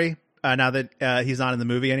story. Now that he's not in the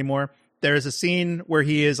movie anymore, there is a scene where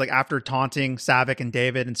he is like, after taunting Saavik and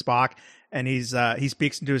David and Spock, and he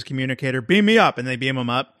speaks into his communicator, "Beam me up," and they beam him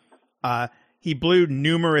up. He blew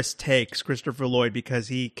numerous takes, Christopher Lloyd, because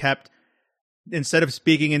he kept, instead of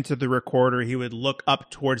speaking into the recorder, he would look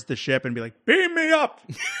up towards the ship and be like, "Beam me up."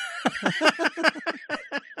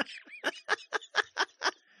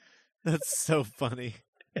 That's so funny.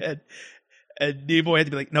 And Nimoy had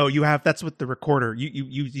to be like, "No, that's what the recorder,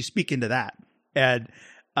 you speak into that." And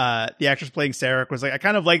the actress playing Sarek was like, I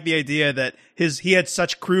kind of like the idea that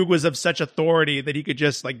Krug was of such authority that he could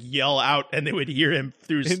just like yell out and they would hear him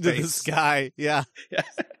through space. Into the sky. Yeah.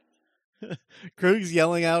 Krug's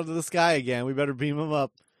yelling out into the sky again. We better beam him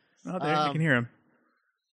up. Oh, there, you can hear him.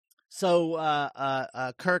 So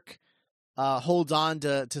Kirk holds on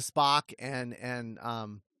to Spock and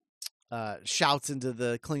shouts into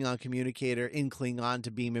the Klingon communicator in Klingon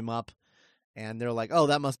to beam him up. And they're like, "Oh,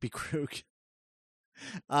 that must be Krug."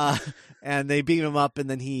 And they beam him up, and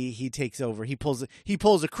then he takes over. He pulls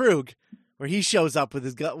a Krug, where he shows up with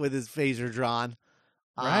his phaser drawn.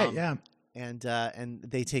 Right, yeah. And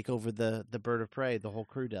they take over the bird of prey. The whole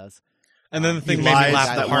crew does. And then the thing made me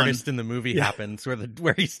laugh the hardest in the movie happens,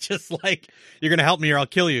 where he's just like, "You're going to help me or I'll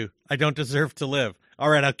kill you. I don't deserve to live. All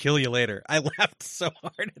right, I'll kill you later." I laughed so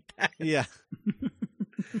hard at that. Yeah.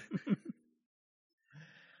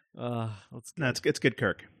 It's good,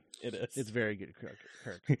 Kirk. It is. It's very good,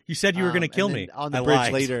 Kirk. You said you were going to kill me. On the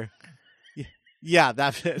bridge later. Yeah,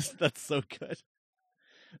 that's so good.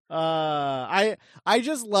 I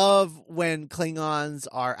just love when Klingons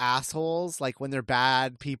are assholes, like when they're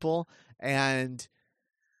bad people, and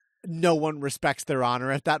no one respects their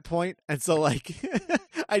honor at that point. And so, like,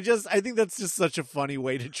 I think that's just such a funny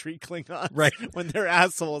way to treat Klingons, right? When they're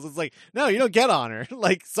assholes, it's like, no, you don't get honor.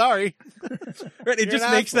 Like, sorry. Right? It just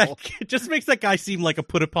makes that guy seem like a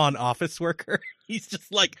put upon office worker. He's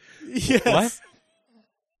just like, yes. What?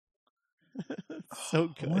 So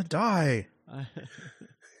good. I want to die.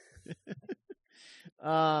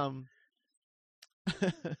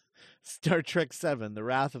 Star Trek 7, the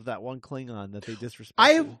wrath of that one Klingon that they disrespected.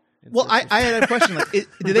 I had a question. Like, did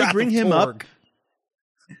they bring him Torg. up?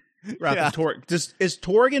 Wrath of Torg. Is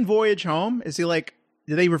Torg in Voyage Home? Is he like?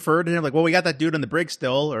 Do they refer to him like? Well, we got that dude on the brig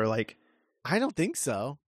still, or like? I don't think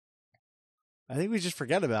so. I think we just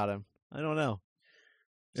forget about him. I don't know.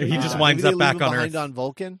 He just Maybe winds they up leave back him on behind Earth. on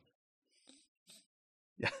Vulcan.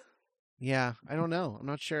 Yeah. Yeah, I don't know. I'm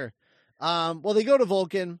not sure. Well, they go to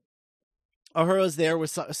Vulcan. Uhura's there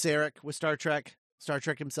with Sarek, with Star Trek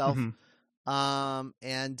himself. Mhm.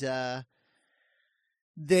 And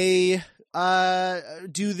they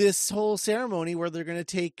do this whole ceremony where they're going to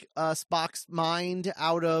take Spock's mind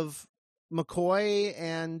out of McCoy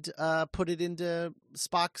and put it into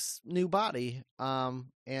Spock's new body.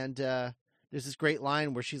 And there's this great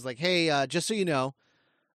line where she's like, "Hey, just so you know,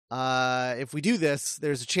 if we do this,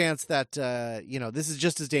 there's a chance that this is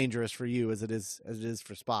just as dangerous for you as it is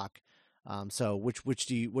for Spock. So what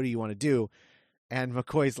do you want to do?" And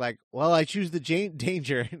McCoy's like, "Well, I choose the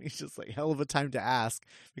danger." And he's just like, hell of a time to ask,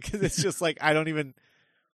 because it's just like, I don't even.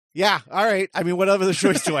 Yeah, all right. I mean, what other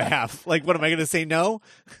choice do I have? Like, what am I going to say? No,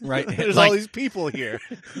 Right. There's Like- all these people here.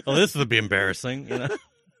 Well, this would be embarrassing, you know.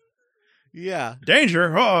 Yeah,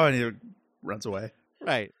 Danger! Oh, and he runs away.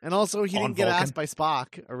 right. And also, he On didn't get Vulcan. asked by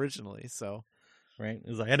Spock originally, so Right.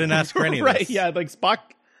 It's like, I didn't ask for any of right? this. Yeah, like Spock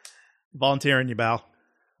volunteering you, Bal.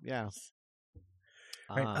 yeah.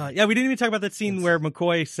 Right. Yeah, we didn't even talk about that scene where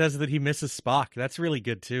McCoy says that he misses Spock. That's really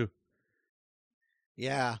good too.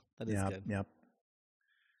 Yeah, that is Yep, good. yep.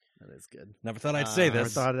 That is good. Never thought I'd say Never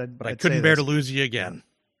this, thought I'd- but I I'd couldn't say bear this. to lose you again.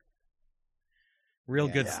 Real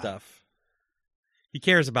good Yeah. stuff. He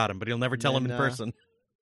cares about him, but he'll never tell him in then, person.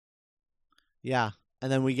 Yeah,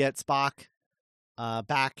 and then we get Spock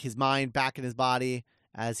back, his mind back in his body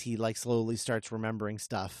as he like slowly starts remembering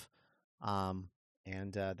stuff. And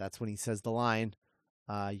that's when he says the line,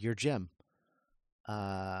 "You're Jim."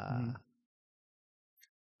 The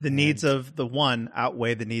needs of the one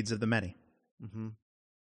outweigh the needs of the many. Mm-hmm.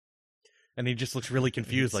 And he just looks really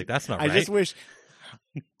confused, like that's not I right. just wish.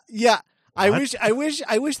 Yeah, What? I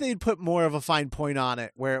wish they'd put more of a fine point on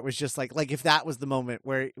it, where it was just like if that was the moment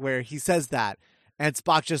where he says that, and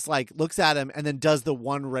Spock just like looks at him and then does the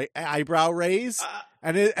one eyebrow raise,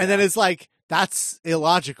 and then it's like, that's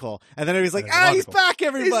illogical, and then he's like, That is he's illogical. back,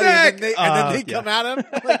 everybody, He's and back! then they Yeah. come at him.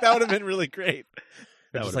 Like, that would have been really great.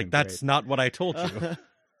 They're That just would've like, been that's not what I told you.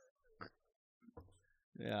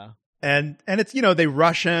 Yeah. And it's, they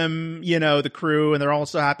rush him, the crew, and they're all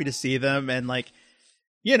so happy to see them. And like,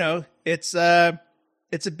 it's a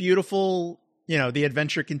beautiful, the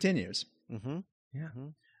adventure continues. Mm-hmm.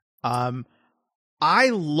 I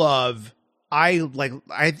love the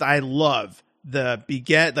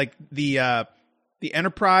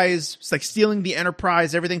Enterprise. It's like stealing the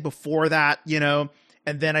Enterprise, everything before that, and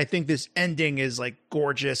then I think this ending is like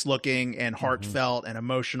gorgeous looking and heartfelt and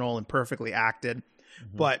emotional and perfectly acted.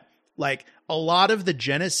 But like a lot of the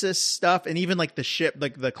Genesis stuff and even like the ship,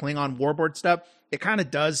 like the Klingon warboard stuff, it kind of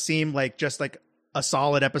does seem like just like a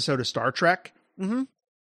solid episode of Star Trek. Mm-hmm.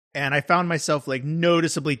 And I found myself like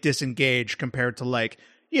noticeably disengaged compared to like,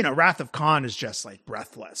 Wrath of Khan is just like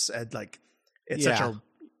breathless and like it's such a,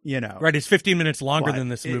 Right, it's 15 minutes longer But than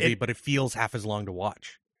this movie, but it feels half as long to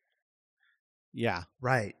watch. Yeah.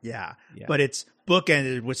 right. Yeah. Yeah. But it's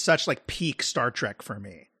bookended with such like peak Star Trek for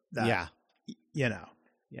me that, Yeah.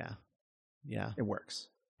 it works.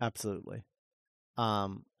 Absolutely.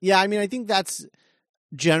 Yeah, I mean, I think that's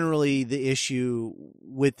generally the issue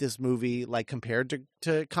with this movie, like compared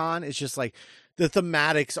to Khan. It's just like the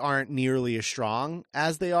thematics aren't nearly as strong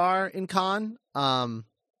as they are in Khan.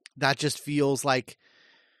 That just feels like,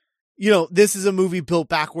 this is a movie built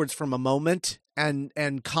backwards from a moment,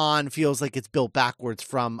 and Khan feels like it's built backwards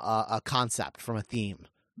from a concept, from a theme,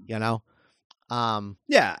 Yeah.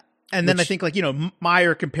 And then I Which- think like,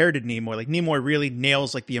 Meyer compared to Nimoy, like Nimoy really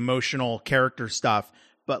nails like the emotional character stuff,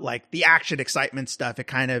 but like the action excitement stuff, it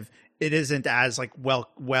isn't as like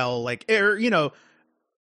well, like, the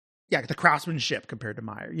craftsmanship compared to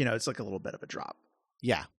Meyer, it's like a little bit of a drop.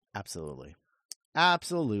 Yeah, absolutely.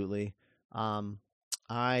 Absolutely.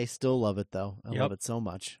 I still love it though. I love it so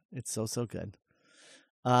much. It's so good.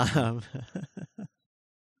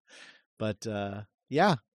 But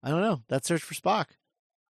yeah, I don't know. That search for Spock.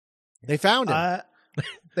 They found him.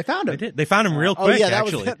 They found They him. did. They found him real quick,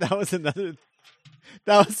 actually. That was another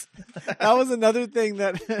that was another thing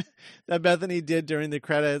that that Bethany did during the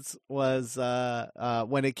credits was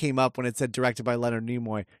when it came up, when it said directed by Leonard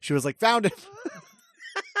Nimoy. She was like, "Found him."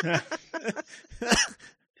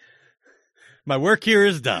 My work here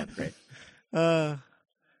is done.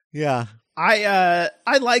 Yeah. I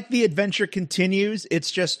like the adventure continues.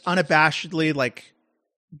 It's just unabashedly like,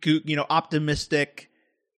 optimistic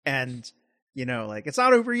and, like it's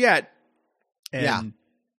not over yet. And Yeah.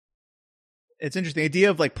 it's interesting. The idea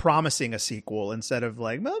of like promising a sequel instead of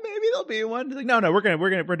like, well, maybe there'll be one. Like, no,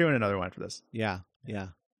 we're doing another one for this. Yeah. Yeah.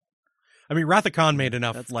 I mean, Wrath of Khan made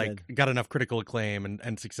enough, That's like, good. got enough critical acclaim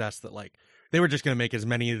and success that, like, they were just going to make as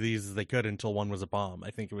many of these as they could until one was a bomb.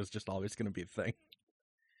 I think it was just always going to be a thing.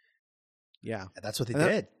 Yeah. That's what they And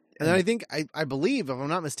did. And then I think, I believe, if I'm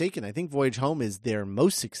not mistaken, I think Voyage Home is their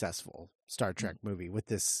most successful Star Trek movie with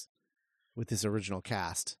this original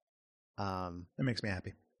cast. That makes me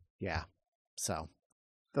happy. Yeah. So.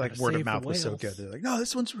 Like, Gotta word of save the mouth was so whales. good. They're like, no,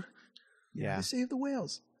 this one's... Yeah. They saved the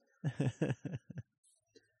whales.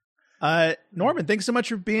 Norman, thanks so much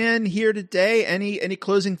for being here today. Any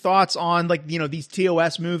closing thoughts on, like, these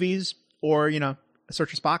TOS movies or,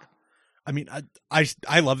 Search for Spock? I mean,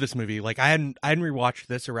 I love this movie. Like, I hadn't rewatched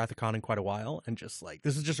this or Wrath of Khan in quite a while, and just like,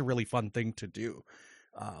 this is just a really fun thing to do.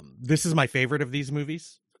 This is my favorite of these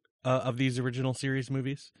movies, of these original series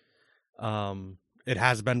movies. It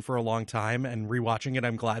has been for a long time, and rewatching it,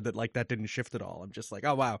 I'm glad that, like, that didn't shift at all. I'm just like,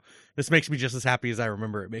 oh wow, this makes me just as happy as I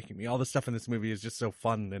remember it making me. All the stuff in this movie is just so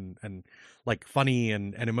fun and like funny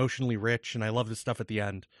and emotionally rich, and I love the stuff at the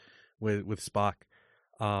end with Spock.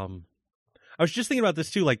 I was just thinking about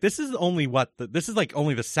this too. Like, this is only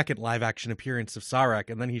only the second live action appearance of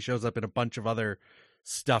Sarek, and then he shows up in a bunch of other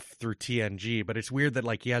stuff through TNG. But it's weird that,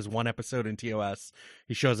 like, he has one episode in TOS,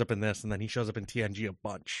 he shows up in this, and then he shows up in TNG a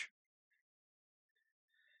bunch.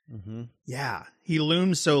 Mm-hmm. Yeah, he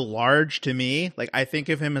looms so large to me. Like, I think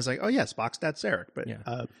of him as like, oh yeah, Spock's dad Sarek. But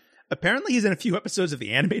Yeah. Apparently he's in a few episodes of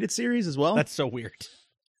the animated series as well. That's so weird.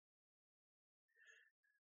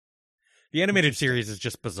 The animated series is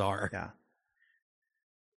just bizarre. Yeah.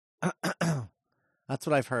 That's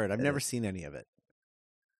what I've heard. I've never seen any of it.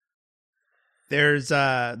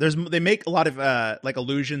 They make a lot of like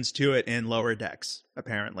allusions to it in Lower Decks,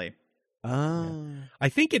 apparently. Oh. I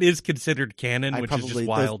think it is considered canon, which is just probably-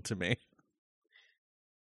 wild to me.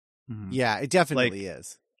 Yeah, it definitely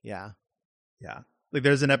is. Yeah. Yeah. Like,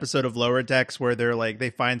 there's an episode of Lower Decks where they're like,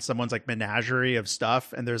 they find someone's like menagerie of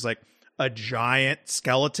stuff, and there's like a giant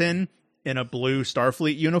skeleton in a blue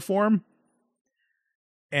Starfleet uniform.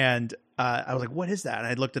 And I was like, what is that? And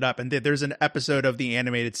I looked it up, and there's an episode of the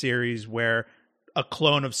animated series where a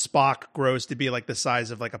clone of Spock grows to be like the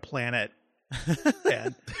size of like a planet.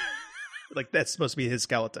 And like, that's supposed to be his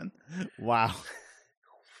skeleton. Wow.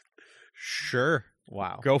 Sure.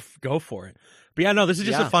 Wow. Go for it. But yeah, no, this is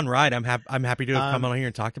just Yeah. a fun ride. I'm happy to have come on here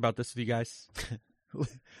and talked about this with you guys.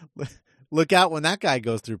 Look out when that guy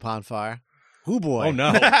goes through Ponfar. Hoo boy. Oh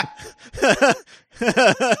no.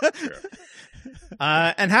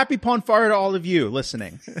 And happy Ponfar to all of you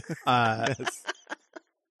listening.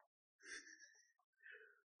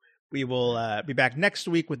 We will be back next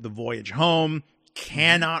week with The Voyage Home.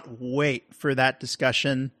 Cannot wait for that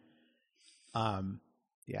discussion.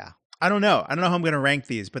 Yeah. I don't know how I'm going to rank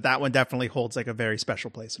these, but that one definitely holds like a very special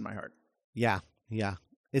place in my heart. Yeah. Yeah.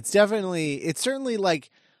 It's certainly like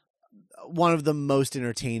one of the most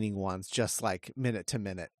entertaining ones, just like minute to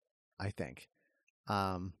minute, I think.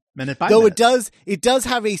 Minute by Though minute. it does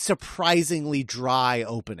have a surprisingly dry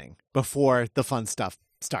opening before the fun stuff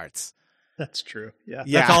starts. That's true. Yeah.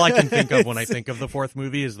 Yeah. That's all I can think of when I think of the fourth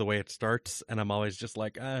movie is the way it starts, and I'm always just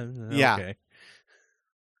like, Yeah. okay.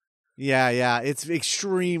 Yeah, it's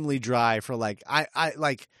extremely dry for like I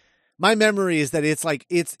like my memory is that it's like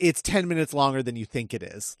it's 10 minutes longer than you think it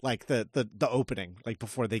is. Like the opening, like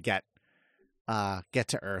before they get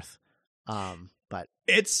to Earth. But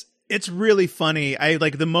It's really funny. I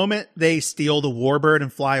like the moment they steal the Warbird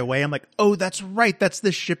and fly away, I'm like, oh, that's right. That's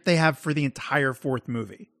the ship they have for the entire fourth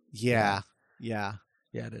movie. yeah, Yeah,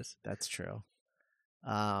 it is. that's true.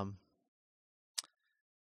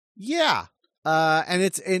 Yeah. And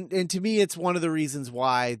it's and to me it's one of the reasons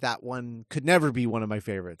why that one could never be one of my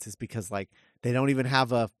favorites is because like they don't even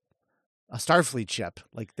have a Starfleet ship.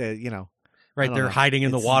 Like I Right, don't they're know. hiding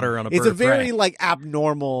in the It's- water on a bird It's a of very prey. like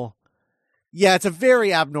abnormal. Yeah, it's a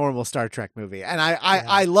very abnormal Star Trek movie, and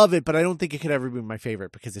I love it, but I don't think it could ever be my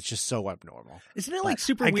favorite because it's just so abnormal. Isn't it like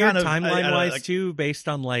super I weird kind of- timeline I wise like- too, based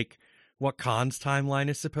on like what Khan's timeline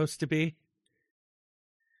is supposed to be?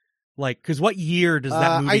 Like, because what year does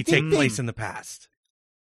that I movie think take place in the past?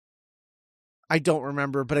 I don't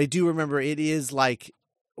remember, but I do remember it is like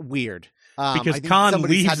weird I Because think Khan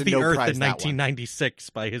somebody's had leaves to the Earth no-prize in that one. 1996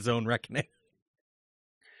 by his own reckoning.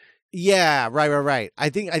 Yeah, right. I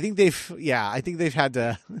think they've had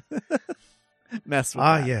to mess with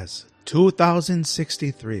that. Yes.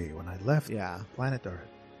 2063 when I left Yeah. planet Earth.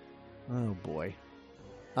 Oh boy.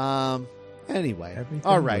 Anyway. Everything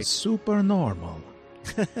All right. was super normal.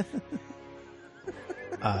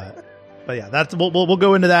 But yeah, we'll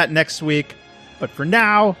go into that next week. But for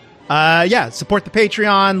now, Support the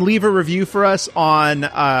Patreon. Leave a review for us on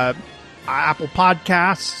Apple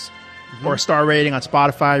Podcasts or a star rating on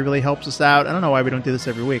Spotify. It really helps us out. I don't know why we don't do this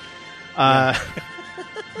every week.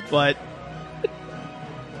 But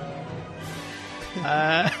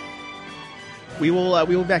we will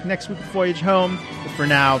be back next week with Voyage Home. But for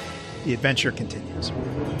now, the adventure continues.